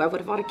kill you, I would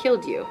have ought to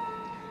killed you.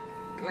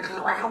 Look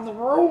around the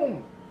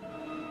room!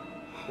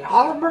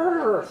 Y'all are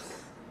murderers!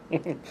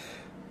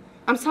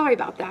 I'm sorry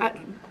about that,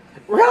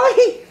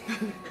 Really?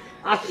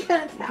 I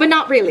can't help but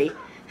not really.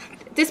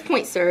 At this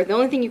point, sir, the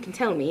only thing you can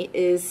tell me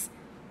is,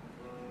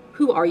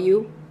 who are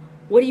you?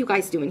 What are you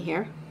guys doing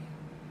here?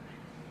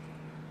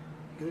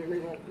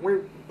 We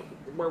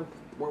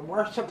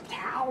worship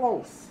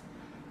Talos,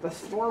 the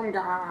storm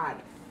god.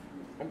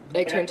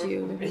 I turn to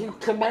you. He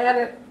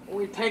commanded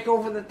we take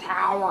over the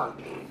tower.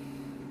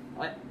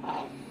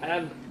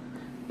 And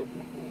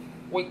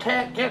we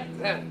can't get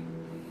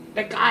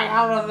the guy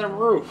out of the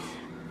roof.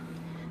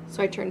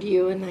 So I turn to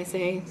you and I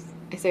say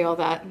all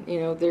that. You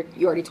know,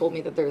 you already told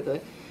me that they're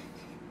the.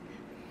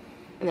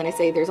 And then I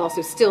say there's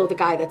also still the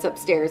guy that's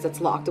upstairs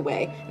that's locked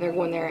away. And they're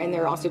going there and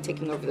they're also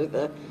taking over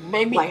the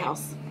Maybe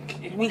lighthouse.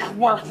 we can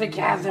work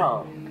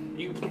together.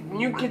 You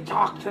can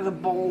talk to the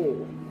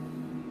bull.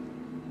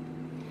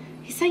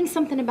 He's saying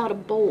something about a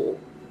bowl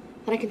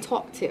that I can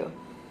talk to.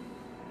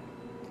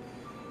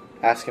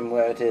 Ask him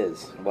where it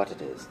is, what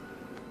it is.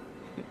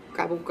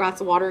 Grab a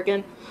glass of water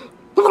again.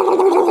 You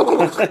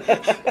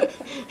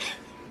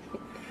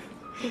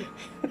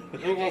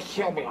just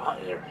kill me out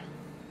here.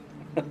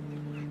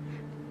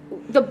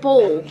 The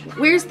bowl.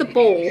 Where's the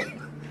bowl?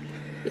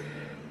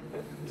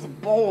 The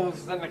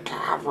bowl's in the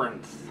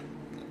caverns.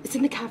 It's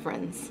in the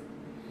caverns.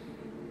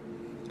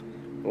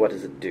 What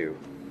does it do?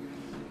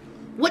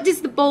 What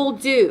does the bowl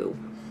do?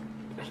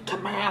 It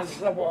commands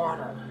the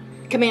water.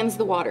 Commands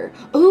the water.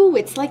 Oh,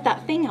 it's like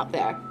that thing out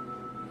there.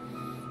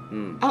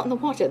 Hmm. Out in the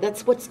water.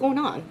 That's what's going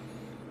on.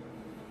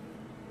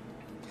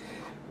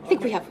 I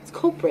think we have a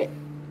culprit.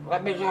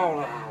 Let me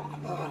go now.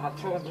 I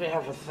told you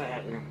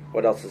everything.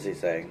 What else is he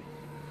saying?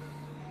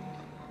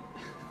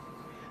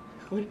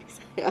 What did he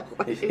say? Oh,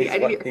 I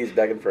didn't hear. He's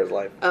begging for his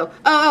life. Oh,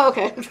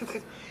 okay.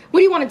 What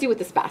do you want to do with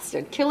this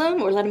bastard? Kill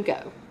him or let him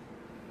go?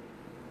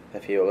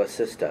 If he will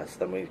assist us,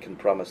 then we can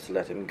promise to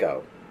let him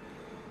go.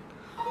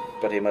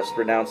 But he must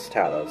renounce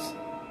Talos.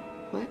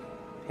 What?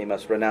 He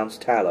must renounce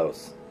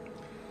Talos.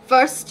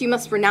 First, you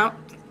must renounce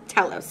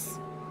Talos.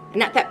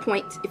 And at that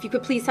point, if you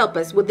could please help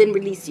us, we'll then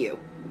release you.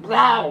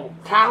 No,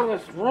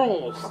 Talos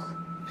rules.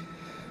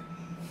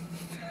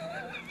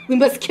 We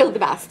must kill the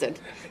bastard.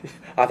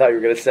 I thought you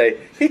were going to say,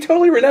 he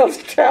totally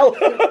renounced Talos.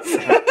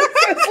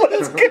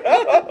 Let's go.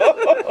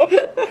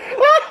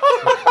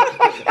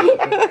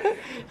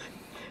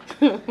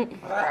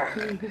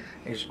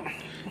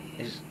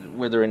 He's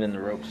withering in the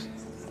ropes.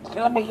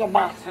 Let me go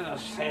back to the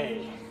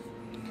sea.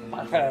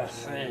 Back to the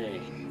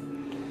sea.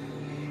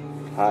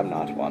 I'm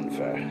not one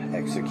for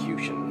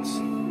executions.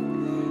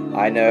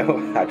 I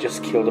know I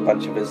just killed a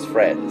bunch of his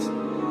friends,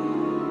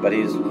 but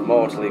he's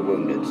mortally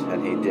wounded,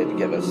 and he did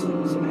give us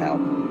some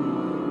help.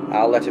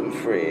 I'll let him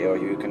free, or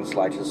you can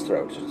slice his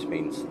throat, which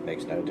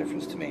makes no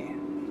difference to me.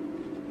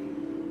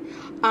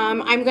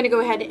 I'm going to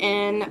go ahead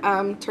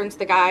and turn to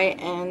the guy,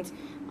 and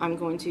I'm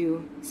going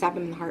to stab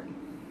him in the heart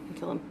and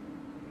kill him.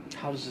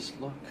 How does this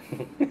look?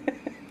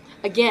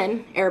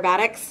 Again,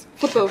 aerobatics,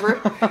 flip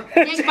over,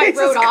 yank my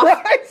throat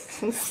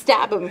off, and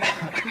stab him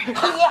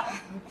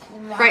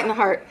right in the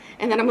heart.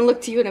 And then I'm going to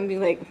look to you and I'm going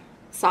to be like,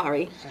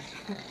 sorry,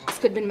 this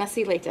could have been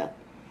messy later.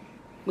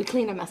 We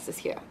clean our messes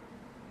here.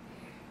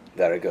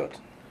 Very good.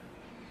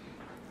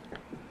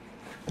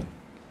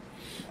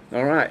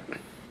 All right.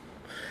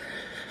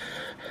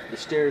 The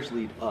stairs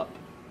lead up.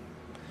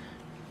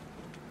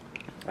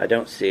 I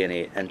don't see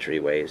any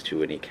entryways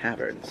to any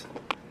caverns.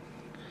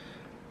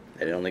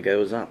 It only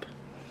goes up.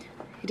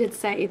 He did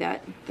say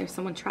that there's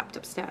someone trapped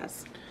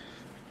upstairs.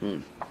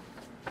 Well,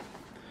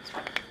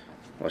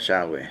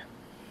 shall we?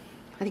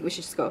 I think we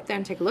should just go up there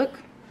and take a look.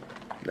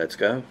 Let's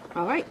go.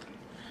 All right.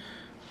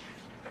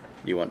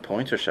 You want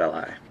point, or shall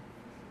I?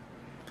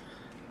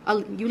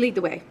 You lead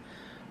the way.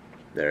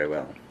 Very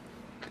well.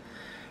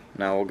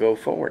 Now we'll go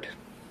forward.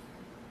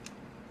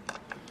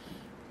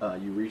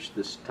 You reach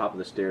this top of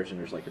the stairs and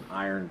there's like an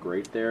iron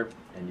grate there,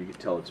 and you can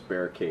tell it's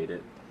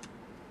barricaded.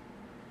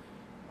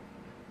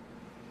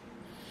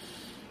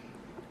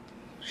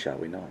 Shall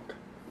we knock?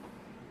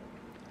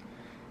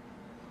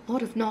 A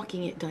lot of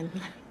knocking it done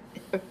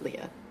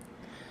earlier.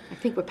 I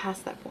think we're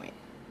past that point.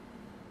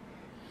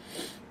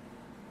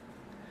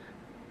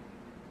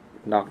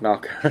 Knock,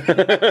 knock.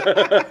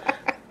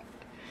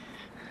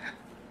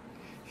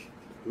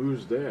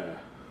 Who's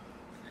there?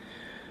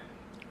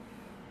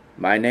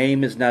 My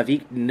name is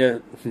Navik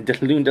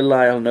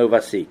Delundalile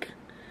Novasik.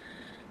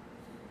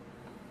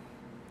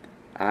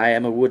 I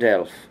am a wood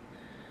elf,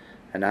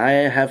 and I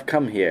have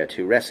come here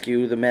to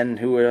rescue the men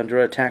who were under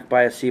attack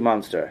by a sea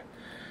monster.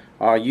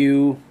 Are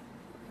you...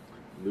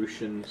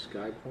 Lucian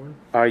Skyhorn?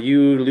 Are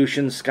you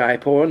Lucian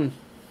Skyhorn?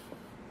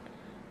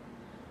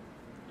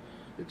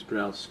 It's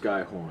pronounced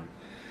Skyhorn.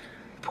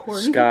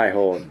 Porn?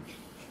 Skyhorn.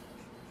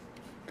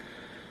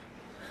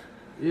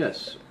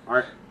 Yes,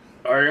 I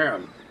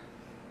am.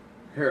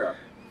 Here.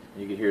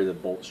 You can hear the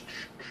bolts.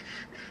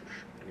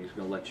 And he's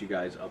going to let you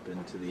guys up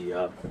into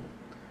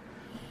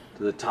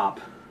the top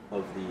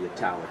of the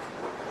tower.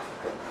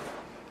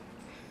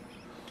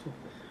 Oh,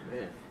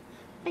 man.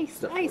 Nice,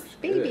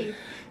 baby.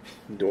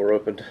 Door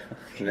opened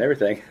and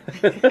everything.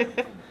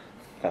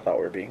 I thought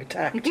we were being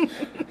attacked.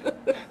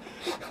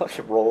 I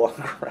should roll on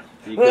the ground.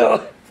 You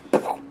go.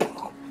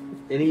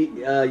 And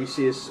you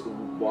see this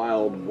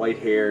wild,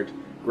 white-haired,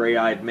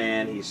 gray-eyed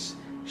man. He's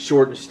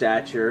short in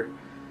stature.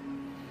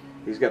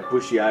 He's got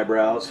bushy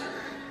eyebrows.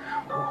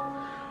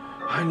 Oh,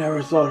 I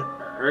never thought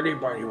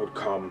anybody would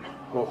come.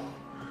 Oh,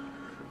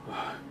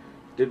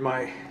 did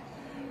my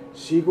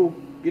seagull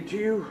get to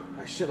you?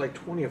 I sent like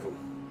 20 of them.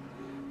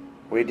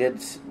 We did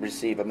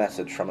receive a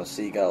message from a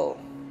seagull.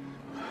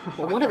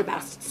 Well, one of the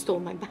bastards stole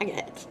my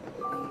baguette.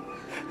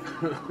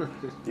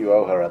 You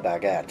owe her a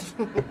baguette.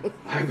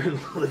 I've been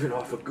living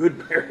off of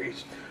good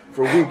berries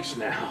for weeks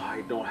now.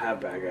 I don't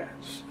have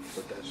baguettes,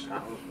 but that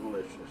sounds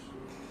delicious.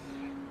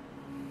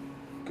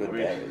 Good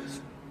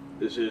berries.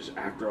 This is,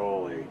 after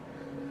all, a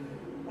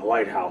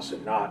lighthouse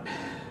and not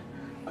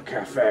a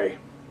cafe.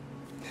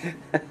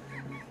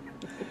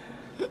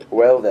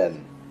 Well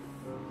then,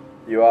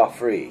 you are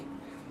free.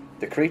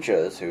 The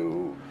creatures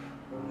who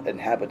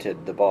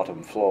inhabited the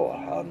bottom floor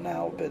are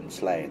now been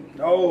slain.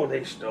 No,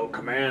 they still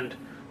command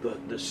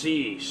the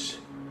seas.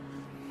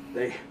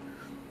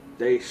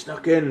 They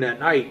snuck in at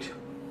night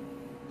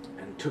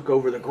and took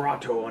over the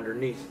grotto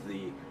underneath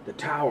the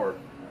tower,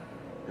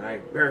 and I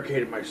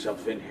barricaded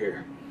myself in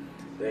here.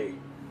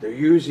 They're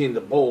using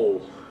the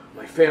bowl.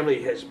 My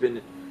family has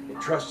been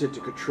entrusted to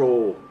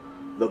control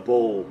the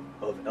bowl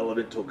of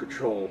elemental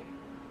control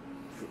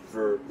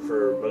for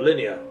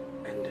millennia,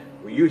 and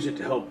we use it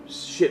to help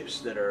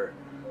ships that are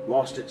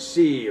lost at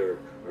sea or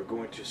are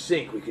going to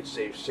sink. We could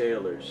save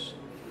sailors.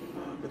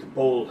 But the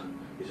bowl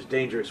is a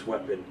dangerous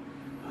weapon.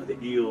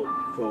 The eel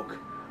folk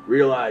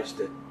realize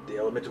that the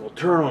elemental will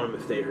turn on them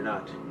if they are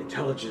not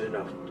intelligent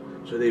enough.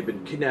 So they've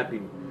been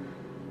kidnapping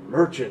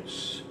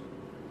merchants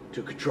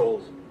to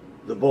control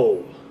the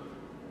bowl.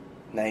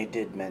 They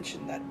did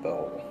mention that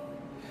bowl.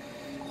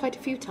 Quite a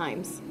few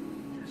times.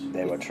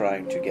 They were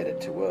trying to get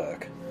it to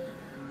work.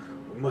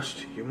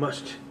 You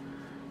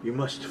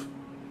must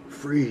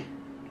free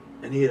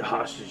any of the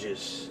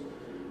hostages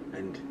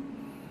and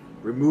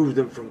remove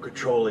them from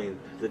controlling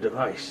the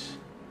device.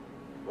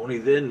 Only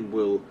then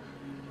will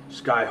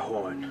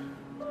Skyhorn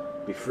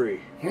be free.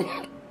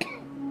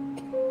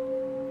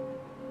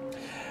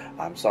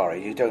 I'm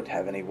sorry, you don't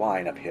have any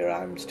wine up here.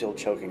 I'm still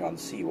choking on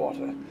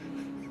seawater.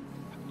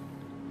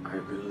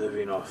 I've been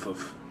living off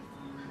of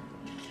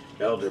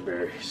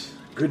elderberries,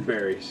 good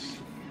berries.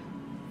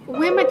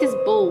 Where might this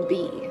bowl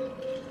be?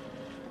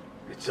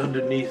 It's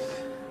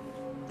underneath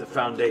the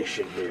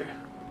foundation here.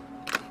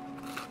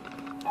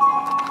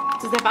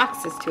 Does it have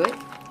access to it?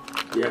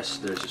 Yes,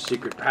 there's a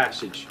secret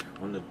passage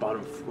on the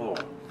bottom floor.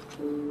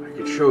 I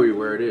can show you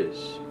where it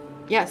is.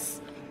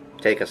 Yes.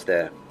 Take us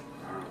there.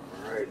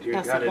 All right, you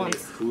Yes, got at any once.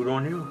 food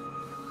on you?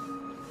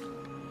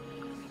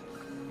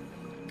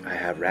 I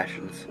have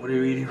rations. What are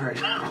you eating right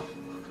now?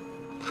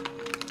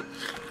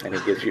 And he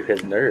gives you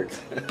his nerds.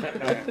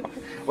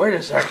 Wait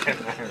a second.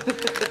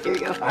 Here you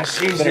go. I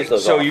seized Finish it,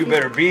 those so off. you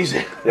better bees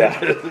it. Yeah.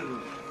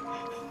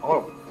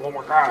 Oh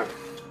my God.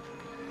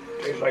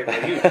 Tastes like the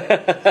heat.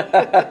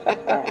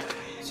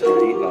 So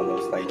you're eating on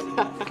those things.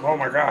 Oh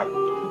my God.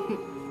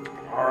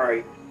 All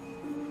right.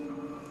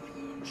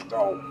 Let's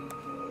go.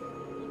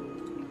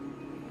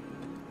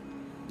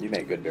 You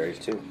make good berries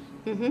too.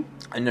 Mm-hmm.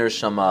 And there's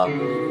some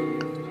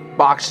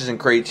boxes and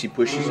crates he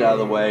pushes out of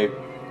the way.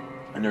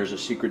 And there's a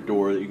secret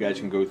door that you guys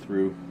can go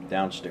through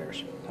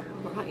downstairs.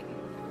 Right.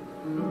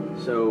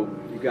 So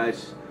you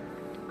guys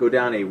go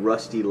down a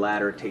rusty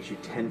ladder. It takes you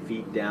 10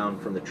 feet down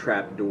from the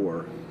trap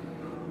door.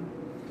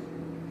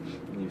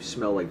 And you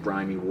smell like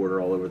briny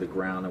water all over the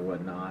ground and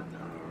whatnot.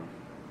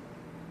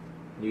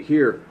 You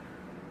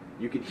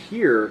can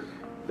hear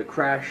the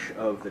crash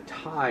of the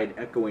tide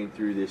echoing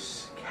through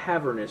this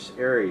cavernous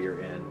area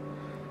you're in.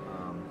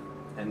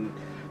 And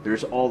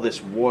there's all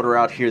this water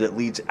out here that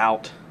leads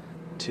out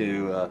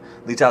to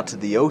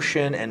the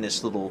ocean and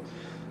this little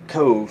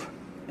cove,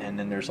 and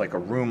then there's like a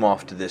room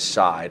off to this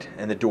side,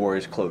 and the door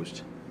is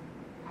closed.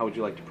 How would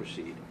you like to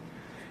proceed?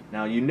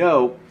 Now you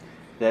know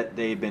that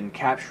they've been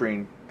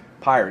capturing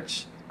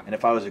pirates, and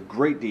if I was a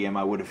great DM,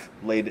 I would have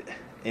laid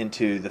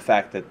into the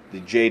fact that the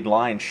Jade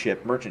Line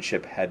ship, merchant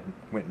ship,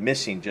 went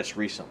missing just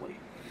recently.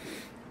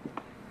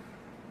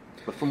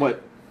 But from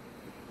what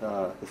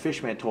the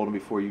fishman told him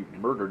before you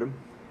murdered him,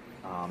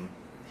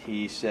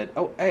 he said,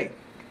 "Oh, hey,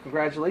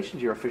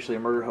 congratulations, you're officially a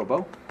murder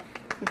hobo.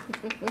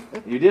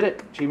 You did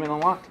it. Achievement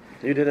unlocked."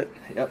 You did it.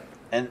 Yep.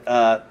 And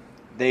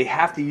they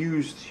have to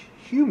use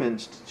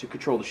humans to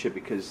control the ship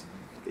because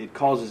it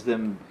causes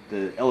them,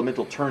 the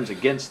elemental turns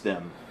against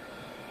them.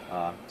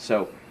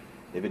 So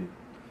they've been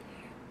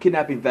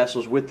kidnapping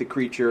vessels with the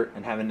creature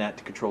and having that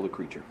to control the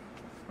creature.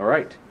 All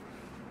right.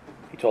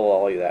 He told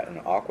all you that in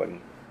Aquan.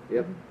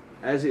 Yep.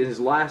 As in his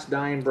last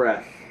dying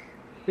breath.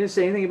 He didn't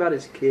say anything about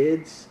his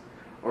kids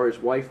or his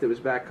wife that was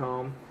back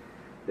home.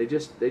 They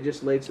just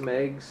laid some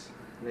eggs,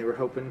 and they were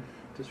hoping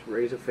to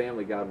raise a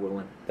family, God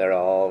willing. They're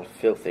all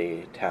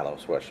filthy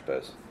Talos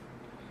worshippers.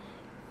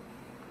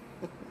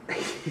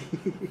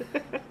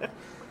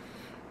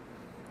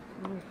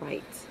 All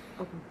right.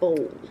 A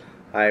bowl.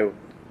 I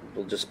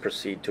will just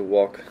proceed to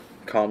walk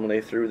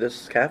calmly through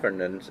this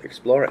cavern and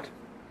explore it.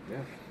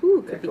 Yeah.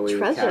 Ooh, could be Echoing the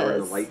tower, the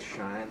treasures. lights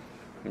shine.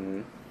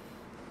 Mm-hmm.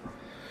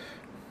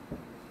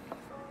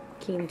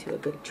 Keen to a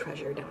good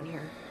treasure down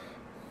here.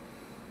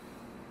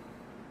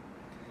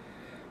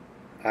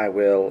 I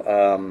will,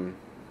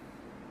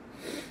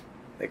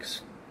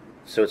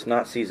 so it's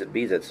not sees it,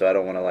 bees it, so I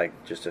don't want to,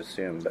 just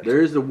assume, but...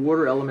 There is the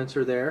water elements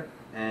are there,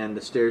 and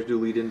the stairs do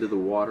lead into the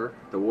water.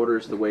 The water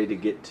is the way to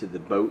get to the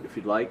boat, if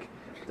you'd like.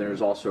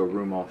 There's also a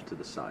room off to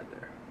the side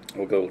there.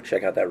 We'll go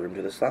check out that room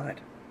to the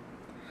side.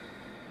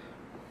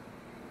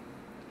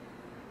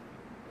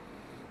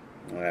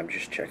 I'm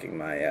just checking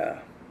my,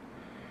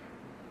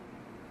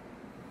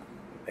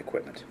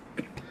 equipment.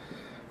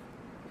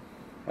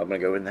 I'm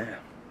going to go in there.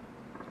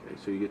 Okay,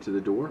 so you get to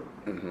the door.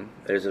 Mm-hmm.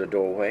 There's a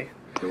doorway.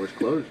 Door's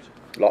closed.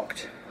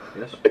 Locked.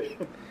 Yes.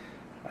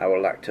 I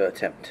would like to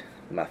attempt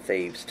my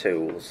thieves'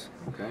 tools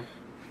Okay.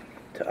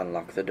 to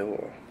unlock the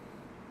door.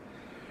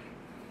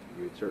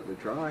 You would certainly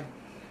try.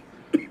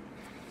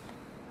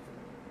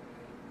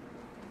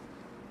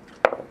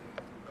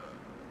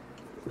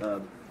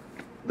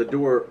 The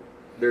door,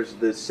 there's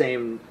the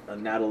same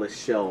nautilus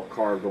shell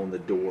carved on the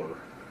door.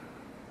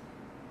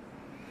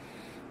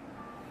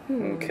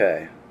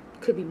 Okay.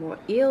 Could be more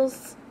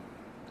eels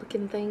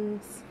looking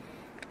things.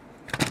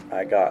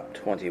 I got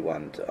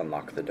 21 to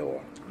unlock the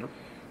door. Yep.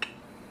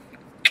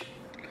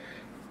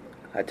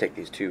 I take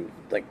these two,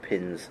 like,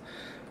 pins,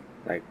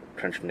 I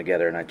crunch them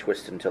together, and I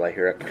twist until I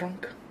hear a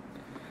clunk.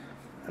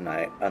 And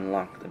I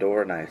unlock the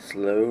door, and I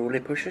slowly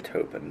push it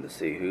open to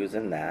see who's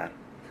in there.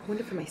 I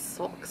wonder if my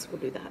socks will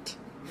do that.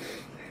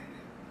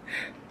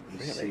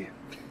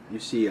 You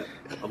see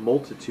a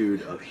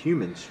multitude of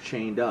humans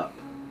chained up,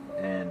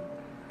 and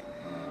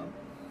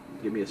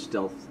give me a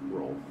stealth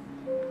roll.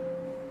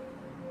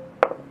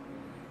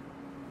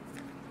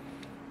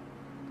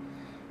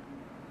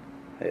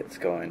 It's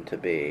going to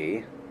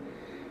be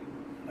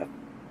a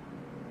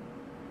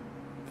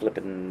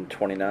flippin'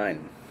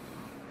 29.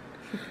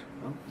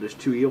 Well, there's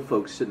two eel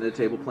folks sitting at a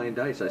table playing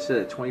dice. I said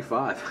at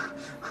 25.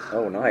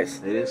 Oh, nice.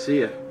 They didn't see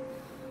you.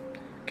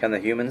 Can the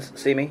humans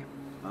see me?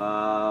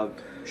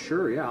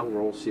 Sure, yeah. I'll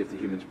roll, see if the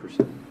humans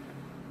perceive.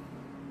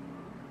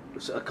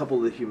 So a couple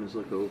of the humans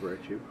look over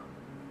at you.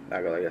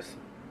 I'll go like this.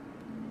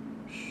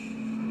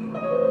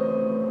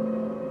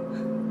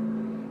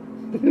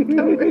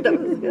 That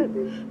was good.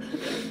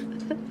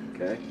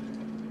 Okay.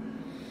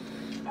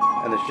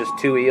 And there's just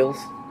two eels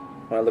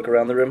when I look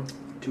around the room?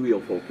 Two eel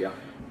folk, yeah.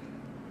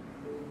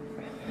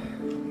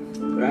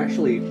 They're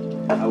actually,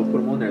 I will put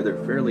them on there,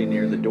 they're fairly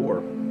near the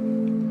door.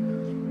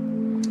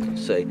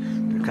 Say,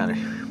 they're kind of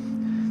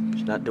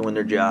just not doing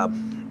their job.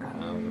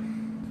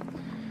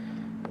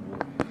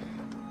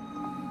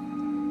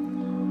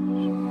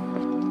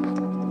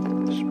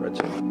 Spread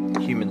some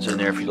humans in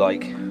there if you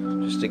like,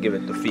 just to give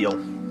it the feel.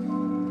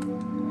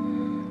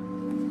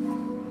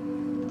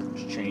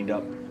 Just chained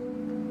up.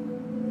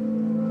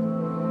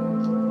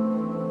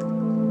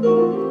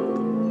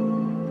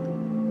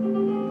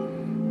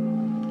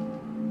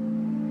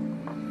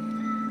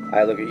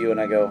 I look at you and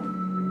I go,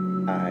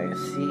 I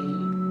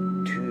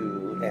see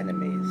two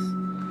enemies.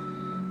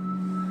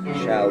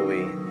 Shall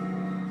we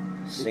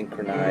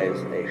synchronize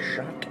a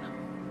shot?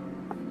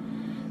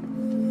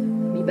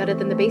 Be better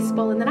than the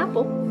baseball and the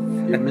apple.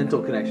 Your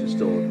mental connection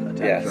still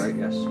attached, Yes. right?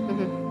 Yes.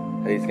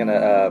 Mm-hmm. He's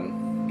gonna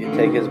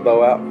take his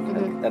bow out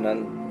and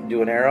then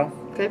do an arrow.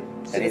 Okay.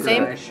 So And the he's,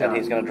 same. and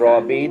he's gonna draw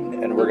a bead,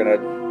 and we're gonna,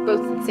 Both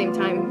at the same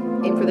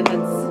time. Aim for the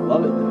heads.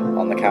 Love it.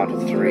 on the count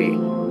of 3.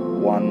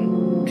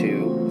 1,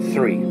 2,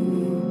 3.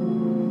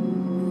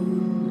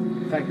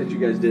 The fact that you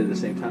guys did it at the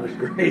same time is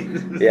great.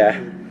 Yeah.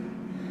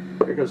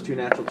 Here goes 2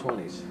 natural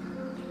 20s.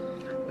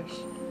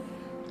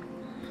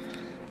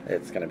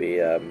 It's gonna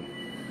be I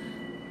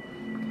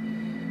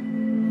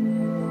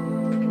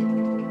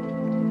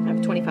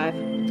have 25.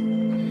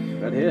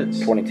 That hits.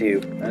 22.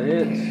 That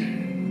hits.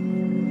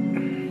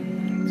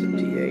 It's a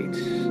D8.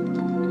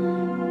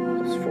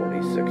 It's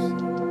 46.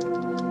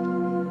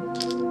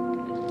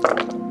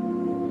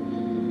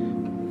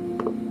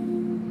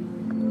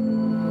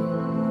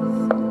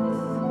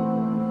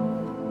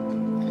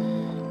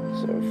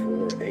 So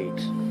 4, 8,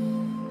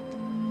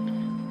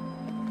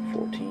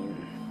 14,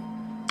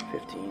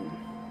 15,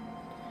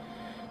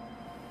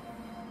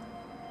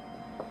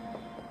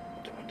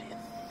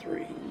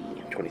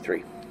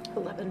 23.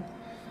 11.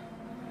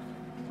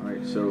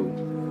 Alright, so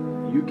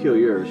you kill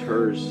yours.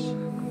 Hers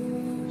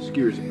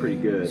skewers it pretty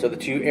good. So the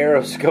two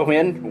arrows go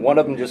in. One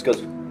of them just goes,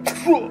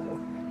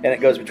 and it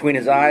goes between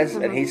his eyes,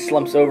 and he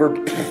slumps over,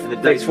 and the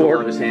face dice fall out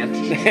forward. of his hand.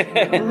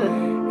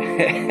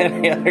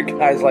 And the other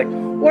guy's like,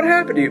 "What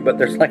happened to you?" But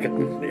there's like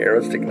an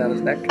arrow sticking out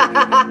his neck.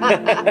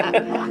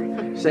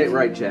 Say it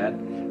right, Chad.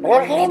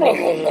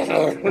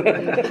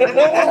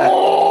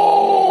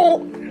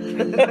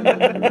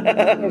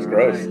 That was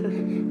gross.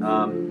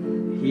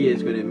 He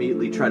is going to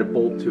immediately try to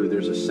bolt to it.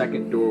 There's a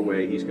second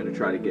doorway he's going to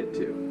try to get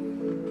to.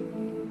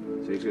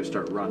 So he's going to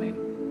start running.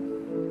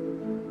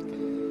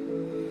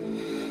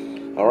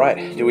 All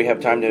right. Do we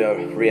have time to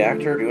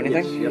react or do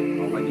anything? Yes, yep,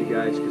 I'll let you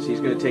guys, because he's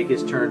going to take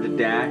his turn to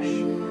dash.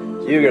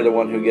 You're the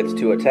one who gets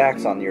 2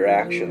 attacks on your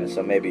action,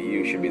 so maybe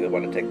you should be the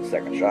one to take the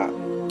second shot.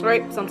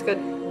 Alright, sounds good.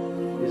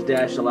 His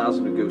dash allows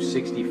him to go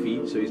 60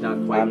 feet, so he's not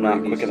quite. I'm where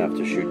not he quick needs to. enough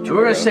to shoot. And 2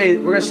 we're arrows.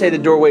 gonna say the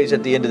doorway's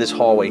at the end of this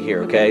hallway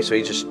here, okay? So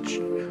he's just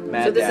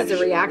mad So this dash. is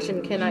a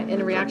reaction.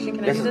 In a reaction,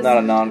 can I This do is this? not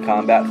a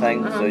non-combat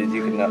thing, so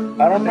you can.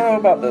 I don't know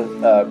about the.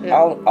 Yeah.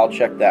 I'll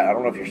check that. I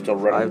don't know if you're still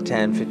running. 5,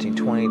 10, 15,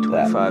 20,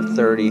 25,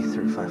 30,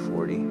 35,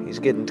 40. He's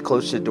getting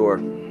close to the door.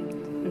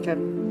 Okay.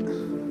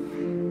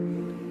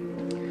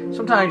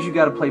 Sometimes you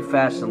gotta play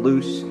fast and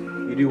loose.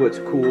 You do what's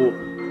cool.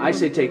 I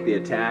say take the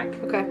attack.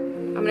 Okay.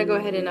 I'm gonna go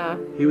ahead and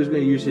He was gonna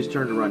use his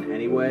turn to run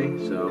anyway,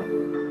 so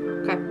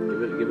okay.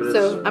 give it a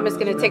So I'm just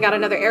gonna take out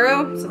another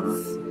arrow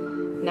since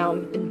now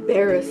I'm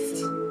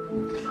embarrassed.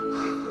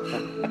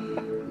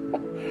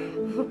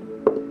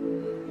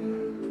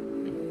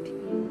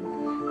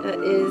 That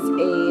is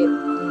a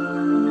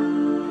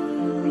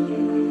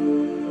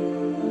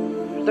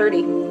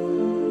 30.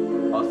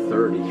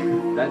 30.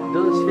 That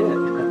does hit.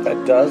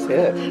 That does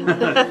hit.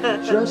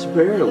 Just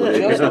barely.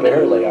 Just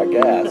barely, I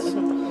guess.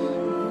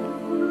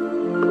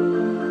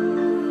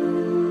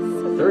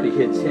 30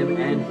 hits him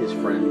and his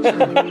friends.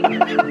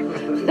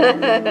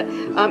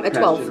 At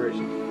 12.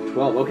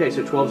 12. Okay,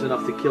 so 12's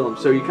enough to kill him.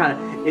 So you kind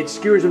of, it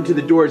skewers him to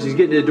the door. As he's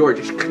getting to the door,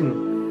 just.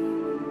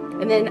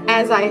 And then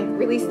as I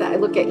release that, I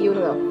look at you and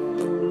go.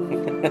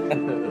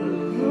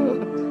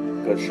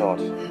 Good shot.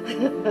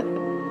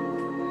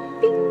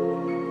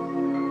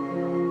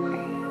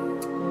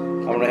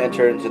 I'm going to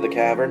enter into the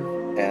cavern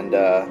and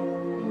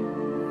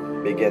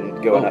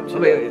begin going up to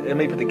wait, let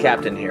me put the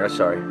captain here.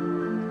 Sorry.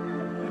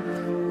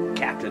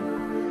 Captain.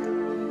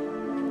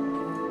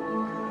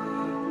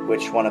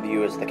 Which one of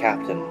you is the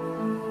captain?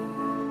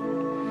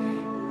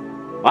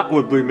 That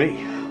would be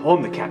me.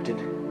 I'm the captain.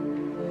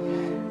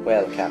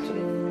 Well,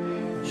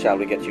 Captain, shall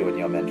we get you and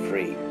your men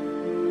free?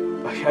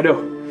 I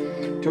know.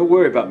 Don't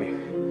worry about me.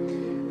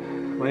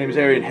 My name is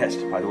Arian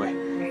Hest, by the way.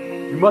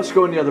 You must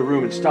go in the other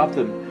room and stop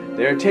them.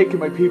 They are taking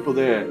my people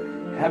there,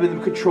 having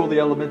them control the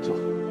elemental.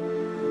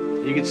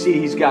 You can see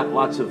he's got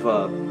lots of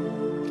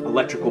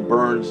electrical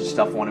burns and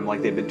stuff on him,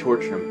 like they've been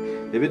torturing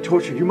him. They've been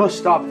torturing. You must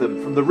stop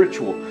them from the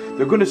ritual.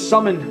 They're going to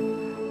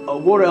summon a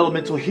water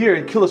elemental here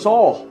and kill us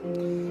all.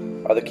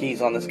 Are the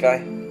keys on this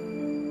guy?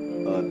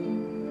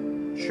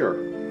 Sure.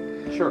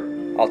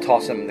 I'll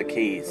toss him the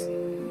keys.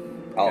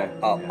 Okay.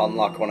 I'll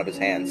unlock one of his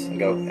hands and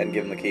go and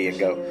give him the key and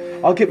go.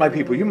 I'll get my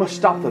people. You must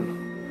stop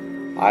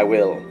them. I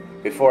will.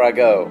 Before I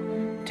go,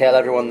 tell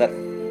everyone that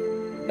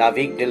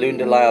Navik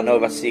Delundalaya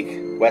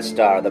Novasik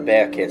Westar, the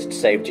bear-kissed,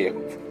 saved you.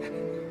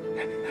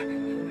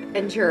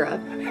 And Jurah.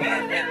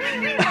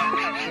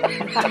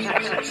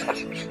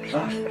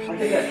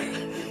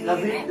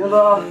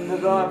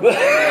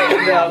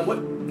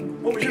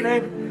 What was your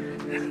name?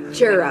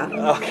 Jurah.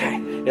 Okay,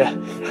 yeah.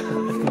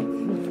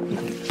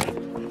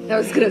 I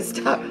was gonna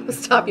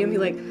stop you and be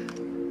like,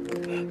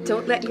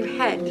 don't let your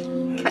head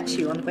catch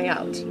you on the way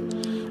out.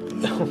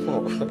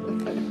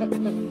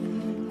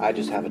 I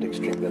just have an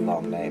extremely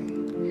long name.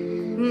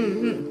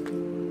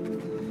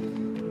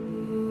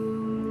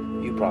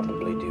 You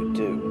probably do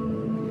too.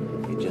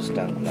 You just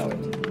don't know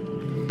it.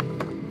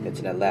 It's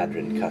an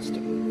Eladrin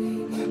custom.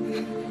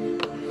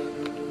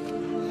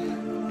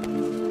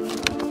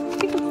 I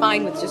think I'm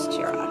fine with just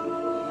Jurah.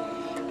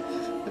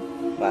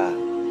 Wow.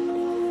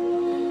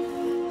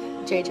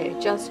 JJ,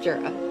 just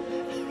Jurah.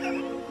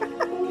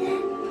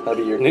 That'll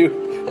be your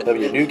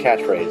new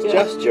catchphrase. Yeah.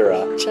 Just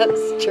Jurah.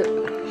 Just Jurah.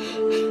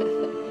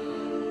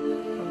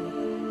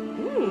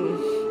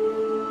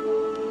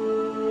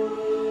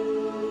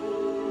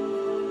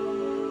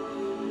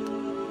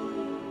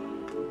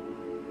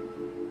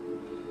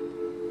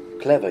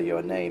 Clever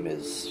your name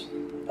is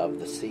of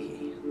the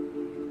sea.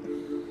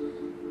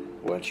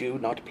 Weren't you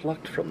not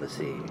plucked from the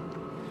sea?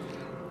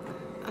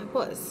 I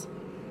was.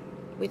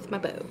 With my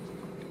bow.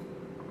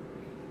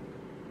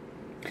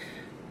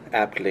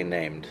 Aptly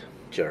named,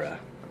 Jurah.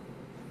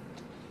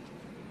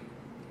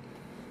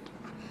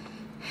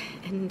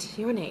 And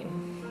your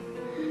name?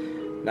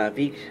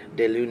 Navik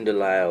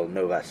Delundalaya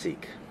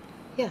Novasik.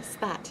 Yes,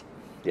 that.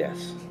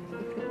 Yes.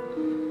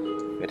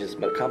 It is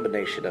a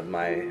combination of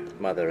my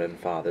mother and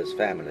father's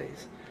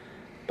families,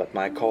 but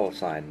my call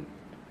sign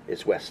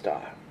is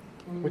Westar,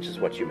 which is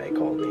what you may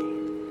call me.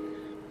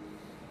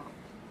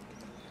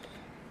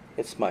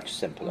 It's much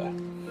simpler.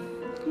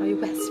 Oh, you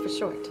West for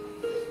short.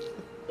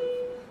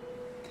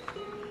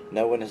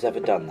 No one has ever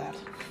done that,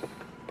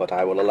 but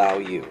I will allow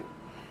you.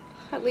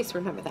 At least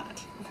remember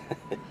that.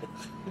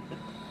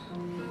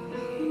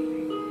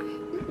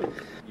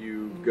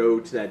 You go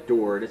to that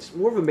door, and it's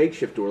more of a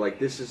makeshift door. Like,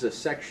 this is a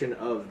section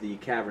of the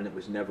cavern that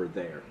was never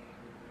there.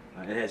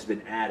 It has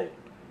been added.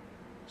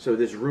 So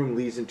this room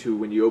leads into,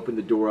 when you open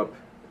the door up,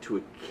 to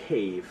a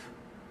cave.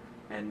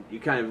 And you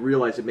kind of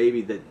realize that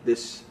maybe that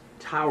this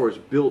tower is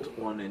built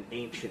on an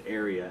ancient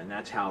area, and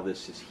that's how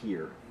this is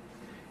here.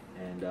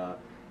 And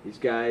these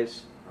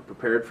guys are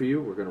prepared for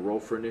you. We're going to roll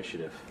for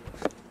initiative.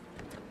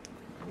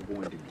 We're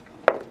going to...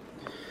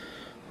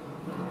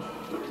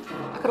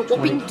 I got a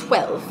whopping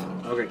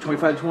 12. Okay,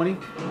 25 to 20?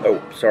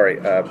 Oh, sorry.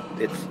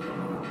 It's...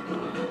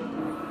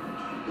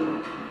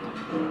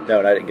 No,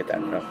 I didn't get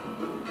that. No.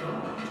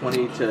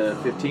 20 to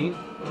 15?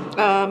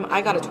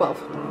 I got a 12.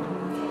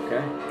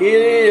 Okay.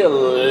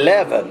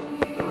 11.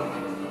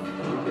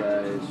 You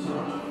guys,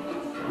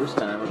 this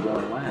time, are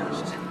going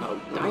last. Oh,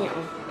 damn.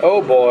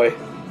 Oh boy.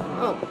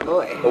 Oh,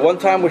 boy. The one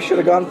time we should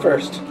have gone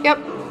first. Yep.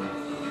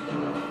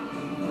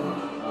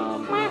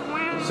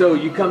 So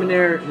you come in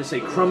there, it's a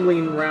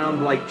crumbling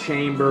round-like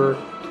chamber.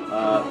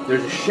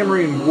 There's a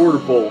shimmering water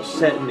bowl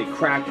set in the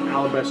cracked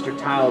alabaster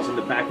tiles in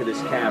the back of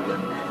this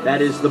cavern.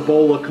 That is the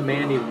bowl of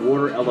commanding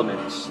water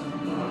elements.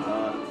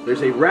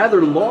 There's a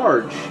rather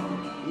large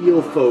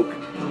eel folk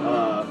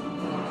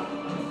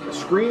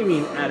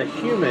screaming at a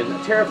human,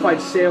 a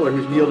terrified sailor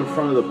who's kneeled in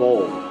front of the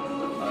bowl.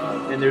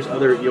 And there's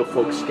other eel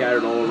folk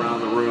scattered all around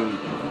the room,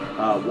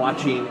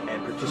 watching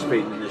and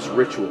participating in this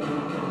ritual.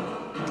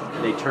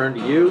 And they turn to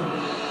you,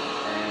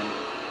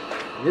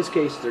 and in this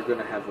case, they're going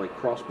to have like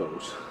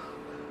crossbows.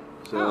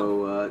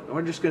 So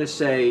we're just going to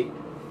say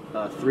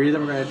 3 of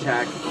them are going to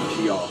attack each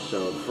of y'all.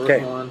 So the first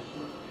Okay. one.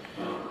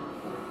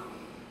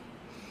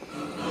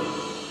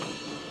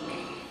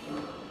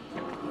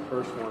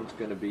 First one's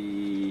going to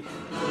be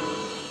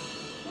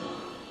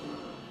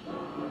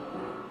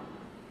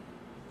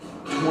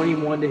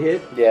 21 to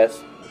hit.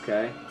 Yes.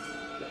 Okay.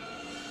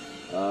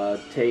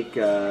 Take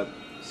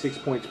 6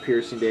 points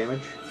piercing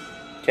damage.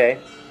 Okay.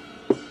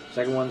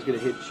 Second one's going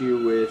to hit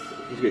you with.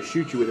 He's going to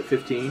shoot you with a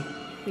 15.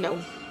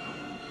 No.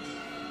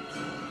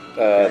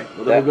 Okay.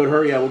 Well, then we'll go to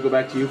her. Yeah, we'll go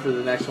back to you for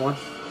the next one.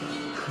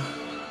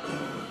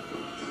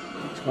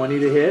 20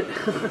 to hit.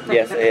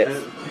 Yes, it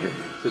hits.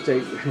 So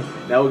take.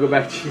 Now we'll go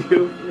back to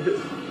you.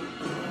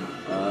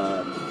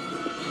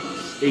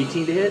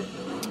 18 to hit.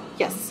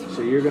 Yes.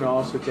 So you're going to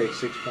also take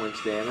 6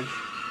 points damage.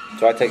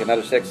 So I take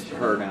another 6. To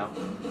her now.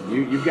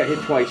 You've got hit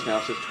twice now,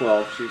 so it's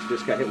 12. She's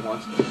just got hit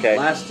once. Okay.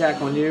 Last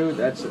attack on you.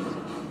 That's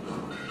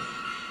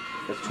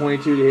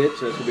 22 to hit,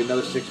 so that's going to be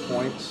another 6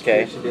 points.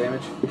 Okay. Piercing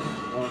damage.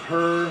 On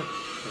her,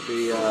 it'll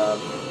be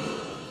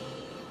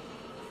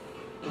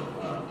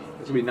it's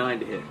going to be 9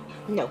 to hit.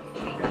 No.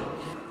 Okay.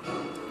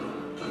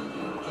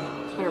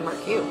 Hunter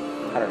mark you.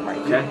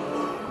 Okay.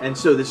 And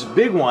so this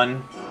big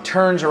one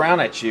turns around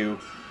at you,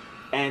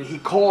 and he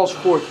calls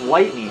forth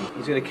lightning.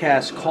 He's going to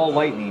cast Call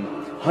Lightning.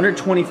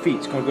 120 feet.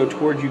 It's going to go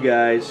toward you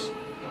guys.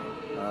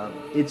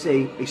 It's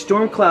a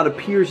storm cloud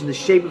appears in the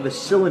shape of a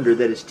cylinder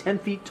that is 10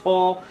 feet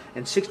tall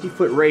and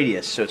 60-foot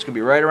radius. So it's going to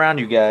be right around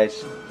you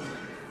guys.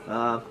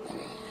 So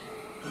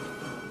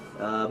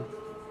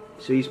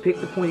he's picked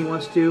the point he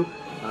wants to.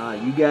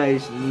 You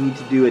guys need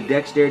to do a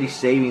dexterity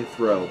saving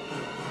throw.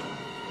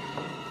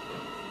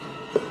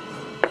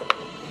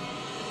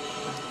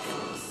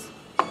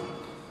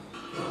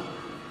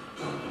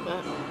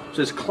 So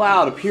this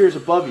cloud appears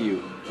above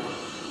you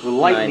with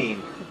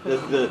lightning.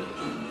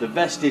 The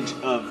vestige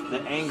of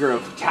the anger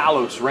of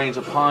Talos reigns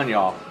upon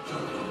y'all.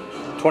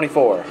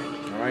 24.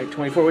 All right,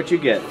 24. What you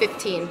get?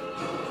 15. All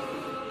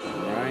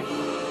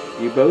right,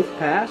 you both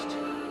passed,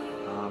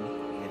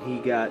 and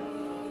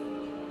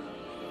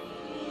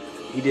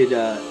he did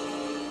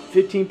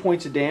 15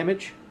 points of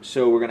damage.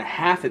 So we're going to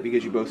half it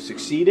because you both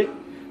succeeded.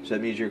 So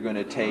that means you're going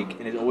to take,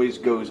 and it always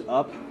goes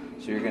up.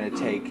 So you're going to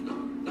take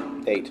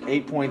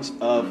 8 points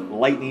of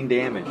lightning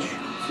damage.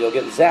 So you'll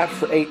get zapped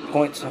for 8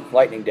 points of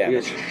lightning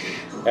damage. Yes.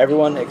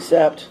 Everyone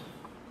except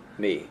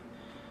me,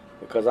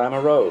 because I'm a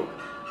rogue.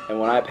 And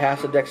when I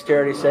pass a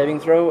dexterity saving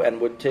throw and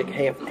would take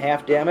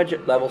half damage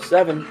at level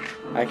 7,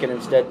 I can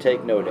instead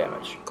take no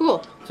damage.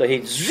 Cool. So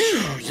he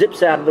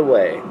zips out of the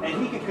way.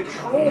 And he can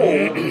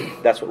control.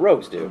 That's what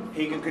rogues do.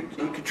 He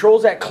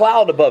controls that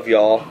cloud above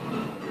y'all,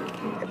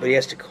 but he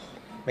has to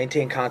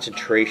maintain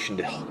concentration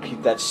to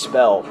keep that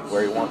spell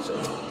where he wants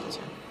it.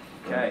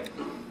 Okay.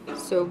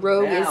 So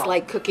rogue Now. is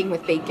like cooking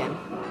with bacon.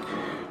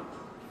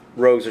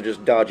 Rogues are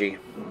just dodgy.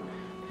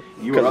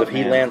 You Because are if up,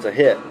 he man. lands a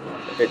hit,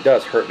 it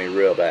does hurt me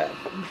real bad.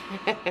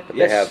 But they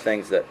Yes. have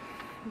things that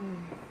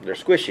they're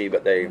squishy,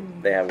 but they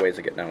have ways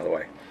of getting out of the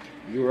way.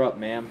 You are up,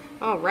 ma'am.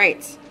 All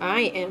right.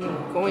 I am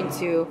going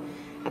to,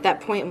 at that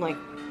point, I'm like,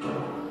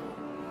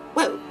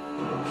 whoa.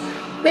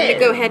 I'm going to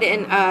go ahead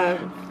and,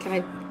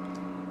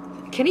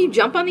 can you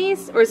jump on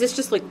these? Or is this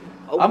just like,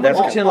 I'm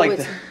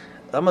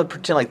gonna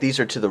pretend like these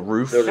are to the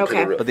roof, Those are to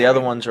Okay. the roof. but the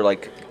other ones are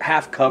like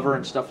half cover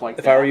and stuff like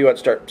that. If I were you, I'd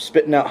start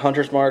spitting out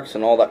hunter's marks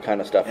and all that kind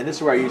of stuff. And this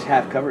is where I use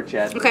half cover,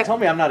 Chad. Okay. Tell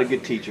me I'm not a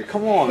good teacher.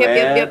 Come on, Yep,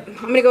 man. yep. I'm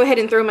going to go ahead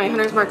and throw my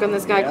hunter's mark on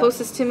this guy Yeah.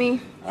 closest to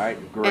me. All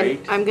right, great.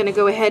 And I'm going to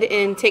go ahead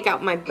and take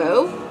out my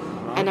bow.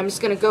 And I'm just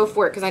going to go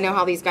for it because I know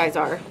how these guys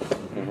are.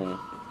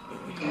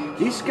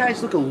 These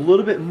guys look a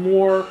little bit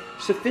more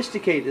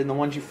sophisticated than the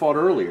ones you fought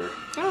earlier.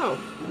 Oh.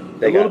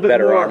 They A little got bit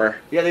better more- armor.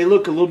 Yeah, they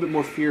look a little bit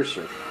more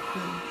fiercer.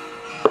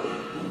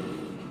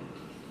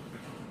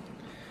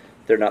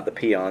 They're not the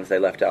peons they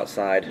left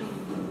outside.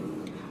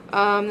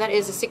 That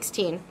is a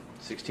 16.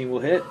 16 will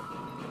hit.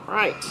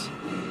 Right.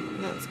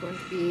 And that's going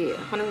to be a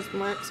hunter's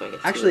mark, so I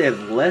get two. Actually, they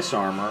have less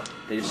armor.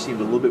 They just seem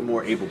a little bit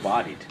more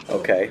able-bodied.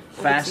 Okay.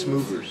 Fast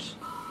movers.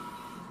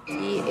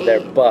 D8.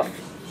 They're buff.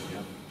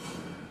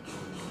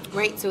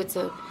 Right, so it's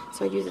so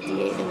I use a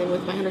D8, and then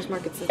with my hunter's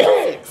mark, it's a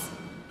D6.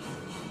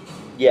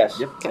 Yes.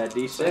 Yep, that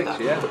D6,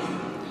 yeah.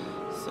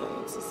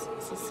 So it's a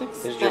 6.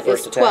 This is your That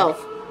first is attack?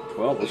 12.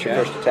 12, It's okay.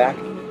 your first attack.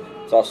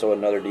 It's also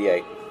another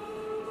D8.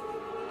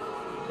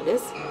 It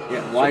is?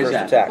 Yeah, why is first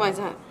that? attack. Why is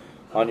that?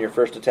 On your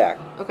first attack.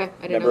 Okay,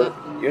 I didn't Remember?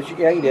 know Yes,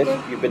 yeah, you did.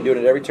 You've been doing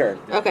it every turn.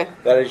 that. Okay.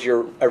 That is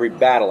your every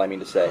battle, I mean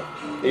to say.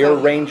 Your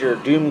Okay. ranger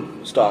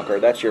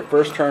Doomstalker, that's your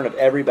first turn of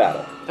every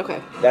battle.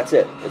 Okay. That's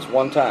it. It's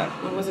one time.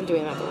 I wasn't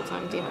doing that the whole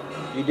time, damn it.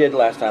 You did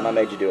last time. I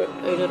made you do it.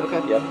 Oh, you did?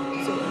 Okay. Yep.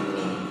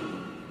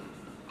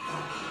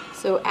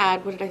 So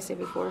add, what did I say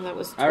before? That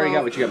was 12. I already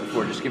got what you got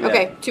before. Just give me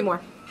Okay, 2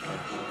 more.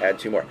 Add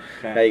 2 more.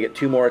 Okay. Now you get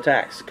 2 more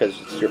attacks because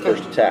it's your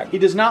first attack. that. He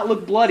does not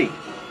look bloody.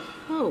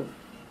 Oh,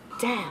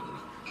 damn.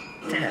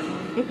 Damn.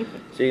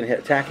 So you can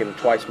attack him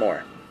twice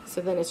more.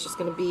 So then it's just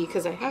going to be,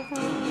 because I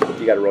have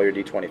You got to roll your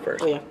D20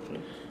 first. Oh, yeah.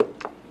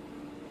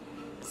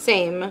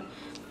 Same.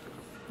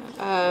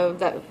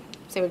 That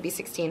same would be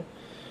 16.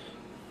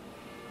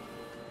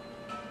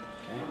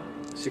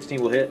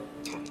 16 will hit.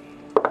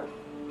 5,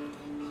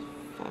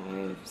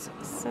 6,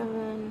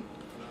 7.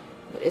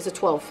 It is a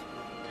 12.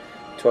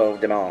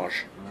 12 damage.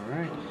 All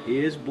right.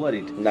 He is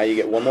bloodied. Now you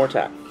get one more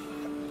attack.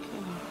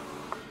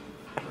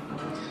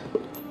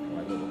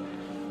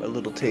 My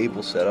little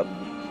table set up.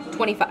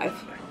 25.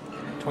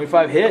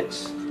 25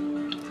 hits.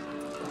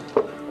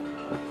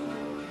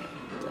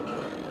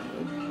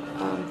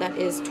 That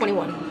is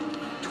 21.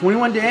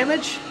 21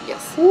 damage?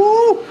 Yes.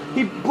 Woo!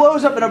 He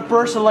blows up in a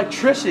burst of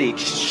electricity.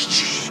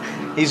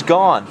 He's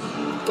gone.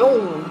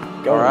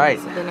 Oh. All right.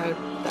 So then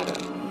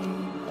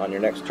On your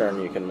next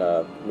turn, you can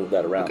move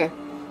that around. okay.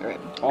 All right.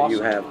 Awesome.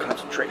 You have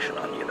concentration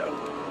on you,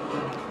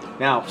 though.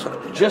 Now,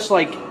 just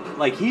like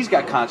he's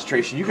got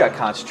concentration, you got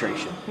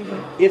concentration.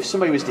 Mm-hmm. If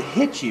somebody was to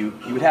hit you,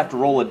 you would have to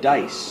roll a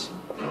dice.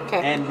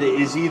 Okay. And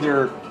it is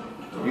either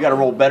you got to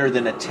roll better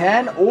than a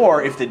 10,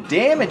 or if the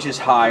damage is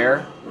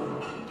higher,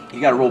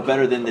 you got to roll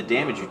better than the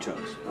damage you took.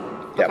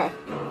 Yep.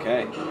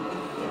 Okay. Okay.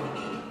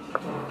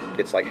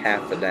 It's like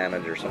half the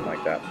damage or something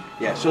like that.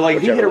 Yeah, so like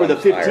if you hit her with a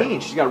Whichever 15,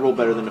 one's she's got to roll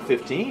better than a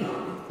 15.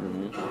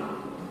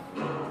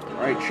 Mm-hmm. All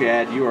right,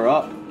 Chad, you are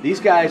up. These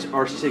guys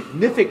are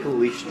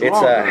significantly stronger. It's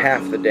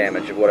half the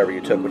damage of whatever you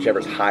took,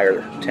 whichever's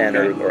higher, 10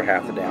 or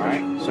half the All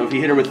damage. right, so if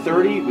you hit her with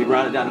 30, we'd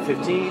round it down to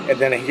 15. And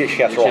then she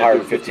has to roll higher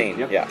than 15.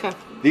 Yep. Yeah. Okay.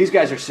 These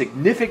guys are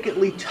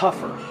significantly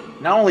tougher.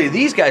 Not only do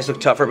these guys look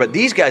tougher, but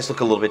these guys look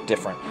a little bit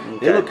different.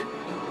 They Okay. look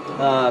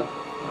a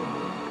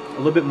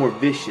little bit more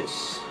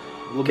vicious,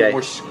 a little bit Okay.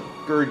 more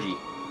scourgy.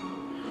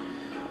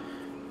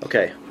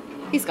 Okay.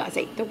 These guys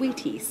ate the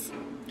Wheaties.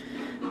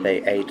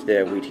 They ate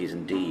their Wheaties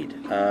indeed.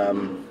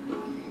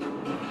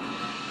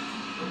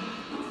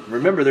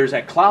 Remember, there's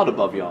that cloud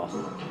above y'all.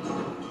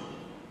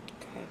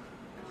 Okay.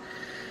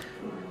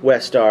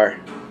 Westar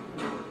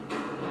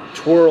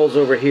twirls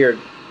over here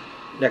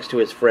next to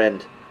his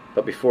friend,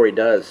 but before he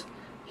does,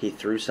 he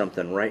threw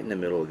something right in the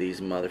middle of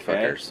these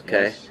motherfuckers.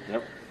 Okay? Yes.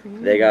 Yep.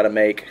 They got to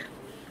make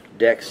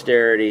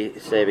dexterity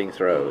saving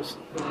throws.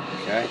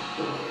 Okay.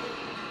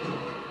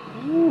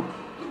 Woo.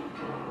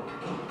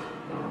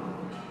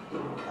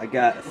 I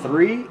got a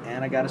 3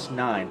 and I got a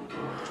 9.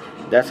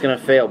 That's going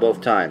to fail both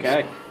times.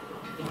 Okay.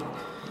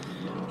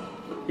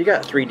 You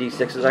got 3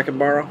 d6s I can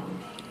borrow?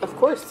 Of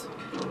course.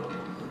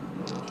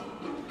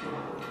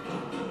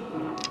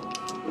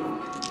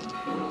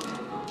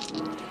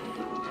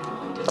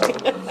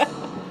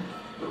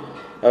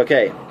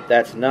 Okay,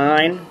 that's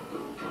 9,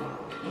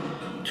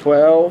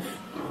 12,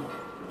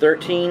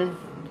 13,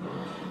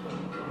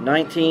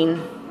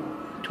 19,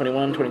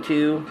 21,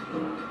 22,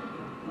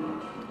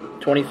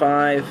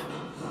 25,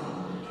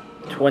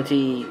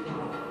 20,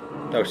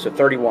 no, so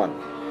 31.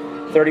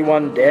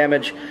 31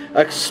 damage.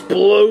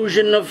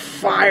 Explosion of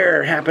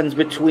fire happens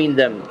between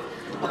them.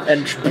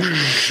 And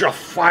a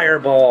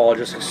fireball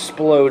just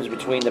explodes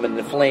between them, and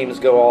the flames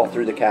go all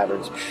through the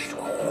caverns.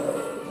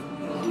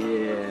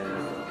 Yeah.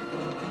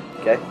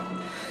 Okay?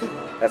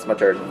 That's my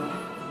turn.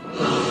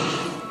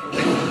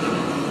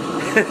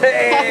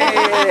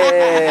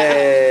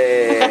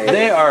 Hey!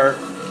 They are...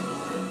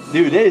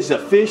 Dude, there's a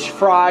fish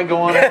fry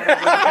going on.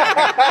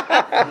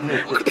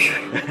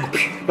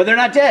 But they're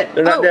not dead.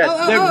 They're not dead.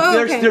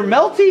 They're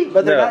melty,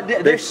 but they're No, not dead.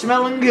 they- They're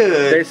smelling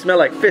good. They smell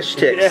like fish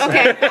sticks.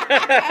 Okay. You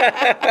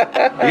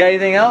got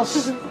anything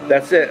else?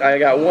 That's it. I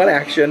got one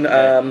action.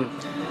 All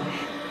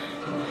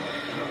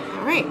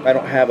right. I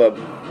don't have a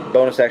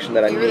bonus action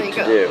that I Here need they to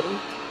go. do.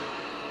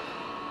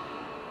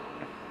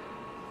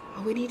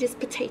 All we need is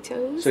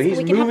potatoes. So he's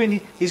We can have-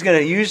 moving. He's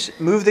gonna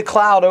move the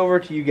cloud over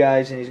to you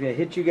guys, and he's gonna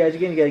hit you guys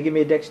again. You gotta give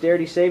me a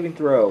dexterity saving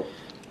throw.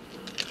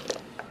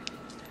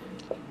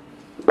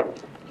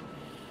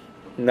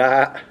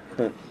 Nah.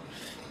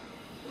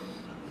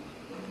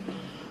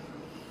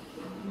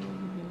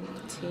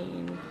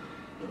 18,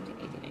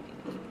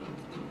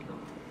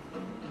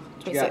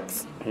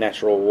 26.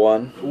 Natural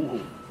 1.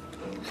 Ooh.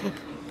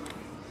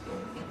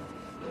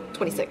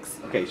 26.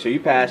 Okay, so you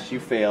passed. You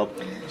failed.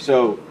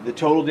 So the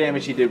total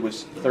damage he did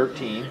was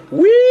 13.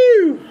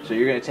 Woo! So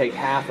you're gonna take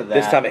half of that.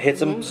 This time it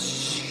hits him.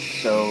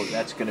 So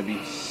that's gonna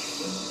be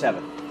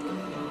 7.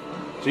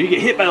 So you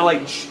get hit by the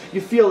lightning. You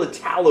feel the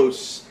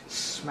Talos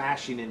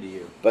smashing into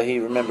you. But he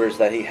remembers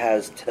that he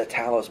has the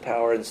Talos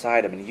power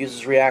inside him, and he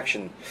uses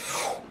reaction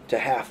to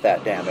half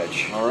that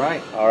damage. All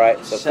right.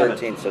 Alright, so 7.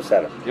 13, so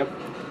 7. Yep.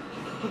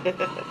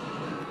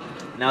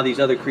 Now these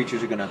other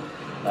creatures are gonna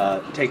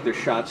take their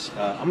shots.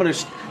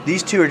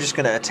 These two are just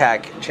gonna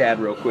attack Chad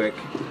real quick.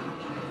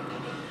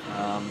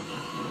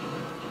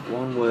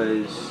 One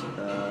was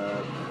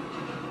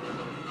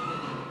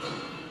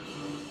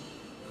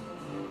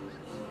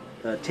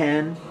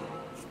 10,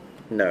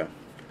 No.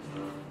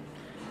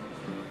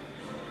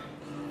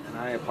 and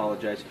I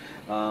apologize.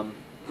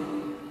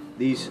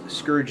 These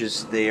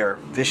scourges, they are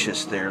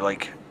vicious. They're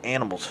like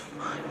animals.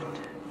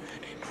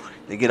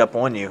 They get up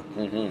on you.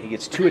 Mm-hmm. He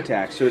gets 2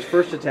 attacks. So his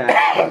first attack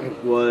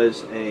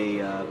was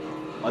a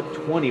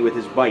 20 with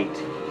his bite.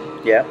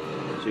 Yeah.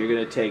 So you're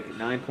going to take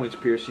 9 points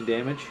of piercing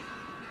damage.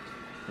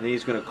 And then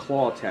he's going to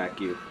claw attack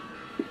you.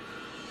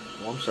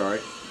 Oh, I'm sorry.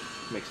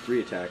 Makes 3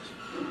 attacks.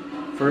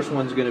 First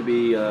one's going to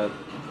be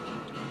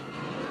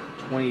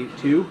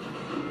 22.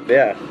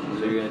 Yeah.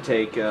 So you're going to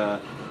take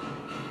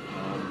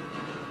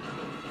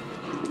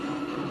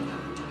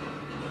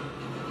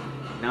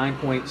 9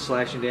 points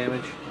slashing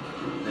damage.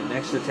 The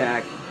next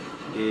attack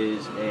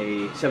is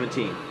a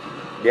 17.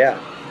 Yeah.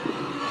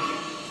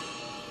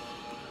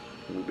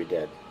 We'll be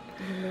dead.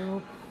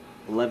 No.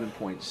 11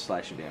 points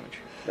slashing damage.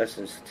 That's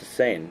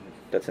insane.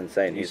 That's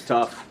insane. He's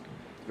tough.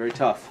 Very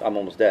tough. I'm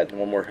almost dead.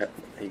 One more.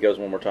 He goes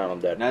one more time. I'm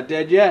dead. Not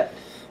dead yet.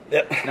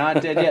 Yep.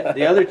 Not dead yet.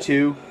 The other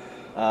two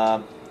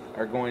are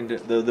going to.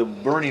 The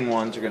burning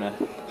ones are going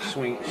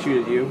to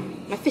shoot at you.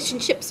 My fish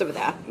and chips over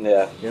there.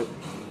 Yeah. Yep.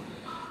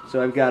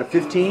 So I've got a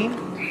 15.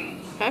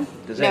 Okay.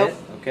 Does that Nope. hit?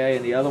 Okay,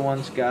 and the other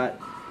one's got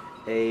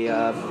a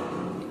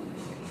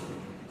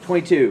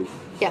 22.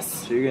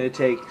 Yes. So you're going to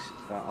take.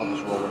 I'll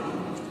just roll it.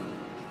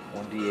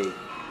 1d8.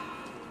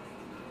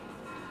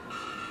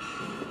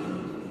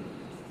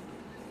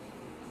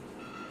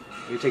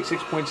 You take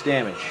 6 points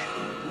damage.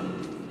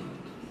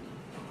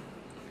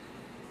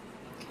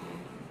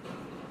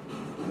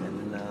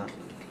 And then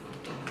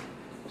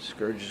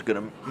Scourge is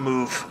gonna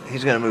move.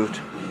 He's gonna move.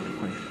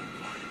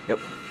 Yep,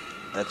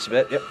 that's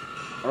it. Yep.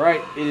 All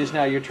right, it is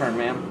now your turn,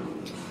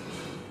 ma'am.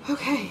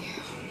 Okay.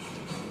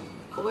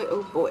 Boy,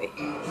 oh boy.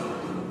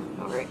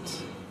 All right.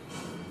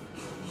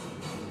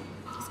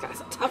 These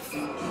guys are tough.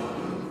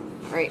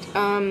 All right.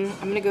 I'm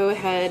gonna go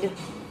ahead.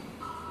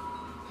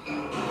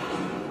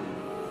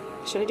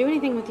 Should I do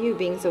anything with you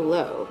being so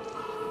low?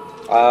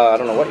 I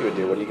don't know what you would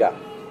do. What do you got?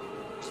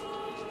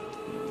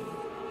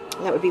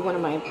 That would be one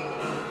of my.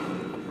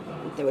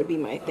 That would be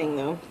my thing,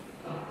 though.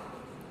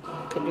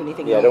 Couldn't do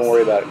anything Yeah, else. don't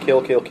worry about it.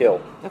 Kill, kill,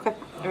 kill. Okay.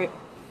 All right.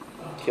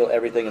 Kill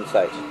everything in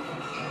sight.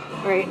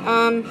 All right.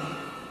 At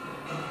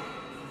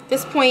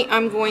this point,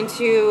 I'm going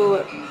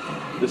to.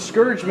 The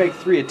Scourge make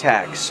 3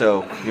 attacks,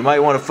 so you might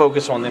want to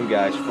focus on them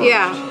guys first.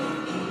 Yeah.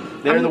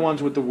 They're the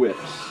ones with the whips.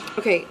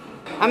 Okay.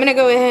 I'm gonna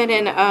go ahead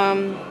and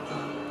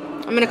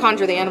I'm gonna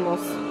conjure the animals.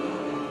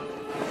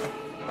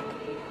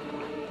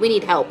 We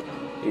need help.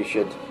 You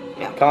should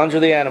Yeah. conjure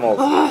the animals.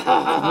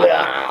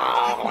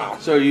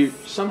 So you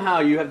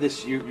have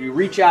this. You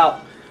reach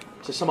out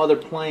to some other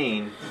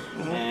plane,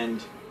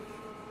 and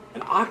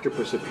an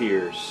octopus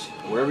appears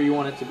wherever you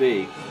want it to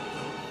be.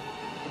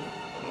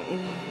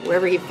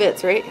 Wherever he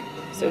fits, right?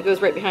 So it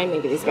goes right behind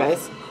maybe these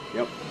guys.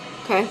 Yep.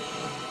 Okay.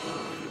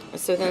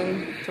 So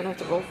then, don't have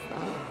to roll for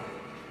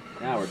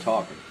that. Now we're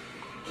talking.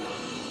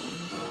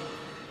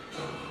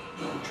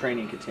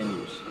 Training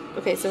continues.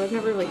 Okay, so I've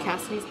never really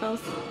cast any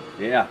spells.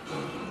 Yeah.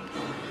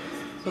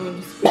 So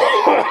I'm, just,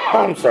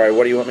 I'm sorry,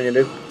 what do you want me to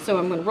do? so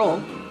I'm gonna roll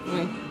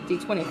my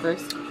d20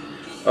 first.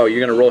 Oh,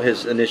 you're going to roll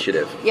his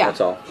initiative. Yeah. That's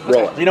all.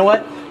 Okay. Roll it. You know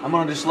what? I'm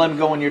gonna just let him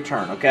go on your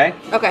turn, okay?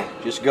 Okay.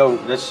 Just go.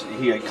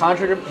 He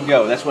conjured him and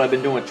go. That's what I've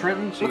been doing with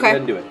Trenton. So you go ahead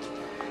and do it.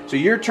 So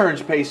your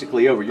turn's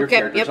basically over. Your Okay,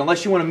 characters, yep.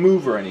 unless you want to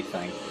move or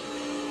anything.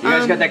 You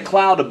guys got that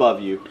cloud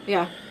above you.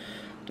 Yeah.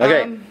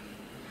 Okay. I'm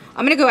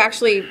gonna go.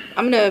 Actually,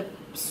 I'm gonna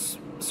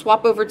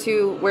swap over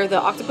to where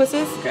the octopus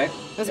is. Okay.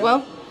 As Yep.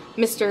 well,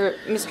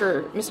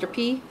 Mr.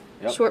 P,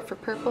 Yep. short for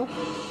purple.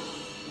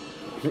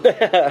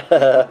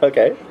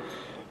 Okay.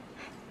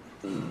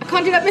 I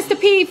conjured up Mr.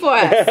 P for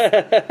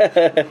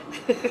us.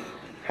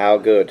 How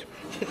good.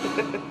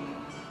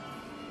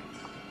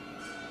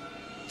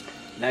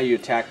 Now you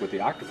attack with the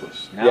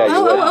octopus. Now Yeah, you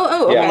Oh, would. oh, oh, oh,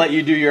 I'm okay. gonna let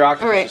you do your All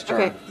octopus right.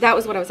 turn. Okay. That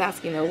was what I was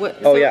asking though. What?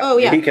 Oh so- yeah. Oh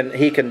yeah. He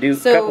can do a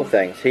So- couple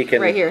things. He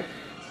can Right here.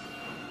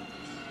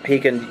 He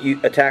can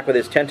attack with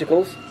his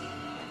tentacles.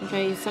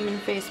 Okay. You summon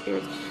face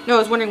spirits. No, I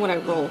was wondering what I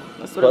roll.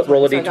 That's what I But was roll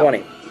a wondering, so I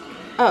d20.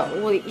 got-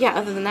 Oh well, yeah.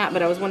 Other than that,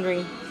 but I was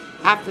wondering.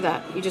 After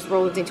that, you just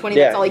roll a d20.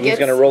 Yeah, That's all he he's gets.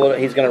 gonna roll it.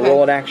 He's gonna Okay.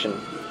 roll an action.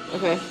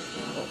 Okay.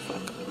 Oh,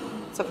 fuck.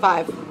 It's a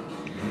 5.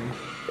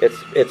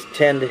 It's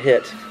 10 to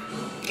hit.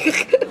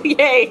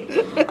 Yay!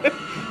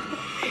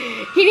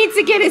 He needs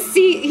to get his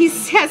sea. He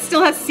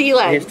still has sea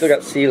legs. He's still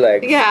got sea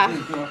legs. Yeah.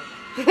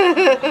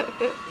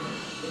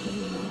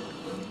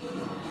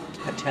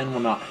 A 10 will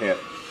not hit.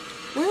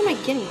 Where am I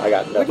getting? I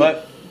got nothing.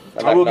 But I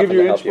I got will give nothing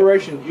you to help you.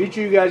 inspiration. Each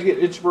of you guys get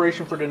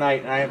inspiration for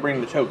tonight, and I ain't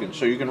bringing the tokens,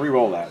 so you can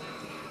re-roll that.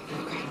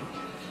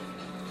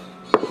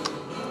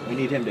 We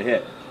need him to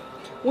hit.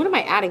 What am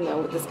I adding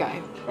though with this guy?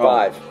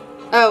 5.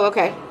 Oh,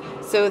 okay.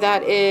 So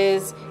that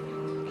is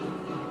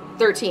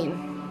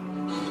 13.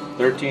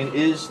 13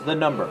 is the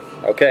number.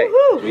 Okay.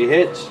 Woo! 3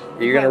 hits.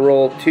 You're gonna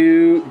roll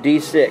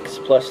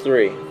 2d6 plus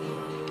 3.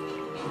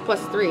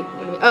 Plus 3. What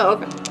do you mean? Oh,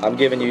 okay. I'm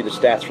giving you the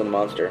stats from the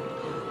monster.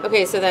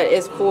 Okay, so that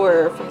is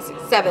 4, 5,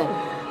 6, 7.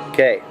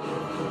 Okay.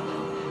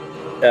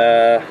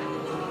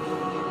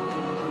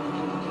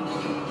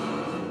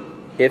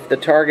 If the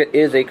target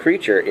is a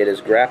creature, it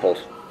is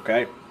grappled.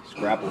 Okay. It's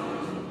grappled.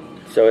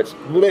 So it's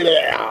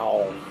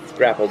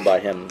grappled by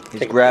him. He's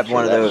Take a grabbed picture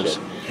one of that those.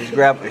 shit. He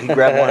grabbed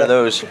one of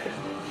those.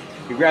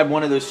 He grabbed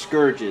one of those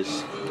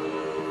scourges.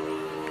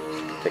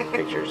 Take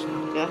pictures.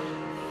 Yeah.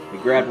 He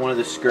grabbed one of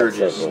the scourges,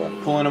 That's so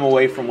cool. pulling him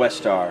away from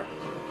Westar.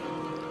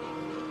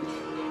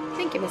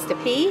 Thank you,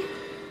 Mr. P.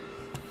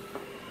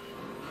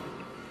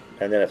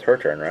 And then it's her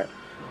turn, right?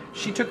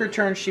 She took her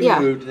turn. She Yeah.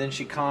 moved, and then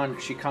she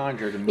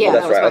conjured and moved. Yeah,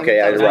 that's that was right. fine. Okay,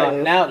 That I was was fine.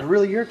 right. Now it's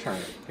really your turn.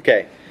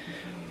 Okay.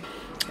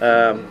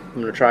 I'm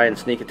gonna try and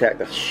sneak attack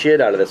the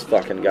shit out of this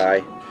fucking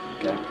guy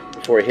Okay.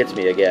 before he hits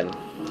me again.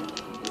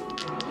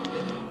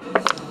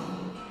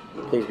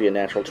 Please be a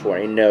natural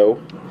 20. No.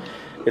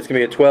 It's gonna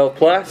be a 12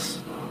 plus.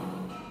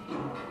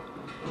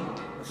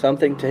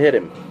 Something to hit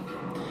him.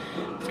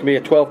 It's gonna be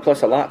a 12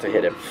 plus a lot to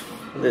hit him.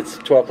 It's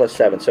 12 plus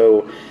 7,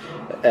 so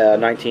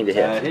 19 to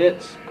hit. That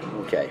hits.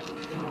 Okay.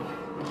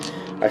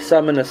 I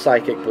summon a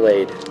psychic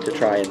blade to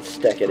try and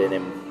stick it in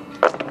him.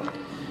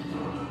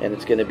 And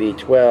it's going to be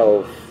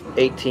 12,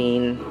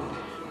 18,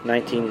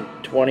 19,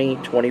 20,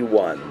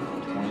 21.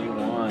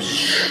 21.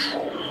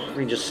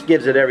 He just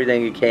gives it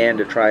everything he can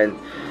to try and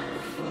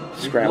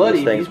scramble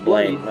this thing's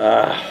bloody. brain.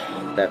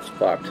 That's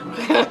fucked.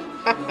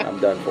 I'm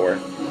done for.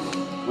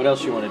 What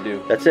else you want to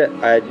do? That's it. You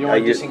don't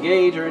want to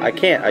disengage or anything? I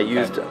can't.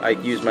 Okay. I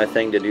used my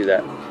thing to do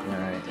that. All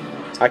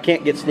right. I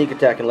can't get sneak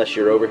attack unless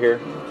you're over here.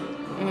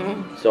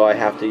 Mm-hmm. So I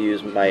have to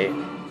use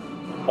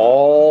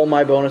all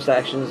my bonus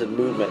actions and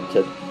movement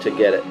to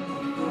get it.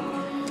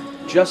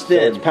 Just So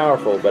then, it's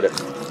powerful, but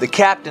it's the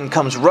captain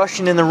comes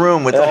rushing in the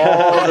room with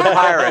all the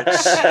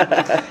pirates.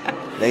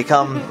 They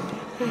come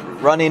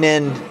running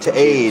in to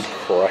aid.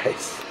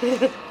 Christ.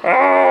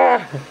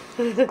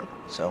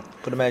 So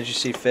put them as you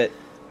see fit.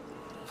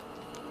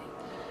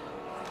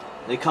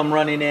 They come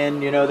running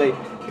in. You know, they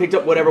picked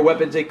up whatever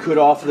weapons they could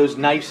off of those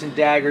knives and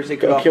daggers they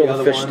could Go off kill the the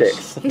other fish ones.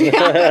 sticks.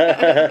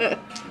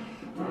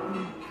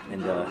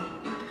 And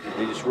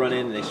they just run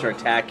in and they start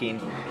attacking.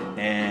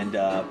 And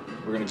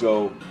we're gonna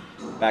go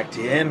back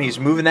to him. He's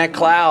moving that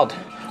cloud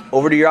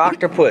over to your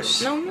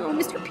octopus. No,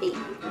 Mr. P.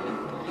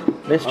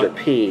 Mr.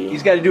 P.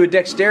 He's got to do a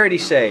dexterity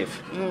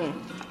save. Mm.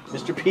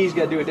 Mr. P's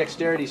got to do a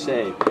dexterity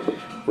save.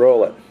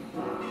 Roll it.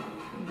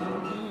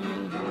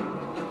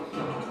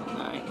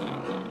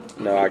 9.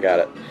 No, I got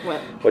it. What?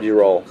 What'd you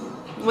roll?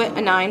 What?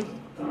 A 9.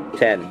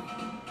 10.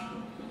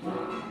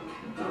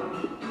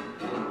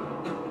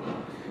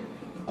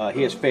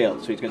 He has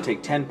failed, so he's going to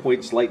take 10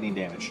 points lightning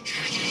damage.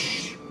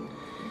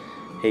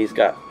 He's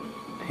good.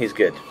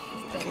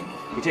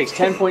 He takes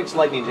 10 points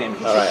lightning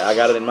damage. All right, I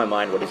got it in my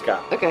mind what he's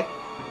got. Okay.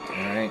 All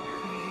right.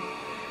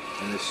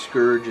 And the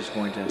Scourge is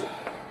going to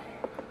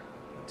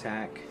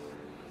attack.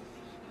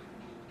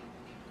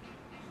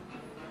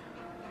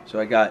 So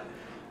I got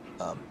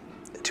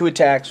 2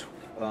 attacks.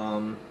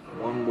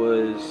 One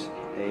was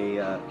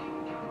a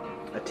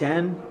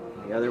 10.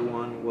 The other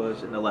one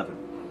was an 11.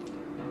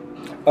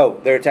 Oh,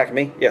 they're attacking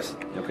me? Yes.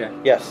 Okay.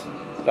 Yes.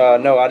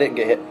 No, I didn't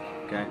get hit.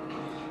 Okay.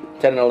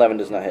 10 and 11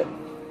 does not hit.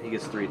 He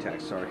gets 3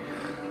 attacks. Sorry.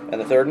 And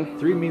the third one?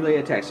 3 melee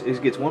attacks. He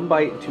gets 1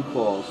 bite and 2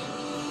 claws.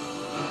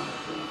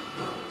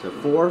 So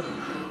 4.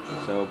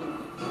 So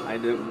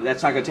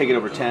that's not going to take it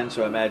over 10.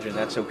 So I imagine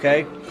that's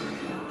okay.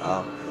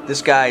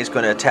 This guy is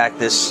going to attack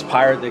this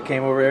pirate that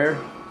came over there.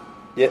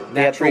 Yeah, he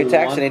had 3 Natural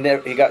attacks 1.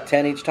 and he got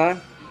 10 each time?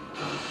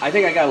 I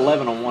think I got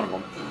 11 on one of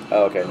them.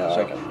 Oh, okay, no.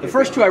 So okay. the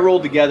first 2 I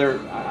rolled together.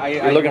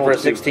 You're looking for a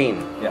rolled 2. 16.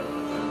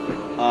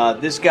 Yeah.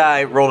 This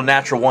guy rolled a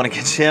natural 1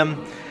 against him.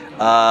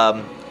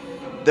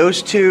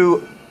 Those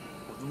 2,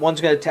 one's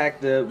going to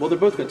attack the. Well, they're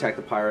both going to attack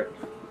the pirate.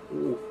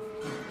 Ooh.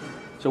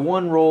 So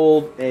one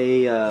rolled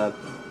a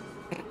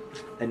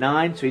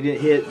 9, so he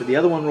didn't hit, but the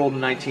other one rolled a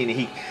 19,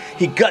 and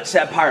he guts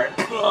that pirate.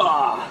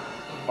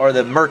 Or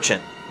the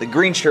merchant, the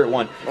green shirt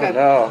one. Okay.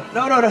 Oh,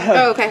 No.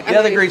 Oh, okay. The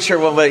other green shirt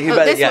one, but he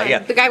This yeah, one. yeah.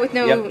 The guy with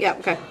no. Yep. Yeah.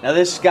 Okay. Now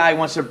this guy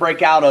wants to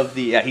break out of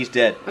the. Yeah, he's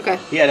dead. Okay.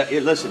 He had.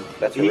 Listen.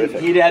 That's he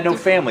horrific. had no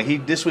family. He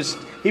had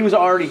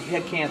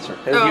cancer.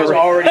 He Oh. was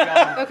already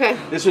gone. Okay.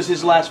 This was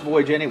his last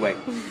voyage anyway.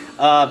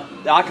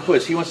 The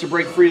octopus. He wants to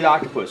break free of the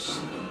octopus.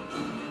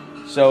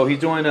 So he's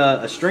doing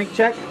a strength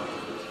check.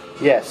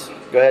 yes.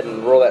 Go ahead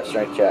and roll that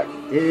strength check.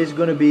 It is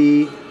going to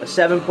be a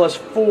 7 plus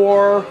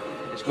 4.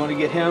 It's going to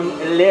get him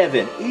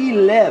 11.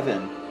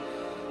 11.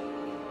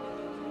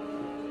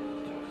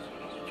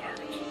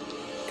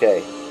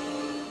 Okay.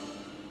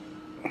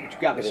 What you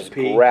got, It is Mr.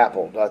 P?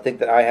 grappled. I think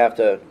that I have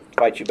to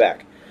fight you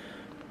back.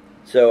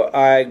 So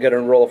I got to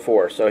roll a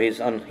 4. So he's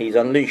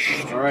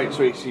unleashed. All right,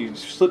 so he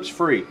slips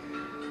free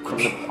from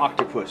the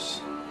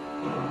octopus.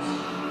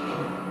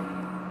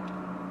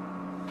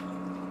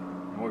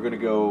 And we're going to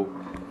go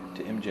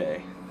to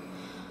MJ.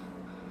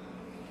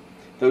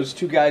 Those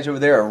 2 guys over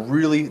there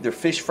they're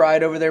fish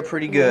fried over there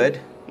pretty good.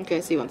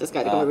 Okay. So you want this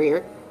guy to go over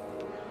here?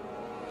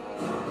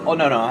 Oh,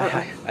 no.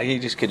 He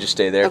just could just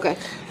stay there. Okay.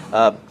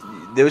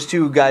 Those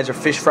 2 guys are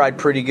fish fried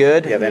pretty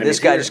good. Yeah, This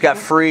guy just got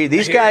free.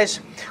 These guys,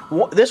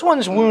 this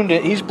one's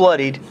wounded. He's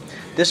bloodied.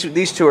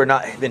 These 2 are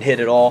not been hit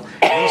at all.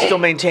 And he's still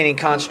maintaining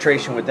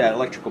concentration with that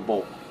electrical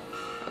bolt.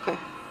 Okay.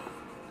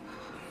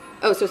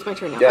 Oh, so it's my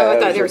turn now. Yeah, oh, I it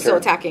thought was they your were still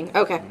turn. attacking.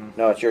 Okay.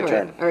 No, it's your All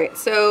turn. right. All right.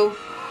 So.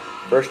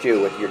 First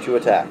you with your 2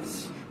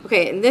 attacks.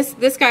 Okay, and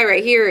this guy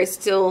right here is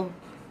still.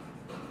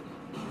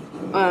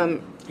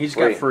 He just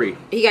Free. got free.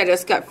 He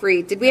just got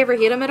free. Did we ever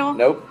hit him at all?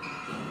 Nope.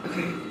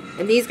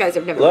 And these guys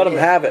have never. Let been him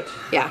hit. have it.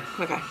 Yeah.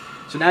 Okay.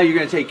 So now you're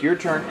going to take your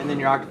turn and then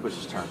your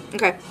octopus's turn.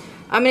 Okay.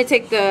 I'm gonna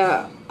take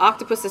the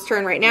Octopus's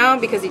turn right now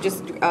because he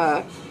just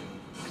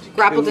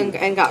grappled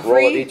and got Roll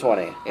free. a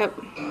d20. Yep.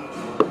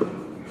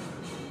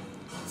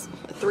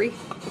 3.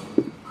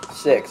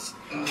 6.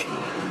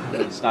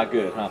 It's not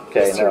good, huh?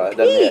 Okay, no, it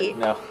doesn't P. hit.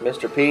 No,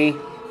 Mr. P.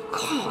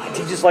 God.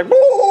 He's just like,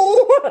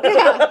 woo!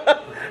 Yeah.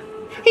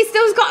 He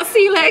still's got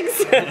sea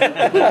legs.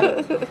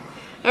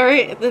 All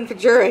right, then for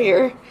Jurah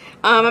here,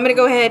 I'm gonna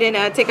go ahead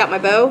and take out my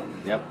bow.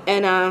 Yep.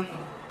 And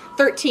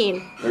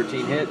 13.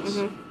 13 hits.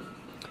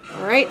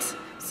 All right,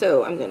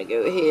 so I'm gonna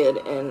go ahead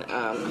and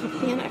oh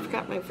man, I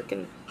forgot my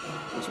freaking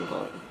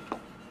whatchamacallit.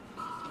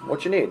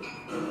 What you need?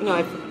 No,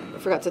 I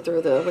forgot to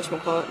throw the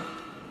whatchamacallit.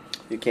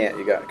 You can't.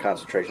 You got a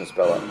concentration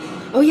spell up.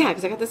 Oh yeah,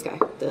 because I got this guy.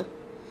 So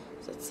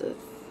that's a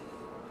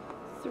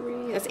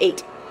 3. That's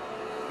 8.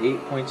 8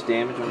 points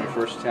damage on your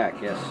first attack.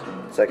 Yes.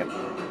 Second.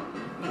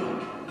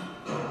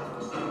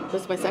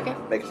 This is my second?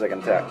 Make a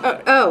second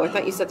attack. Oh, I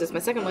thought you said this was my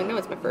second one. No,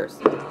 it's my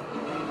first.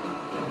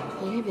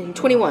 11,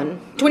 21.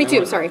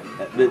 22, sorry.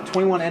 The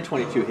 21 and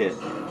 22 hit.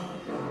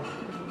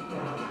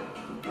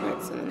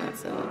 Alright, so then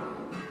that's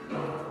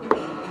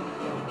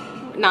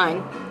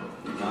 9.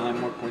 9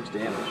 more points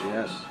damage,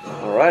 yes.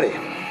 Alrighty.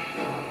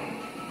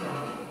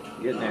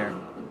 Getting there.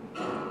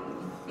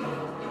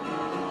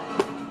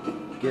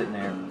 Getting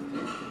there.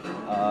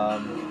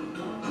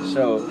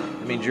 So,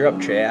 I mean, you're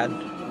up, Chad.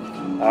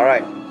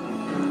 Alright.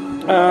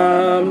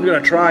 I'm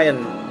going to try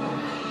and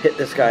hit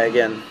this guy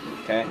again.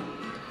 Okay.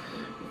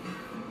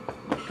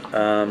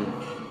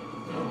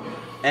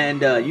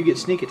 And you get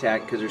sneak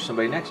attack because there's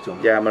somebody next to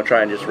him. Yeah, I'm going to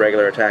try and just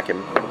regular attack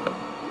him.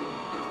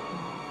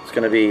 It's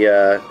going to be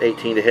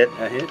 18 to hit.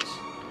 That hits.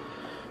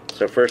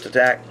 So first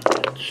attack,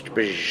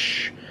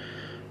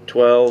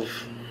 12,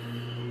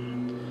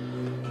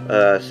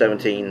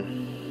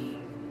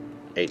 17,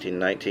 18,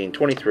 19,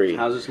 23.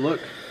 How's this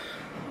look?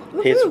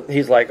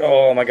 He's like,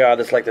 oh my god,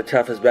 this is like the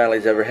toughest battle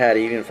he's ever had.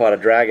 He even fought a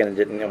dragon and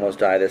didn't almost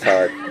die this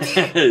hard.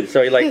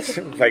 So he like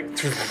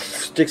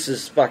sticks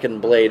his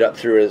fucking blade up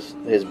through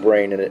his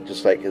brain, and it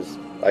just like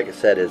I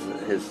said, his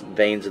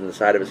veins in the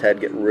side of his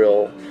head get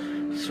real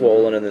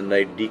swollen, and then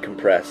they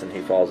decompress, and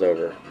he falls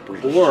over.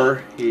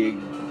 Or he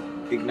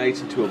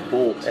ignites into a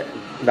bolt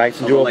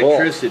Ignites of into a bolt,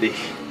 electricity.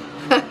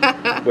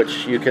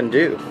 which you can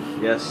do.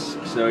 Yes,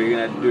 so you're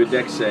going to have to do a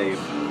dex save.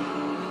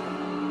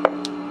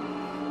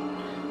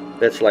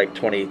 That's like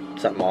 20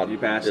 something on. You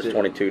passed just it.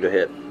 22 to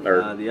hit.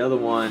 Or The other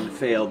one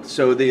failed.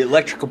 So the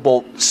electrical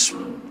bolt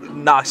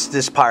knocks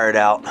this pirate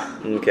out.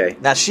 okay.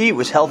 Now she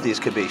was healthy as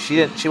could be.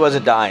 She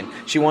wasn't dying.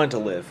 She wanted to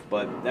live,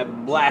 but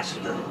that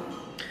blasted her.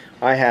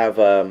 I have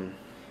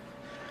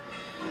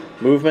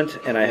movement,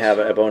 and I have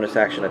a bonus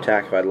action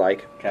attack if I'd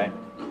like. Okay.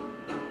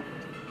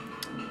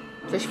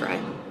 Fish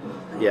fry.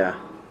 Yeah.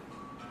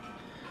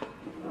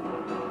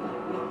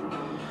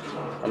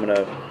 I'm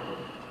gonna.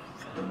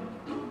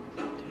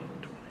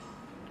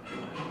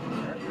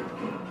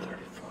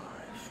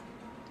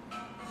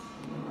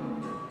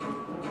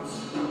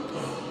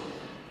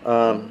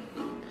 35.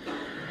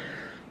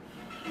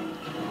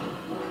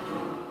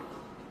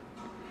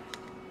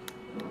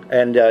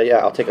 And yeah,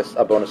 I'll take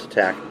a bonus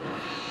attack.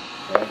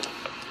 Okay.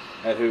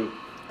 At who?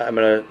 I'm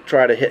gonna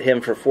try to hit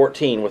him for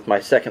 14 with my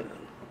second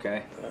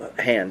Okay.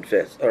 hand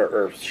fist,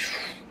 or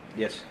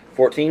Yes.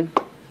 14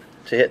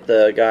 to hit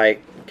the guy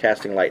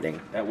casting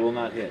lightning. That will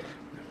not hit.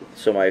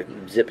 So my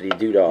zippity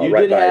doodah You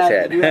right did by his have,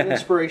 head. You had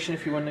inspiration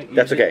if you want to use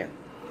That's it. okay.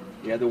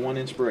 You had the one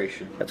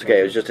inspiration. That's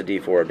okay. It was just a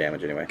D4 of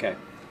damage anyway. Okay.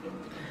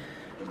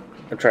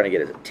 I'm trying to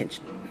get his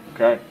attention.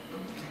 Okay.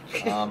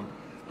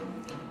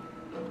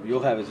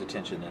 You'll have his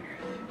attention then.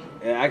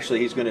 Actually,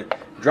 he's going to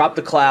drop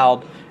the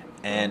cloud,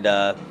 and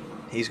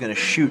he's going to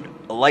shoot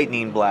a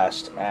lightning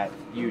blast at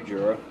you,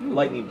 Jurah.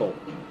 Lightning bolt.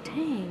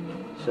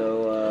 Dang.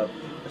 So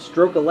a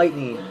stroke of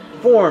lightning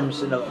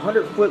forms in a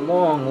 100-foot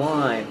long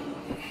line,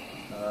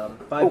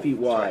 5 feet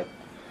wide.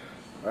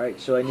 All right,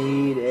 so I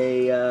need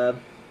a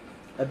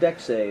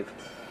dex save.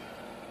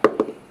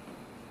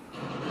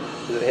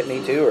 Does it hit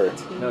me too, or?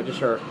 No, just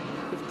her.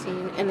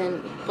 15. And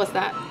then plus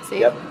that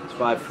save. Yep. It's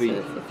 5 feet.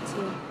 So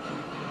 15.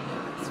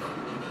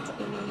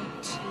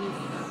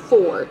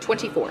 24.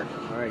 24.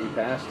 All right, you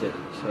passed it.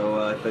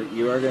 So, but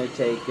you are going to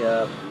take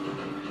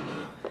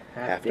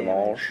half damage.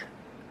 damage.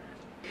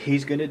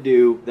 He's going to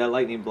do that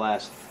lightning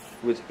blast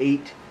with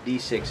 8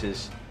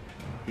 d6s.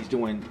 He's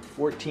doing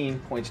 14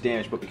 points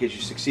damage, but because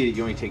you succeeded,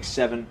 you only take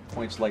 7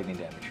 points lightning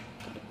damage.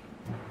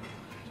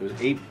 So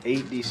it's 8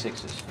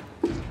 d6s.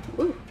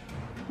 Ooh.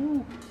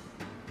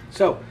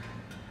 So,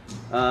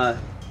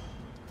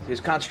 his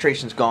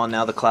concentration's gone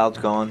now. The cloud's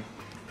gone,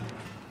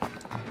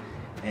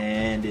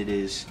 and it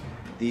is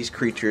these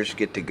creatures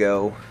get to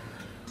go.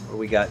 What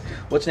we got?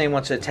 What's name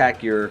wants to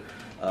attack your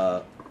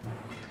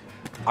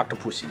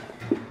octopussy?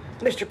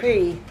 Mr.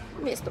 P.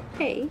 Mr.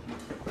 P.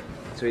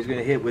 So he's going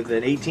to hit with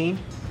an 18.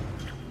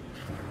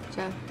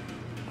 So,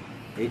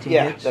 18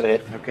 Yeah, hits? that'll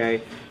hit.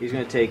 Okay. He's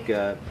going to take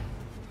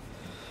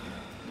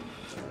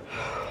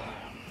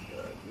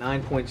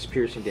 9 points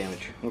piercing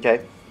damage.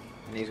 Okay.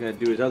 And he's going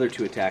to do his other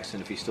 2 attacks,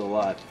 and if he's still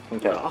alive.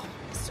 Okay. oh,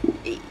 Mr.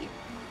 P.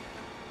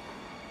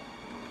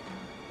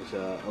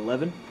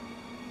 11.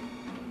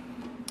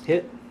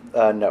 Hit.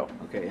 No.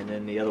 Okay, and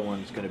then the other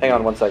one's going to be... Hang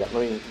on 1 second.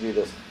 Let me do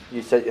this.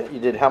 You said you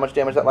did how much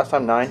damage that last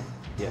time? 9?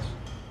 Yes.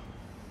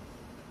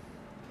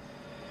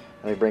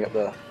 Let me bring up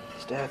the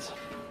stats.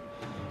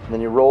 And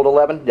then you rolled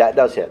 11? Yeah, it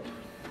does hit.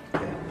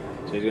 Okay.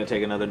 So he's going to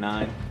take another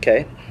 9.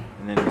 Okay.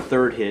 And then the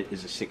third hit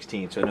is a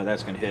 16, so I know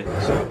that's going to hit.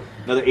 So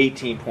another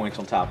 18 points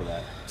on top of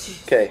that.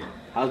 Okay.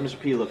 How's Mr.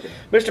 P looking?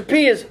 Mr.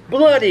 P is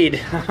bloodied.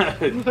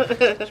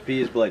 Mr.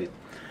 P is bloodied.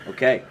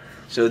 Okay.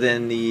 So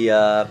then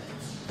the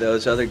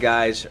those other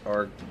guys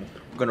are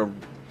going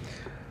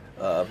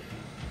to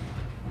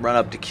run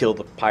up to kill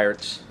the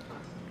pirates.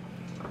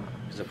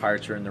 Because the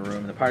pirates are in the room.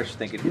 And the pirates are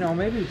thinking,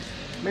 maybe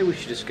we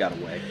should just got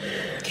away.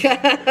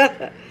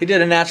 He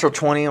did a natural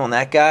 20 on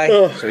that guy,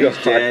 so he's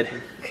dead.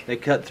 They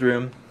cut through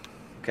him.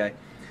 Okay.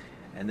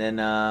 And then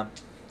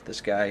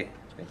this guy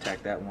is going to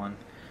attack that one.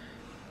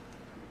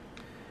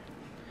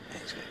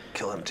 He's going to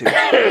kill him too.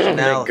 So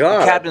now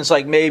the captain's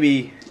like,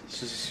 maybe,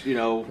 this is,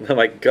 Oh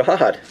my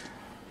God.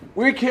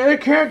 we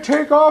can't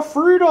take our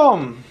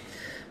freedom.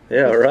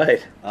 Yeah,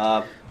 right.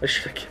 I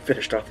should have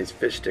finished off these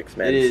fish sticks,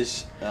 man. It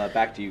is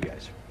back to you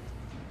guys.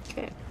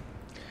 Okay.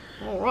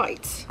 All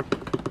right.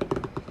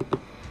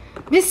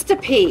 Mr.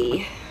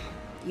 P,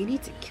 you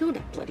need to kill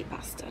that bloody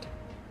bastard.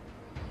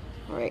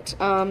 All right.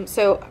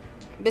 So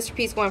Mr.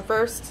 P's going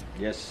first.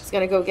 Yes. He's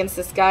going to go against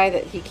this guy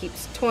that he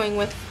keeps toying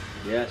with.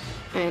 Yes.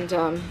 And,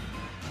 all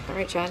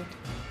right, Chad.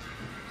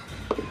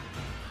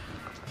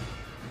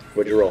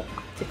 What'd you roll?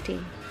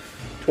 15.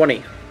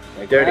 20.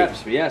 Like Dirty.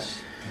 grabs, yes.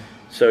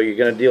 So you're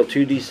going to deal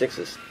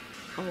 2d6s.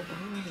 All right.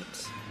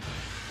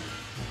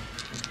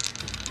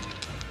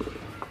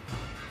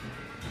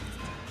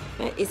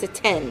 That is a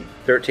 10.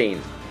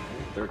 13.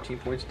 13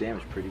 points of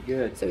damage, pretty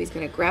good. So he's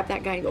going to grab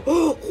that guy and go,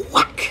 oh,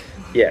 whack!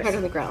 Yes. Right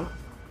on the ground.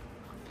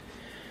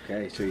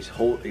 Okay,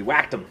 so he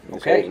whacked him. He's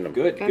Okay, holding him.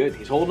 good, Okay. good.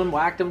 He's holding him,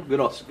 whacked him.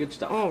 Good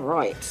stuff. All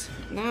right.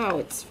 Now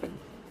it's for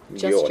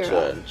Your Jurah.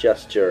 turn.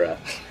 Just Jurah.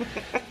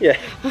 Yeah,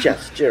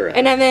 just Jurah.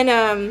 And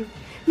then,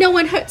 no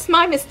one hurts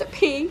my Mr.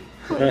 P.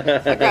 I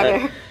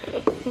grab her.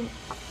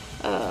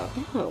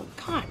 Oh,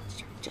 God.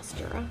 Just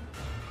Jurah.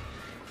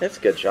 That's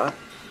a good shot.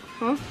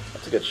 Huh?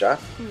 That's a good shot.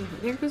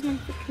 There goes my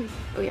freaking...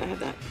 Oh, yeah, I have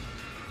that.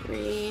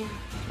 3.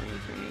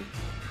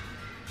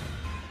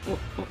 Oh.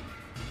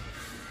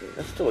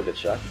 That's still a good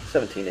shot.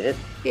 17 to hit.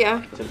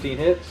 Yeah. 17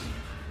 hits.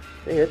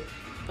 They hit.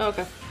 Oh,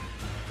 okay.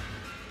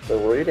 So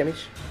roll your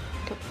damage.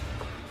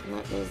 And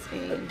that is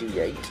A a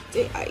D8.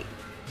 D8.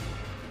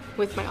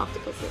 With my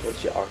octopuses.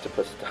 What's your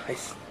octopus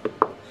dice?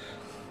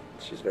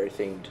 She's very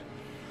themed.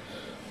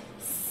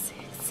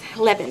 6.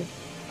 11.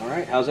 All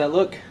right, how's that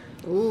look?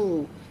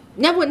 Ooh.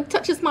 No one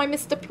touches my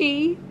Mr.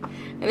 P.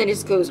 And then it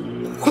just goes...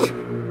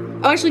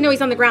 Oh, actually, no,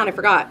 he's on the ground. I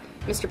forgot.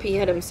 Mr. P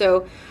hit him.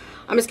 So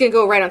I'm just going to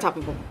go right on top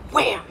of him.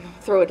 Wham!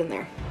 Throw it in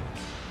there.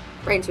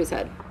 Right into his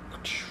head.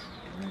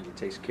 It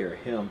takes care of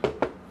him.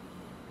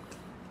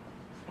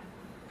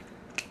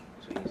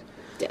 So he's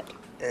Dead.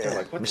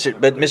 Like, what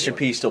but Mr.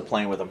 P's still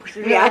playing with him.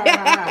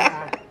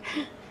 Yeah.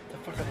 the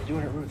fuck are they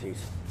doing at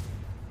Ruthie's?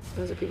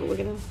 Those are people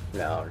looking at him.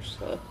 No, just,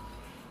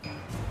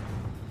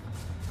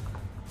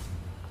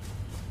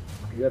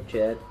 You up,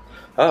 Chad?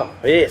 Oh,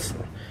 yes.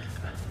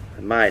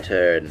 My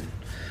turn.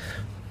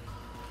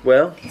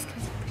 Well,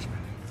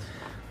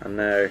 I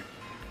know.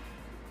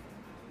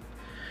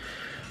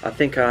 I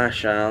think I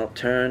shall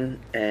turn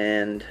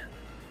and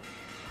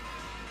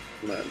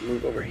I'm going to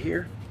move over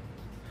here.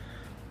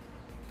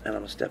 And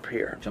I'm going to step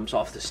here. Jumps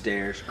off the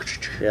stairs.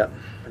 Yep.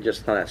 I'm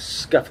just kind of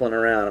scuffling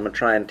around. I'm going to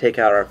try and take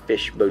out our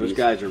fish booties. Those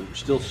guys are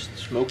still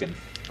smoking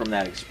from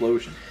that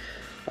explosion.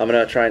 I'm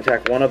going to try and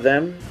attack one of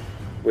them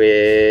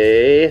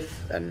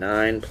with a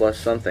 9 plus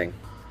something.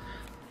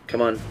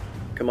 Come on.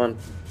 Come on.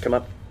 Come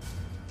up.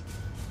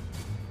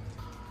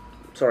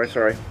 Sorry.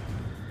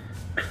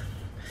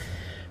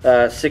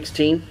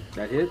 16.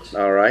 That hits?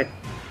 All right.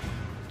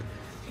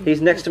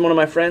 He's next to one of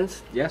my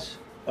friends? Yes.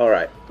 All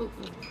right.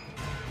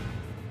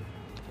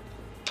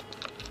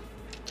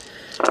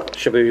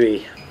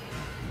 Shabubi.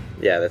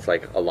 Yeah, that's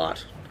like a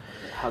lot.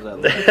 How's that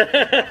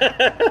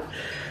look?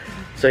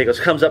 So he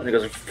comes up and he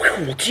goes,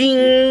 ching,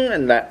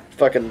 and that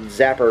fucking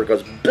zapper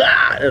goes,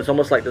 bah, and it's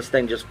almost like this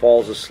thing just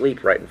falls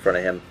asleep right in front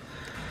of him,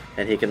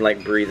 and he can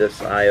like breathe a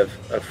sigh of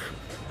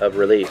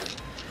relief.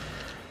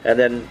 And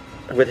then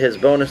with his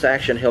bonus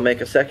action, he'll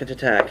make a second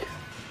attack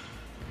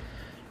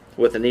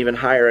with an even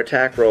higher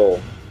attack roll.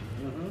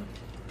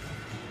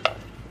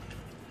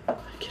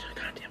 Get a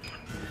goddamn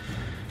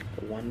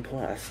one. 1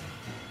 plus.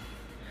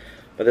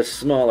 But this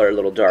smaller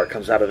little dart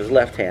comes out of his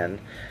left hand,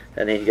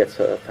 and he gets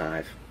a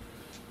 5.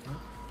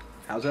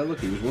 How's that look?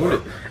 He was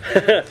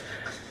wounded.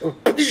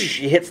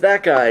 He hits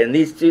that guy, and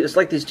these two, it's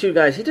like these two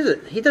guys. He does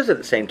it at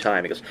the same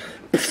time. He goes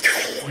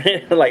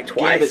like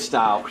twice. Gambit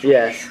style.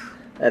 Yes.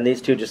 And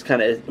these two just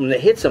kind of, when it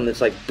hits them,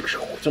 it's like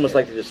it's almost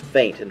like they just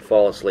faint and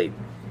fall asleep.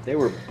 They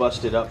were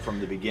busted up from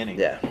the beginning.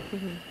 Yeah.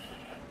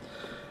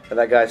 And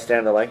that guy's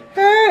standing there like,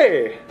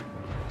 hey,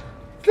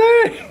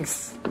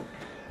 thanks.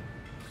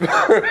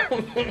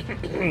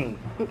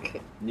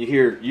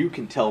 You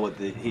can tell what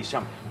he's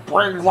shouting.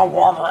 Bring the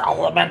water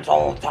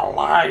elemental to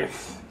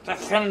life.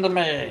 Defend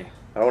me.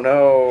 Oh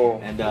no.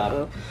 And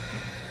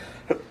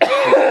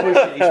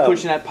he's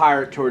pushing that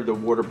pirate toward the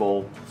water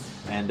bowl.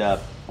 And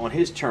on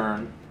his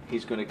turn,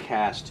 he's going to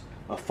cast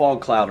a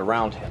fog cloud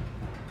around him.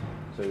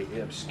 So it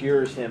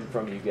obscures him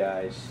from you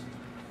guys.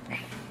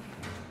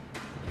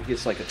 He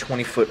gets like a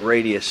 20-foot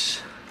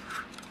radius.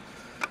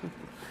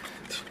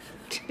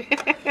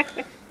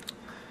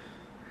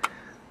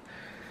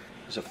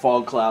 There's a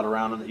fog cloud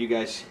around him that you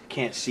guys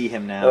can't see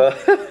him now.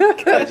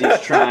 As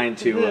he's trying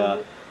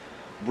to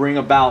bring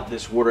about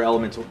this water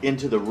elemental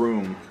into the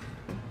room.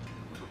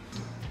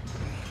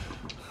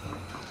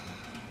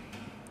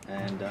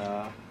 And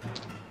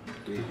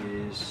it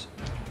is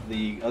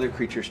the other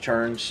creature's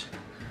turns.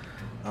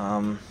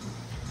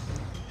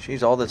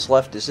 She's all that's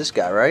left is this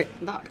guy, right?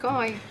 That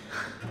guy.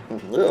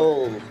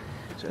 No.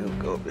 So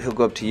he'll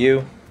go up to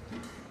you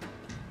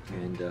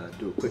and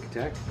do a quick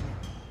attack.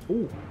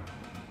 Ooh.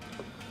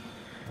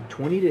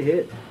 20 to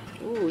hit.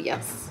 Ooh,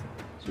 yes.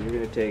 So you're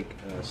going to take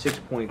 6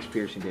 points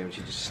piercing damage.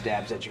 He just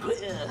stabs at you.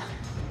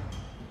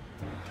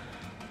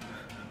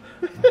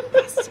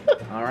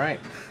 All right.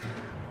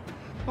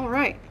 All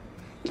right.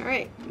 All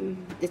right.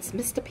 It's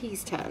Mr.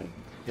 P's turn.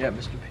 Yeah,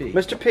 Mr. P.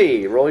 Mr.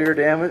 P, roll your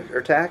damage or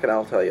attack, and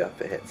I'll tell you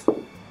if it hits.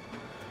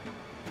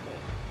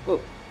 Whoa,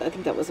 I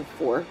think that was a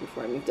 4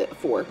 before I moved it.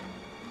 4.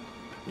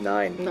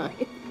 9.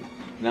 9.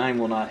 9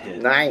 will not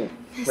hit. 9.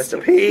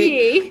 Mr.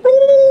 P.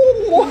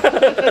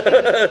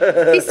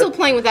 He's still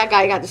playing with that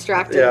guy. I got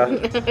distracted.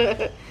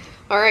 Yeah.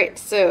 All right,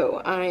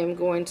 so I am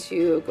going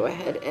to go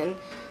ahead and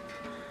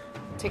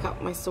take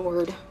out my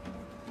sword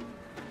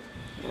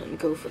and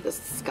go for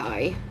this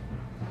guy.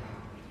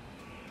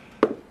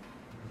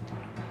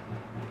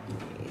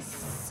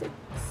 6.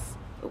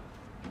 Oh.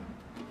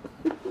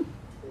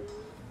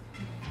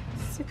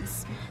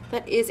 6.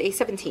 That is a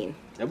 17.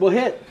 That will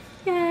hit.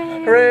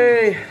 Yay!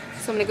 Hooray!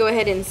 So I'm going to go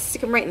ahead and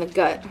stick him right in the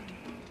gut.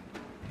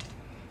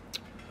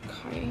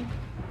 Okay.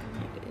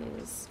 That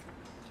is...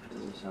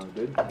 Sounds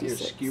good. You're a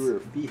D6. skewer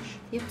of fish.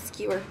 Yep,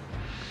 skewer.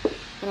 And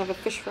I have a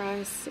fish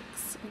fry, 6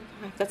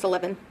 and 5. That's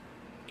 11.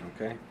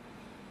 Okay.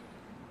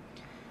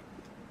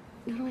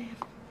 No, I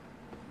have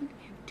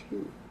 2.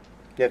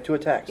 You have 2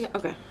 attacks. Yeah,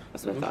 okay.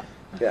 That's what I thought.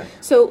 Yeah.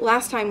 So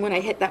last time when I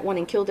hit that one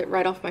and killed it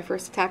right off my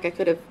first attack, I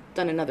could have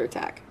done another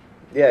attack.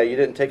 Yeah, you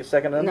didn't take a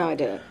second then? No, I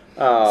didn't.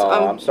 Oh, So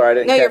I'm sorry, I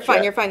didn't No, catch you're fine,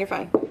 that. you're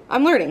fine.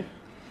 I'm learning.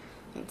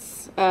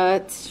 That's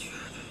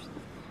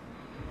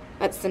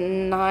the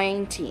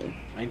 19.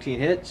 19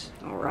 hits.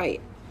 All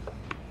right.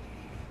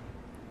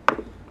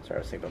 Sorry, I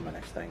was thinking about my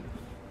next thing.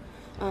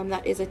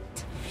 That is a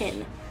 10.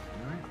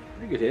 All right.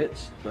 Pretty good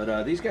hits.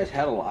 But these guys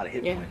had a lot of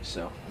hit Yeah. points,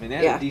 so I mean they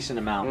had a decent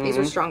amount. These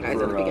were strong guys at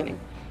the for, beginning.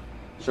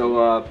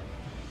 So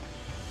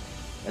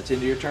that's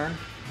into your turn.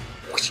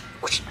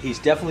 He's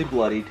definitely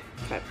bloodied.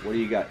 Okay. What do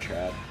you got,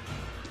 Trad?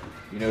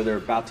 You know they're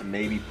about to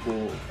maybe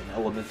pull an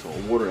elemental,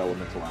 a water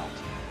elemental out.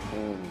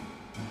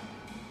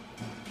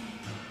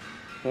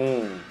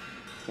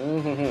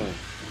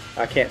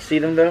 I can't see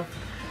them though?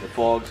 The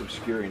fog's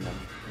obscuring them.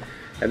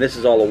 And this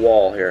is all a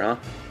wall here, huh?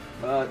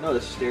 No,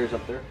 there's stairs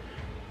up there.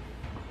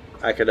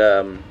 I could,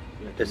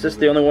 is this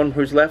the only one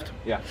who's left?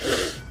 Yeah.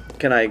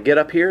 Can I get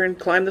up here and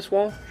climb this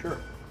wall? Sure.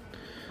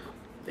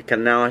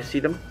 Can now I see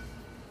them?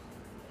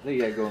 I think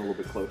you gotta go a little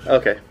bit closer.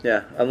 Okay,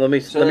 yeah. Let me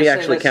So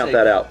actually count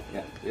that out.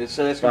 Yeah.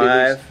 So that's gonna be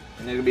at 5, least,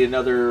 and there's gonna be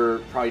another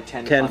probably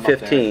 10. 10, to climb up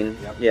 15,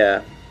 there. Yep.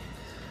 yeah.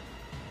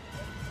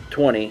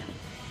 20,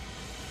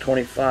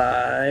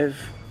 25.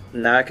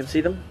 Now I can see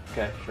them?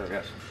 Okay. Sure.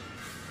 Yes.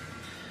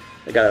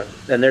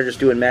 And they're just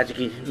doing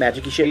magic-y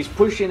shit? He's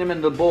pushing him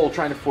into the bowl,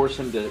 trying to force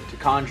him to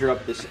conjure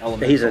up this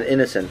element. He's an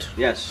innocent.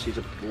 Yes, he's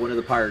one of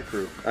the pirate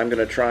crew. I'm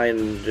gonna try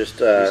and just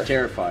He's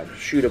terrified.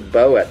 shoot a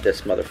bow at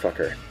this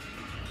motherfucker.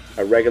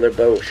 A regular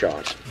bow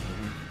shot.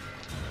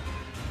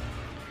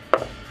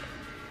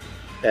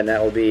 And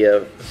that will be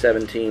a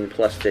 17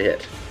 plus to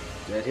hit.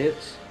 That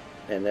hits.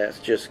 And that's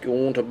just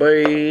going to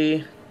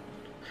be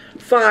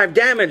 5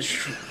 damage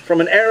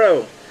from an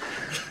arrow.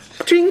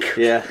 Tink!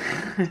 Yeah.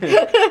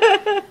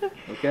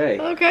 Okay.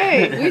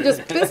 Okay, we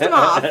just pissed him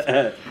off.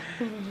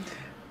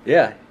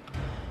 Yeah.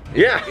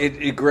 Yeah!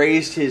 It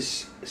grazed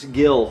his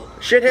gill.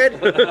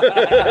 Shithead!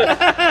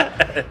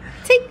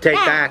 Take Take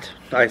that,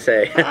 I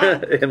say.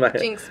 In my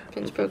Jinx,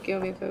 pinch poke,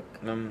 yomi poke.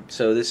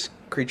 So this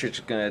creature's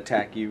going to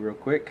attack you real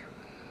quick.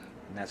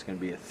 And that's going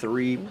to be a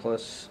 3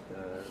 plus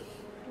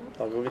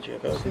I'll go get you a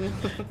coat.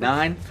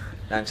 9.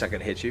 9's not going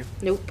to hit you.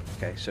 Nope.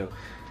 Okay, so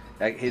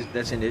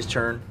that's in his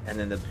turn. And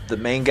then the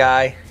main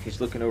guy,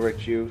 he's looking over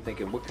at you,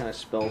 thinking, what kind of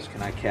spells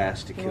can I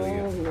cast to kill Oh,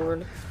 you?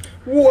 Lord.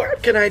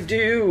 What can I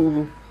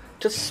do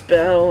to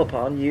spell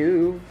upon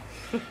you?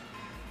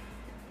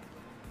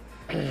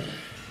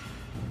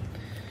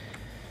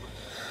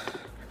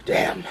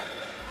 Damn.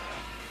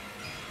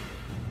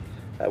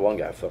 That one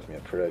guy fucked me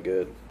up pretty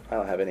good. I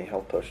don't have any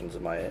health potions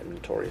in my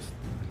inventories.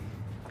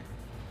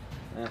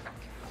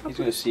 He's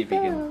going to see if he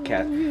can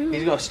cast.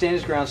 He's going to stand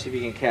his ground, see if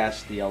he can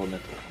cast the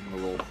elemental. I'm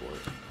going to roll for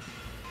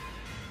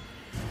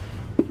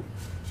it.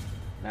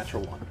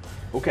 Natural 1.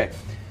 Okay.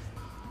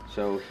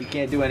 So he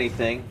can't do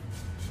anything.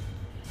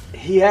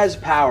 He has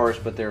powers,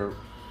 but they're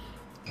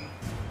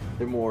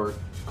more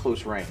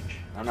close range.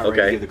 I'm not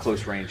ready to give the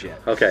close range yet.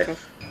 Okay.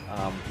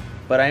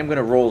 But I am going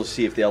to roll to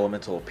see if the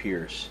elemental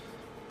appears.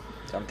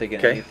 So I'm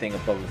thinking anything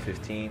above a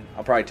 15.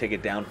 I'll probably take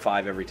it down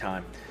 5 every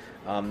time.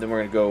 Then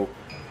we're going to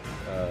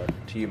go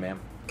to you, ma'am.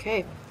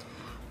 Okay.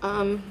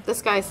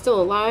 This guy's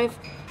still alive.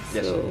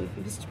 Yes. So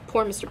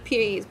poor Mr.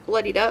 P is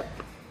bloodied up.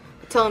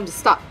 I tell him to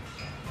stop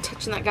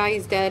touching that guy.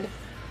 He's dead.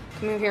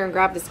 Come over here and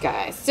grab this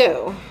guy.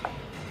 So,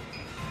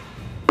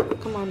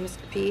 come on, Mr.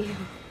 P.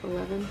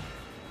 11.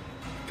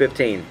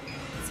 15.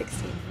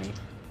 16, right?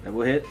 That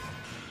will hit.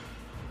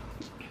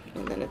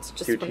 And then it's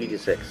just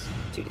 2d6.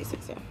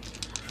 2d6,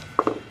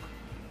 yeah.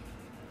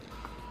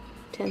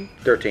 10.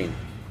 13.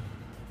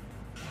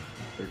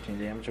 13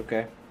 damage,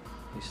 okay.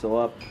 He's still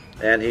up.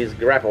 And he's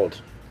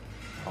grappled.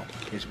 Oh,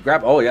 he's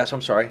grappled. Oh, yes,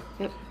 I'm sorry.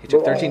 Yep. He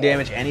took 13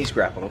 damage and he's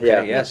grappled. Okay,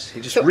 Yeah. yes.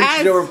 He just So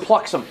reaches over and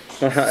plucks him.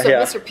 So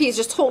Yeah. Mr. P is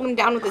just holding him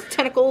down with his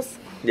tentacles.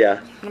 Yeah.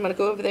 And I'm going to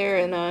go over there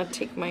and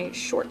take my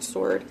short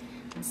sword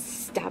and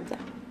stab that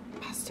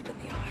bastard in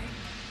the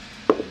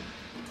eye.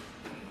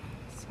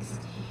 16.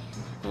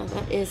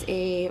 That is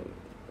a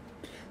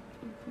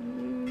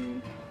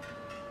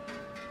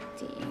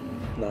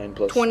 9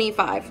 plus.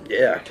 25.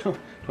 Yeah.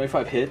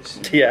 25 hits.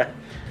 Yeah.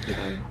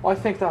 Oh, I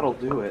think that'll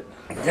do it.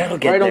 That'll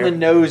get Right there. on the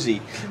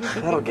nosy.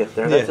 That'll get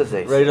there. That's his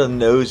ace. Right on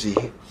the nosy.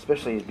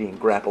 Especially he's being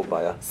grappled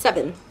by a...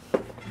 7.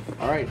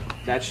 All right,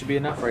 that should be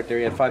enough right there.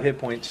 He had 5 hit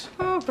points.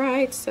 All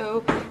right,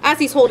 so as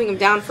he's holding him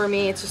down for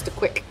me, it's just a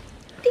quick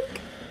dink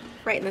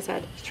right in his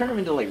head. Turn him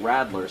into like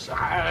rattlers.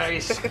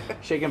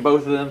 Shaking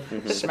both of them,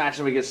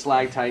 smashing them against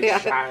stalactites.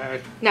 Yeah.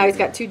 Now he's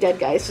got 2 dead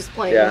guys just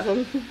playing Yeah.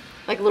 with him.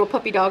 Like a little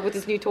puppy dog with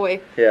his new toy.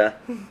 Yeah.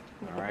 All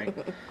right,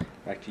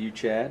 back to you,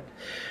 Chad.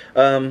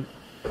 I'm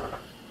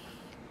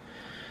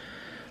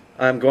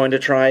going to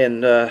try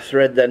and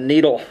thread the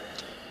needle.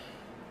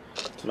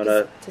 I'm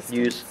going to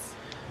use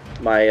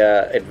my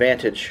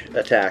advantage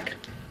attack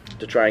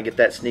to try and get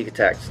that sneak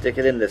attack. Stick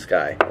it in this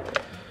guy.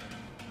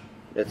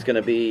 It's going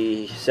to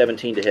be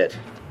 17 to hit.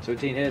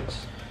 17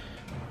 hits.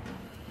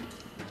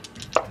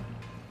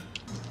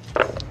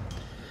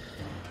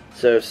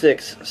 So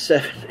 6,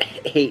 7,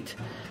 8,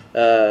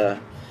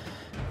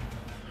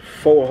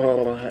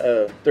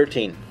 4,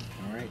 13.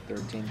 All right,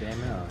 13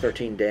 damage.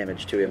 13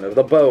 damage to him.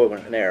 The bow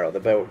and arrow. The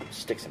bow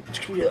sticks him.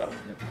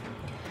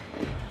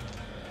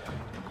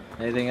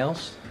 Anything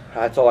else?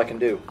 That's all I can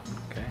do.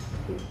 Okay.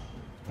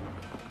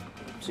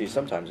 See,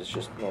 sometimes it's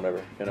just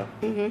whatever, you know.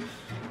 Mm-hmm.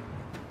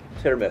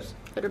 It's hit or miss.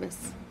 Hit or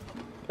miss.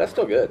 That's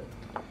still good.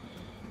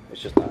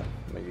 It's just not.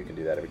 I mean, you can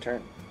do that every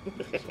turn.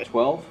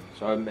 12.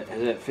 So I'm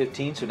at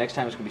 15. So next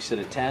time it's going to be set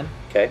at 10.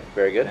 Okay,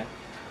 very good. Okay.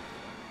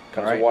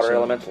 Comes All a right, water so-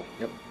 elemental.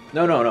 Yep.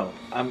 No.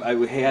 I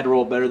had to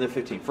roll better than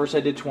 15. First I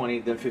did 20,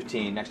 then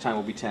 15. Next time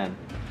will be 10.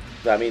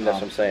 I mean, that's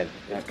what I'm saying.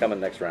 It's coming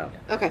next round.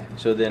 Okay.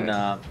 So then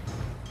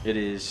it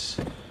is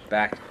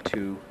back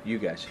to you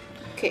guys.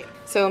 Okay,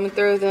 so I'm going to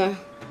throw the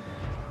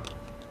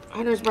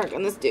hunter's mark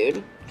on this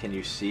dude. Can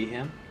you see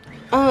him?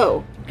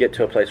 Oh. Get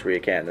to a place where you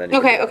can. Then you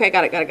Okay, can- okay,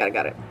 got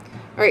it.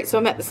 All right, so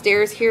I'm at the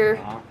stairs here.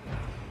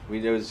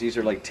 We know these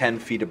are like 10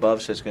 feet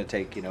above, so it's going to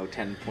take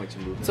 10 points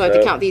of movement. So I have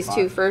to So, count these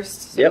 2 5.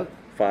 first. So Yep.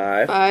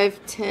 5,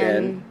 5, 10,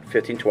 10.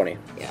 15, 20.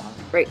 Yeah,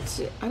 right.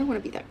 I don't want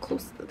to be that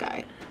close to the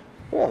guy.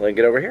 Well, then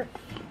get over here.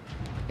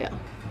 Yeah,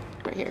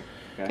 right here.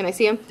 Okay. Can I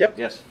see him? Yep.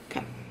 Yes.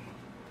 Okay.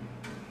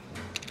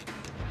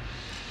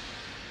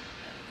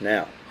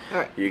 Now, All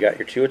right. you got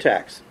your 2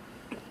 attacks.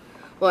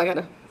 Well, I got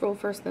to roll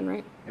first then,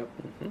 right? Yep.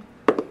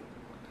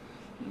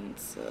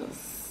 So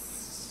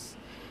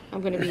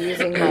I'm going to be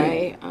using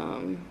my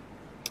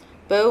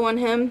bow on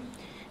him,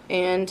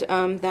 and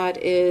that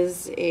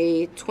is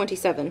a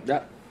 27.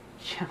 Yeah.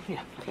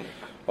 Okay.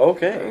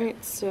 Okay. All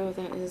right, so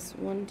that is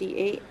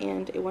 1d8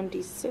 and a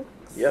 1d6.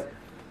 Yep.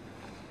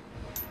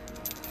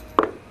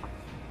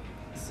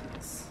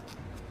 6,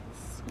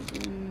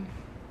 7.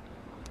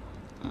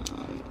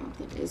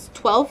 That is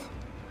 12.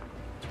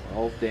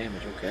 12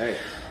 damage, okay.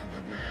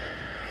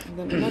 And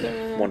then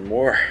another. One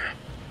more.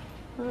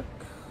 Mark.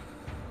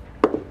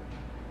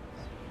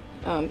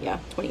 Yeah,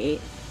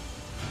 28.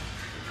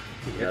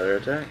 Another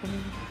attack.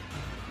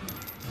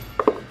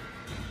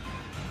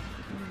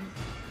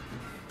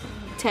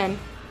 10.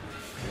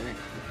 Okay.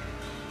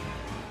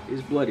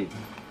 He's bloodied.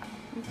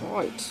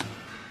 Right.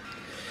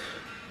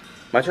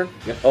 My turn?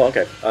 Yep. Oh,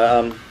 okay.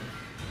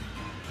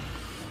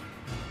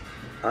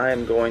 I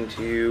am going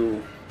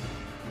to...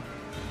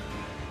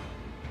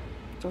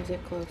 Don't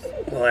get close.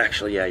 Well,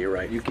 actually, yeah, you're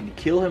right. You can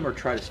kill him or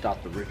try to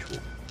stop the ritual.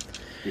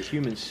 The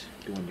human's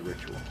doing the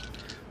ritual.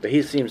 But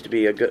he seems to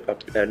be an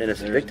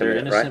innocent victim, They're in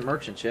it, innocent right?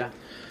 merchants, yeah.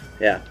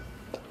 Yeah.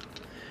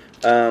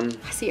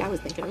 See, I was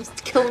thinking I was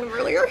killing him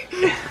earlier.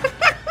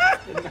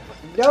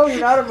 No, you're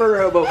not a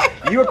murder hobo.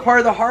 You are part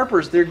of the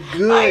Harpers. They're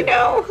good. I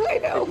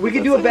know. We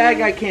can do a bad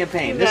guy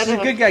campaign. This is a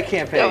good guy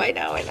campaign.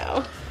 No, I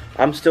know.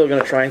 I'm still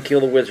gonna try and kill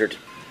the wizard.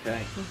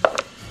 Okay.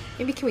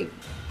 Maybe can we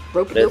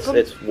rope him?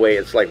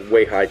 It's like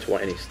way high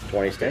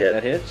 20s to hit.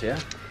 That hits, yeah.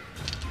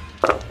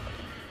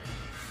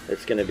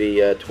 It's gonna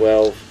be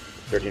 12,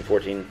 13,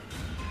 14,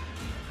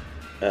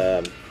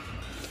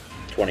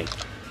 20.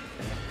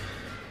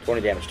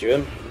 20 damage to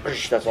him.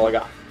 That's all I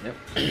got. Yep.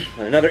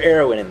 And another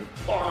arrow in him.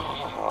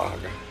 Oh,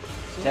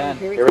 10.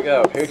 here we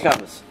go. Here he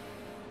comes.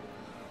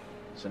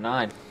 So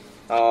 9.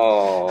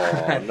 Oh,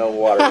 no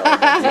water.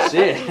 That's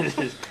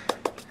it.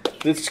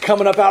 It's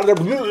coming up out of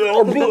there.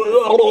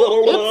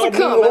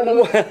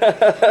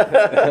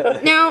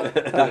 Now,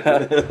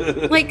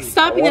 like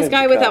stopping this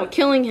guy without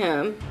killing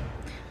him,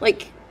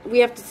 like we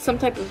have to some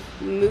type of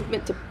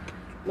movement to,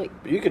 like.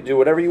 You could do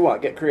whatever you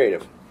want. Get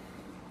creative.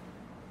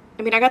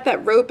 I mean, I got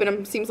that rope, and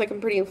it seems like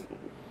I'm pretty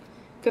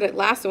good at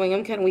lassoing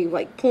him. Can we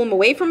like pull him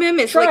away from him?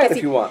 Try it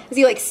if you want. Is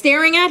he like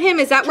staring at him?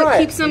 Is that what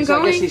keeps him I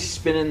going? guess he's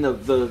spinning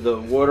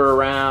the water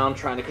around,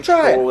 trying to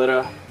control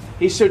it.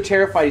 He's so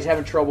terrified he's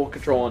having trouble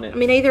controlling it. I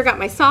mean, I either got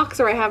my socks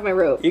or I have my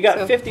rope. You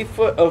got 50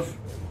 foot of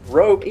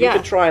rope. You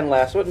could try and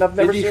lasso it. I've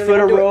never 50 seen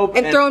foot of anyone do it. rope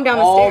and throw him down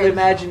the all stairs. the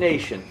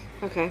imagination.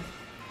 Okay.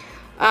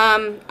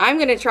 I'm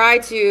gonna try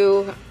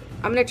to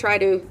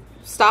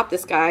stop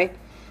this guy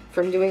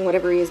from doing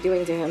whatever he is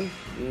doing to him.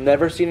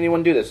 Never seen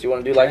anyone do this. You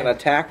want to do like an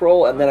attack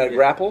roll and then a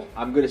grapple?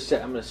 I'm gonna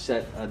set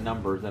a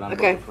number that I'm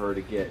looking for her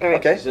to get. All right.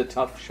 Okay. This is a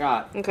tough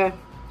shot. Okay.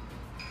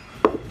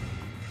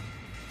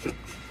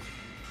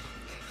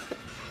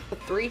 A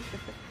 3?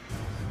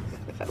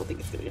 I don't think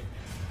it's gonna be.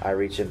 I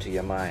reach into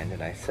your mind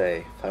and I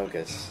say,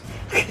 focus.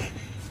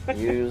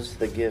 Use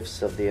the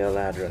gifts of the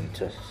Eladrin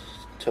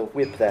to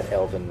whip that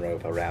elven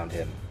rope around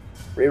him.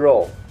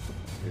 Reroll.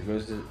 Here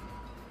goes the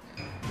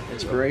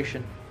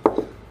inspiration.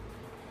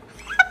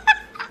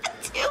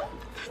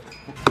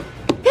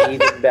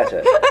 Even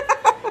better.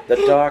 The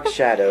dark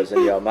shadows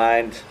in your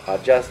mind are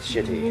just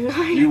shitty.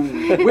 You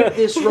whip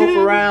this rope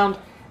around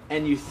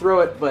and you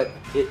throw it, but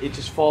it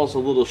just falls a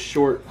little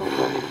short on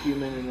the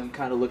human and then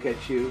kind of look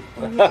at you.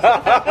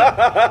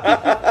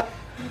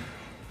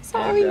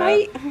 Sorry,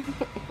 mate.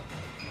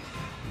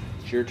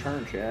 It's your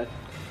turn, Chad.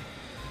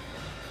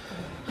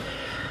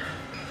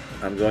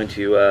 I'm going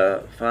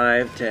to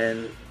 5,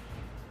 10,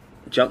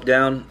 jump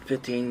down,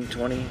 15,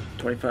 20,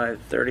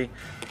 25, 30,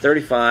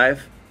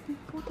 35,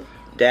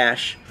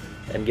 dash,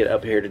 and get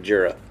up here to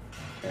Jurah.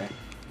 Okay.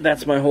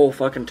 That's my whole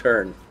fucking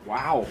turn.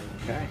 Wow.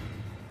 Okay.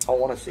 I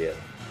want to see it.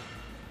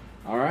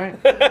 All right.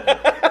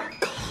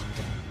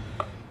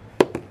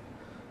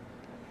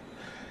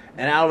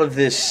 And out of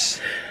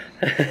this...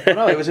 Oh,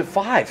 no, it was at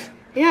 5.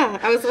 Yeah,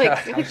 I was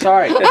like... I'm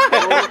sorry. It's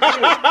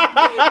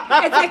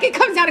like it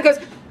comes down and goes...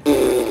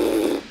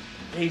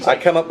 I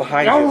come up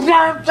behind you. You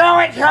don't do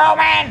it,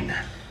 human!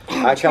 I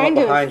come up trying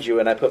to- behind you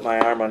and I put my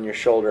arm on your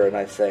shoulder and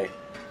I say,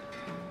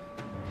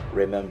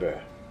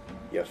 remember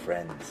your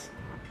friends.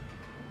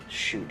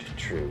 Shoot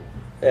true.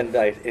 And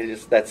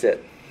that's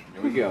it.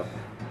 Here we go.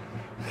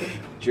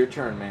 It's your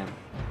turn, man.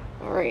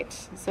 All right,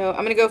 so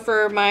I'm gonna go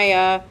for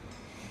my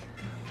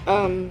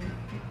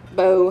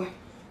bow.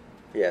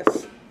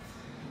 Yes.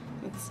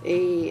 It's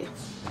a...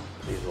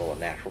 Please roll a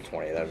natural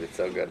 20. That would be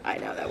so good. I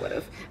know that would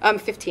have.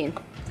 15.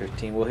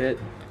 15 will hit.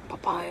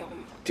 Bye-bye.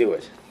 Do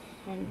it.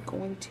 I'm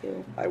going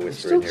to. I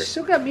whisper in your...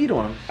 Still got meat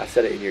on him. I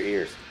said it in your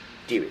ears.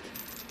 Do it.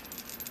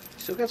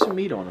 Still got some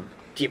meat on him.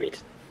 Do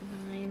it.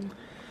 9.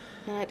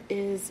 That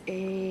is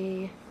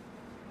a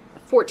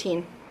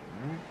 14.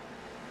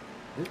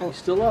 Oh. He's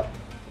still up.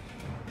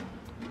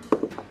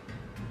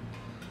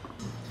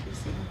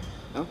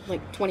 Oh,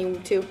 like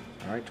 22.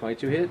 All right,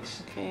 22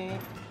 hits. Okay.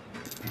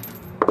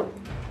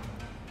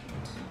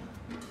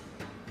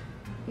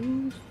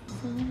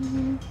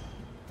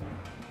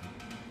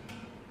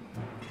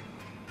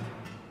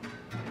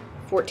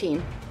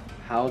 14.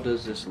 How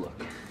does this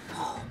look?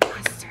 Oh,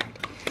 bastard.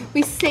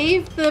 We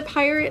saved the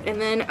pirate,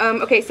 and then,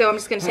 okay, so I'm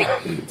just gonna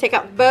take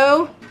out the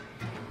bow,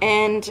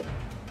 and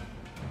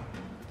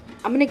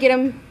I'm gonna get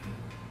him.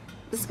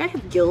 Does this guy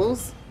have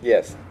gills?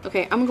 Yes.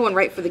 Okay, I'm going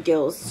right for the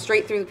gills.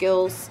 Straight through the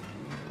gills.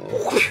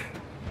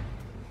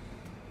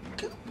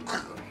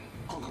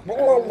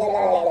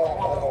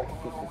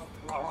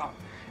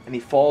 And he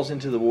falls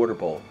into the water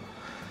bowl.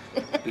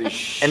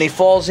 And he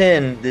falls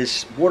in.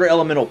 This water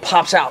elemental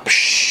pops out.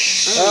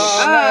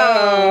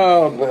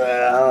 Oh,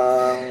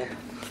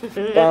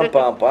 bum,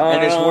 bum, bum.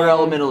 And this water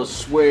elemental is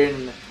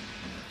swearing.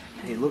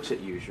 And he looks at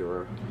you,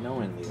 Jurah,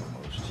 knowingly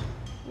almost.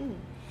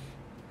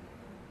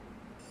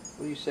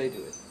 What do you say to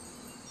it?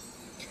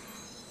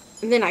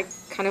 And then I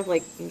kind of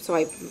like, so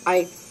I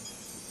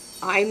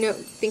think I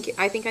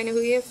know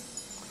who he is.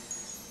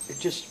 It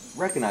just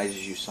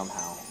recognizes you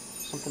somehow.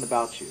 Something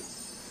about you.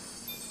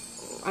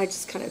 I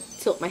just kind of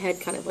tilt my head,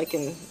 kind of like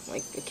in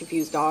like a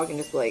confused dog, and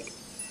just be like,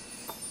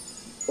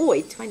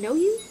 "Oi, do I know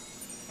you?"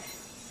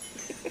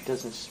 It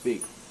doesn't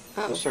speak.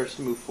 Oh. It starts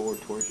to move forward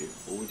towards you.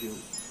 What would you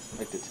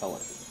like to tell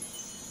it?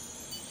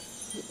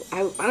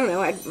 I don't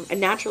know. I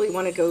naturally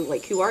want to go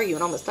like, who are you,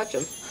 and almost touch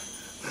him.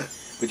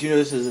 But you know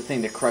this is a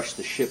thing to crush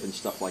the ship and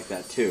stuff like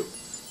that too.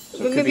 So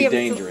But it could maybe be I'm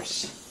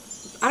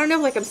dangerous. I don't know.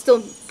 Like I'm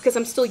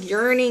still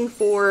yearning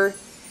for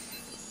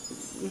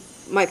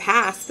my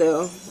past,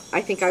 though.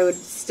 I think I would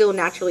still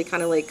naturally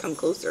kind of like come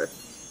closer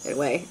in a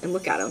way and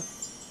look at him.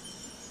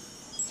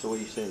 So what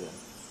do you say then?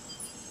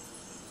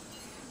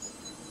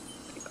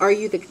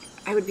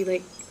 I would be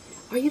like,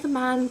 are you the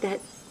man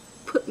that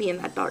put me in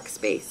that dark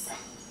space?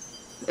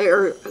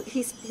 Or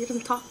he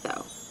doesn't talk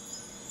though.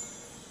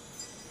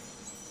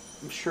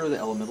 I'm sure the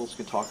elementals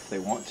can talk if they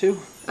want to.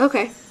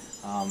 Okay.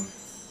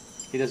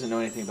 He doesn't know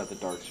anything about the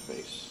dark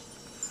space.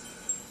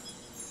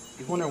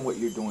 He's wondering what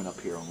you're doing up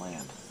here on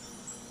land.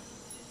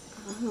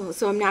 Oh,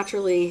 so I'm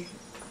naturally...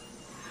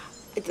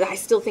 I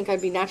still think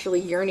I'd be naturally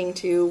yearning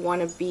to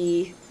want to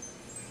be...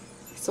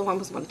 I still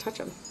almost want to touch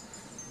him.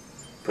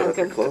 Put up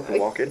your cloak and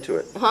walk into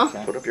it. Huh?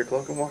 Okay. Put up your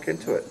cloak and walk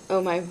into it.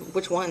 Oh my,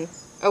 which one?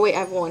 Oh wait, I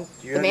have one.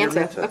 You The have your manta.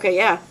 manta. Okay,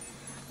 yeah.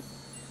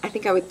 I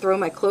think I would throw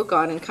my cloak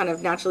on and kind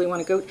of naturally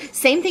want to go...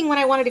 Same thing when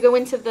I wanted to go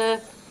into the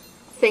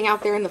thing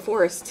out there in the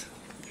forest.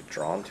 You're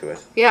drawn to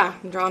it. Yeah,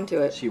 I'm drawn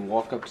to it. So you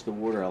walk up to the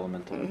water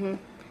elemental. Mm-hmm.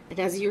 And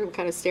as you're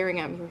kind of staring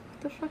at me,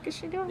 what the fuck is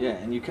she doing? Yeah,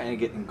 and you kind of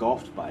get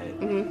engulfed by it.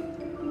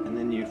 Mm-hmm. And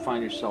then you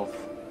find yourself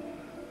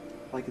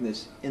like in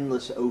this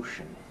endless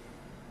ocean.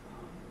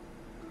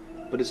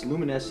 But it's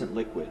luminescent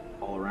liquid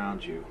all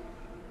around you.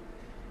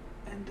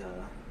 And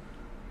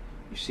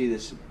you see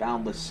this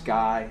boundless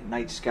sky,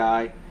 night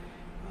sky.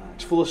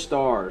 It's full of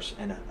stars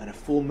and a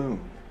full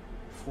moon.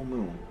 Full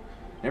moon.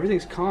 And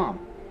everything's calm.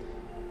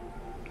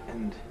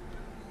 And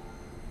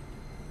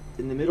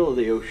in the middle of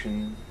the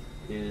ocean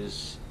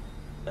is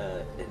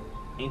an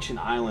ancient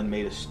island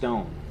made of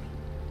stone.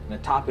 And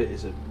atop it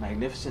is a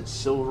magnificent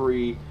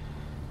silvery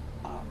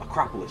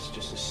acropolis,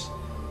 just this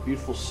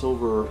beautiful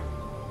silver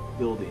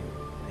building.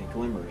 And it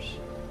glimmers.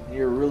 And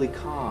you're really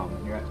calm,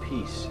 and you're at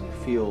peace, and you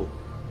feel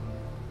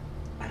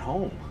at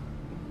home.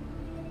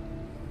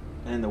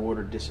 And then the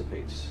water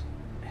dissipates.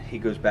 He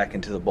goes back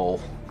into the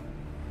bowl.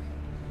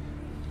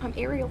 I'm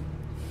Ariel.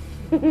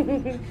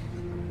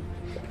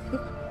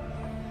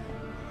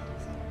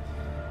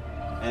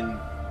 And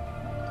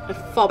I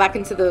fall back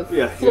into the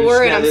Yeah,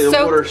 floor, and I'm the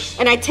soaked. water's-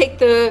 And I take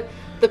the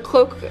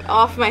cloak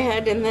off my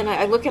head, and then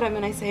I look at him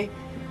and I say,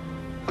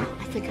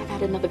 I think I've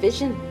had another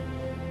vision.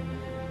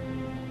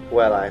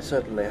 Well, I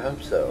certainly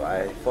hope so.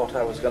 I thought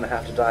I was going to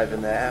have to dive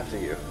in there after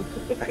you.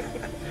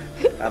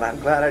 And I'm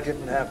glad I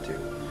didn't have to.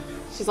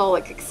 She's all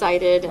like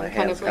excited My and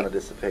kind hands of kind like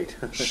of dissipate.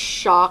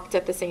 shocked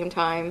at the same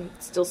time,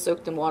 still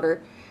soaked in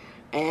water.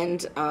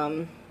 And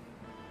I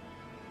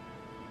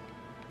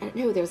don't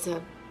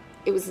know,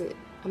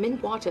 I'm in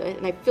water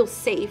and I feel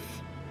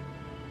safe.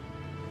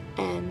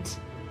 And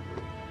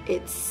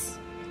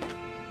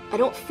I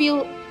don't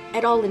feel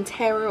at all in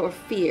terror or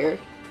fear.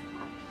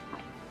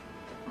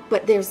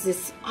 But there's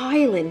this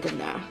island in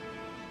there,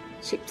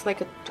 shaped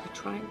like a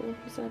triangle,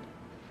 is that?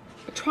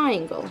 A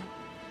triangle.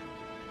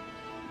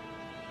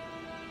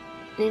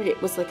 And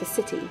it was like a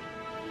city.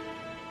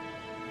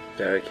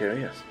 Very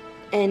curious.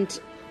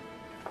 And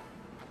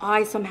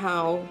I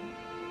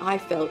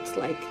felt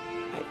like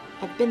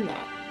I've been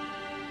there.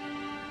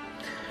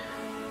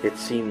 It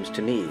seems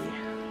to me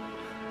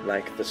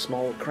like the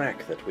small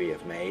crack that we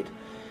have made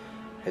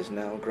has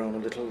now grown a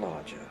little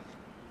larger.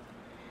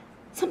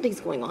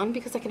 Something's going on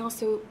because I can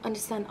also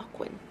understand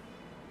Aquin.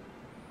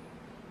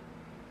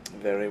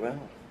 Very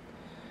well.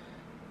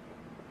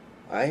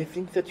 I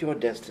think that your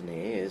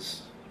destiny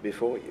is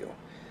before you.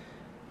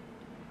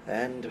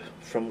 And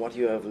from what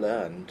you have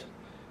learned,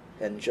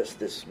 and just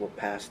this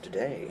past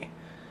day,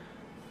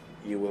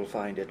 you will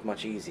find it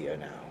much easier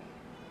now.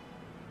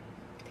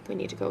 I think we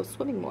need to go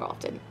swimming more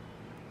often.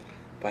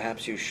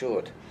 Perhaps you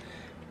should.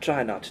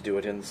 Try not to do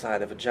it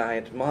inside of a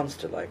giant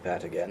monster like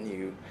that again.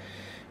 You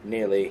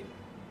nearly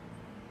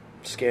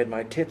scared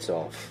my tits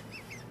off.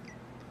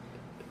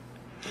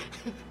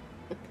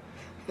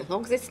 As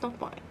long as it's not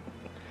mine.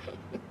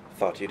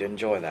 Thought you'd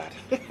enjoy that.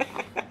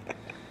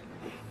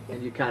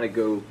 And you kind of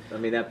go. I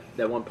mean,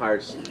 that one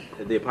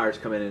the pirates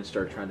come in and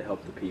start trying to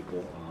help the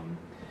people,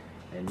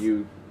 and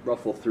you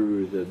ruffle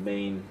through the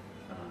main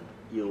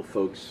eel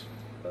folks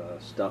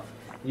stuff.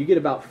 You get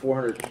about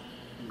 400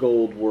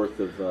 gold worth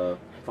of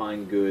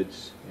fine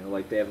goods. You know,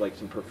 like they have like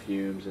some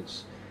perfumes and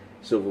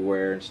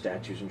silverware and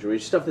statues and jewelry,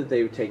 stuff that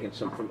they've taken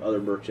some from other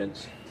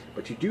merchants.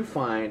 But you do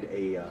find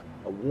a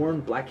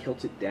worn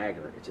black-hilted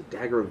dagger. It's a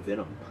dagger of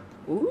venom.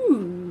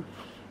 Ooh.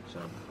 So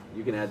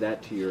you can add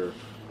that to your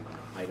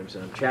items,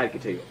 and Chad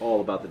can tell you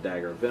all about the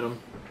dagger of venom.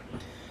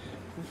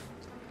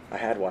 I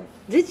had one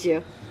Did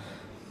you?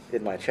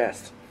 in my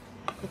chest.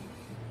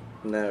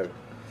 No,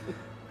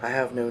 I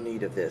have no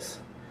need of this.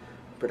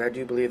 But I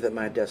do believe that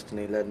my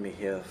destiny led me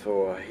here,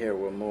 for here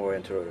were more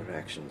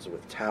interactions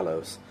with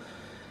Talos.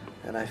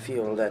 And I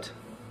feel that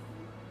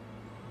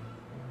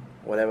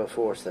whatever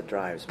force that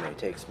drives me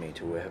takes me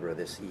to wherever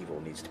this evil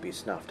needs to be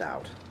snuffed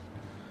out.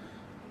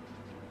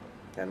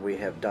 And we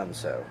have done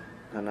so,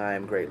 and I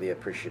am greatly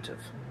appreciative.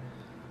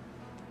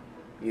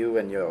 You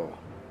and your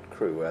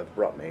crew have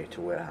brought me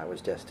to where I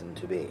was destined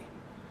to be.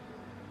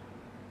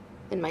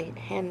 And my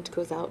hand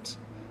goes out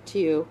to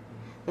you.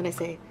 Then I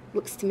say,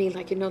 looks to me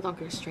like you're no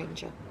longer a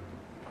stranger.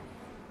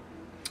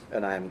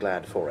 And I am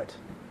glad for it.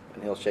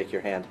 And he'll shake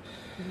your hand.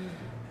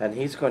 And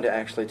he's going to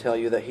actually tell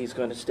you that he's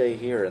going to stay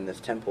here in this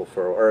temple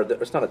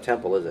it's not a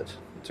temple, is it?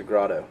 It's a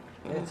grotto.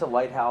 It's a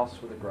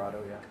lighthouse with a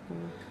grotto, yeah.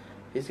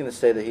 He's going to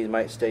say that he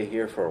might stay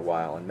here for a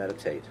while and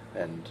meditate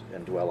and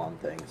dwell on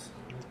things.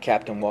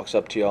 Captain walks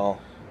up to y'all.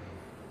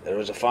 It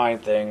was a fine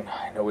thing.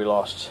 I know we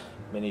lost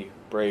many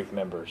brave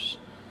members,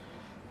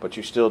 but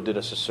you still did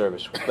us a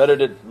service. Better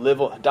to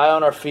die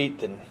on our feet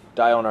than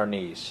die on our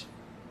knees.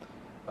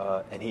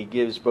 And he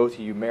gives both of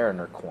you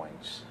mariner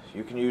coins.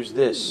 You can use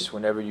this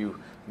whenever you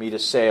meet a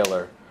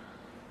sailor,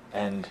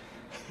 and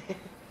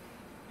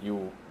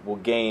you will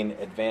gain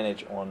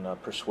advantage on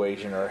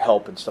persuasion or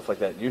help and stuff like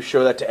that. You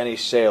show that to any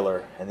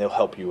sailor, and they'll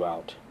help you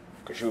out,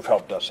 because you've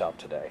helped us out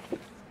today.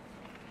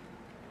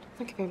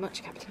 Thank you very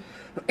much, Captain.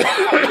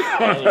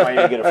 And you might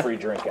even get a free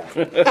drink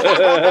after.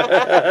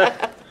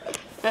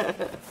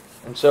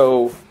 And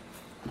so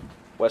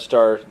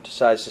Westar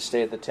decides to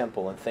stay at the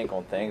temple and think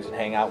on things and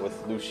hang out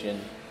with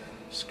Lucian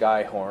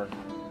Skyhorn.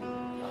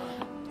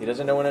 He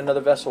doesn't know when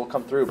another vessel will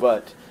come through,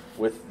 but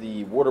with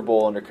the water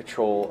bowl under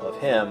control of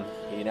him,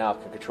 he now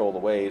can control the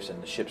waves and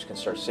the ships can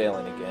start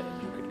sailing again,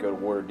 and you could go to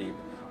Waterdeep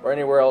or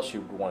anywhere else you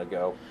would want to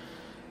go.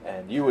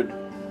 And you would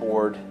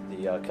board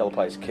the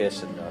Kelpie's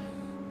Kiss, and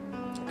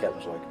Cat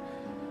was like,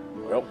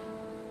 well,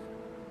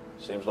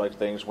 seems like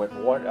things went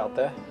right out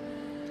there.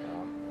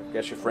 I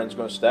guess your friend's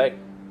going to stay.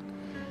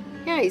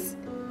 Yeah, he's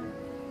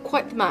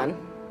quite the man.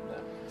 Yeah.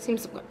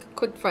 Seems like a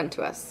good friend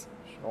to us.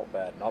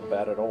 Not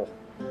bad at all.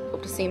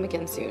 Hope to see him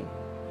again soon.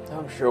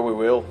 I'm sure we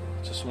will.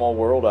 It's a small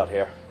world out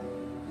here.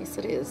 Yes,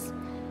 it is.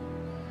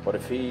 But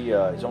if he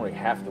is only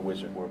half the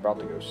wizard we're about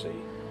to go see,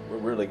 we're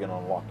really going to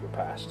unlock your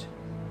past.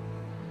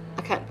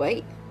 I can't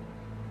wait.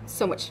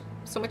 So much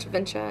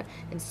adventure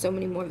and so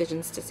many more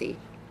visions to see.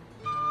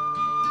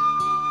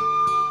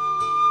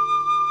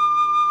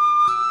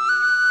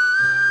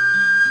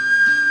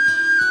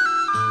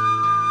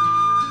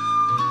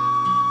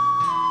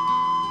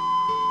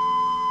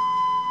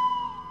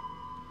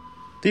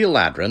 The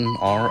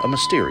Eladrin are a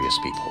mysterious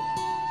people.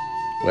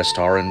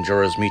 Westar and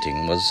Jurah's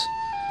meeting was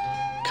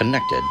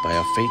connected by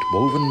a fate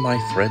woven by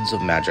threads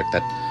of magic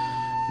that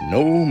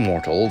no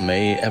mortal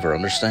may ever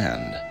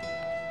understand.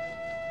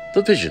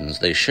 The visions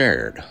they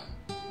shared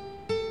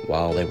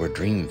while they were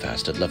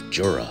dreamfast had left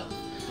Jurah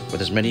with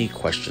as many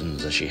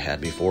questions as she had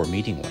before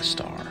meeting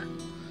Westar.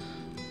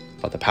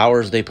 But the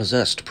powers they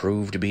possessed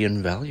proved to be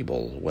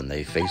invaluable when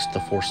they faced the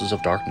forces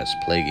of darkness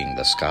plaguing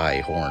the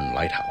Skyhorn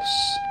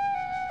Lighthouse.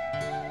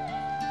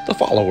 The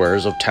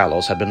followers of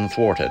Talos had been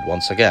thwarted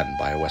once again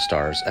by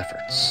Westar's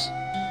efforts.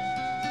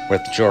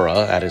 With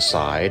Jurah at his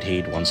side,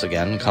 he'd once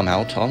again come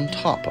out on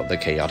top of the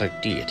chaotic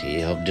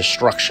deity of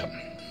destruction.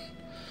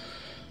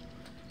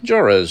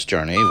 Jurah's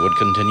journey would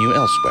continue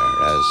elsewhere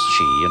as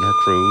she and her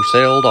crew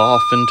sailed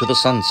off into the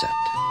sunset.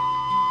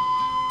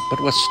 But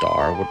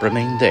Westar would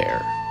remain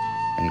there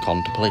in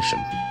contemplation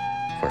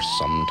for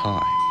some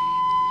time,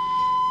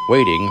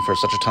 waiting for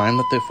such a time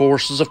that the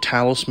forces of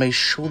Talos may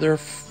show their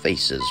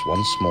faces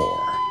once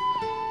more.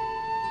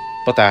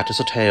 But that is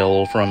a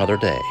tale for another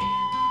day.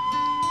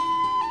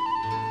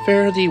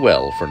 Fare thee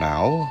well for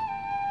now.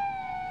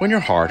 When your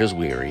heart is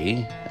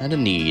weary and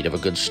in need of a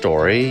good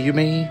story, you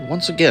may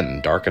once again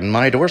darken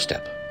my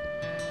doorstep.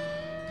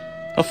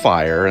 A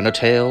fire and a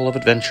tale of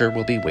adventure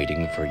will be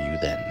waiting for you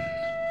then.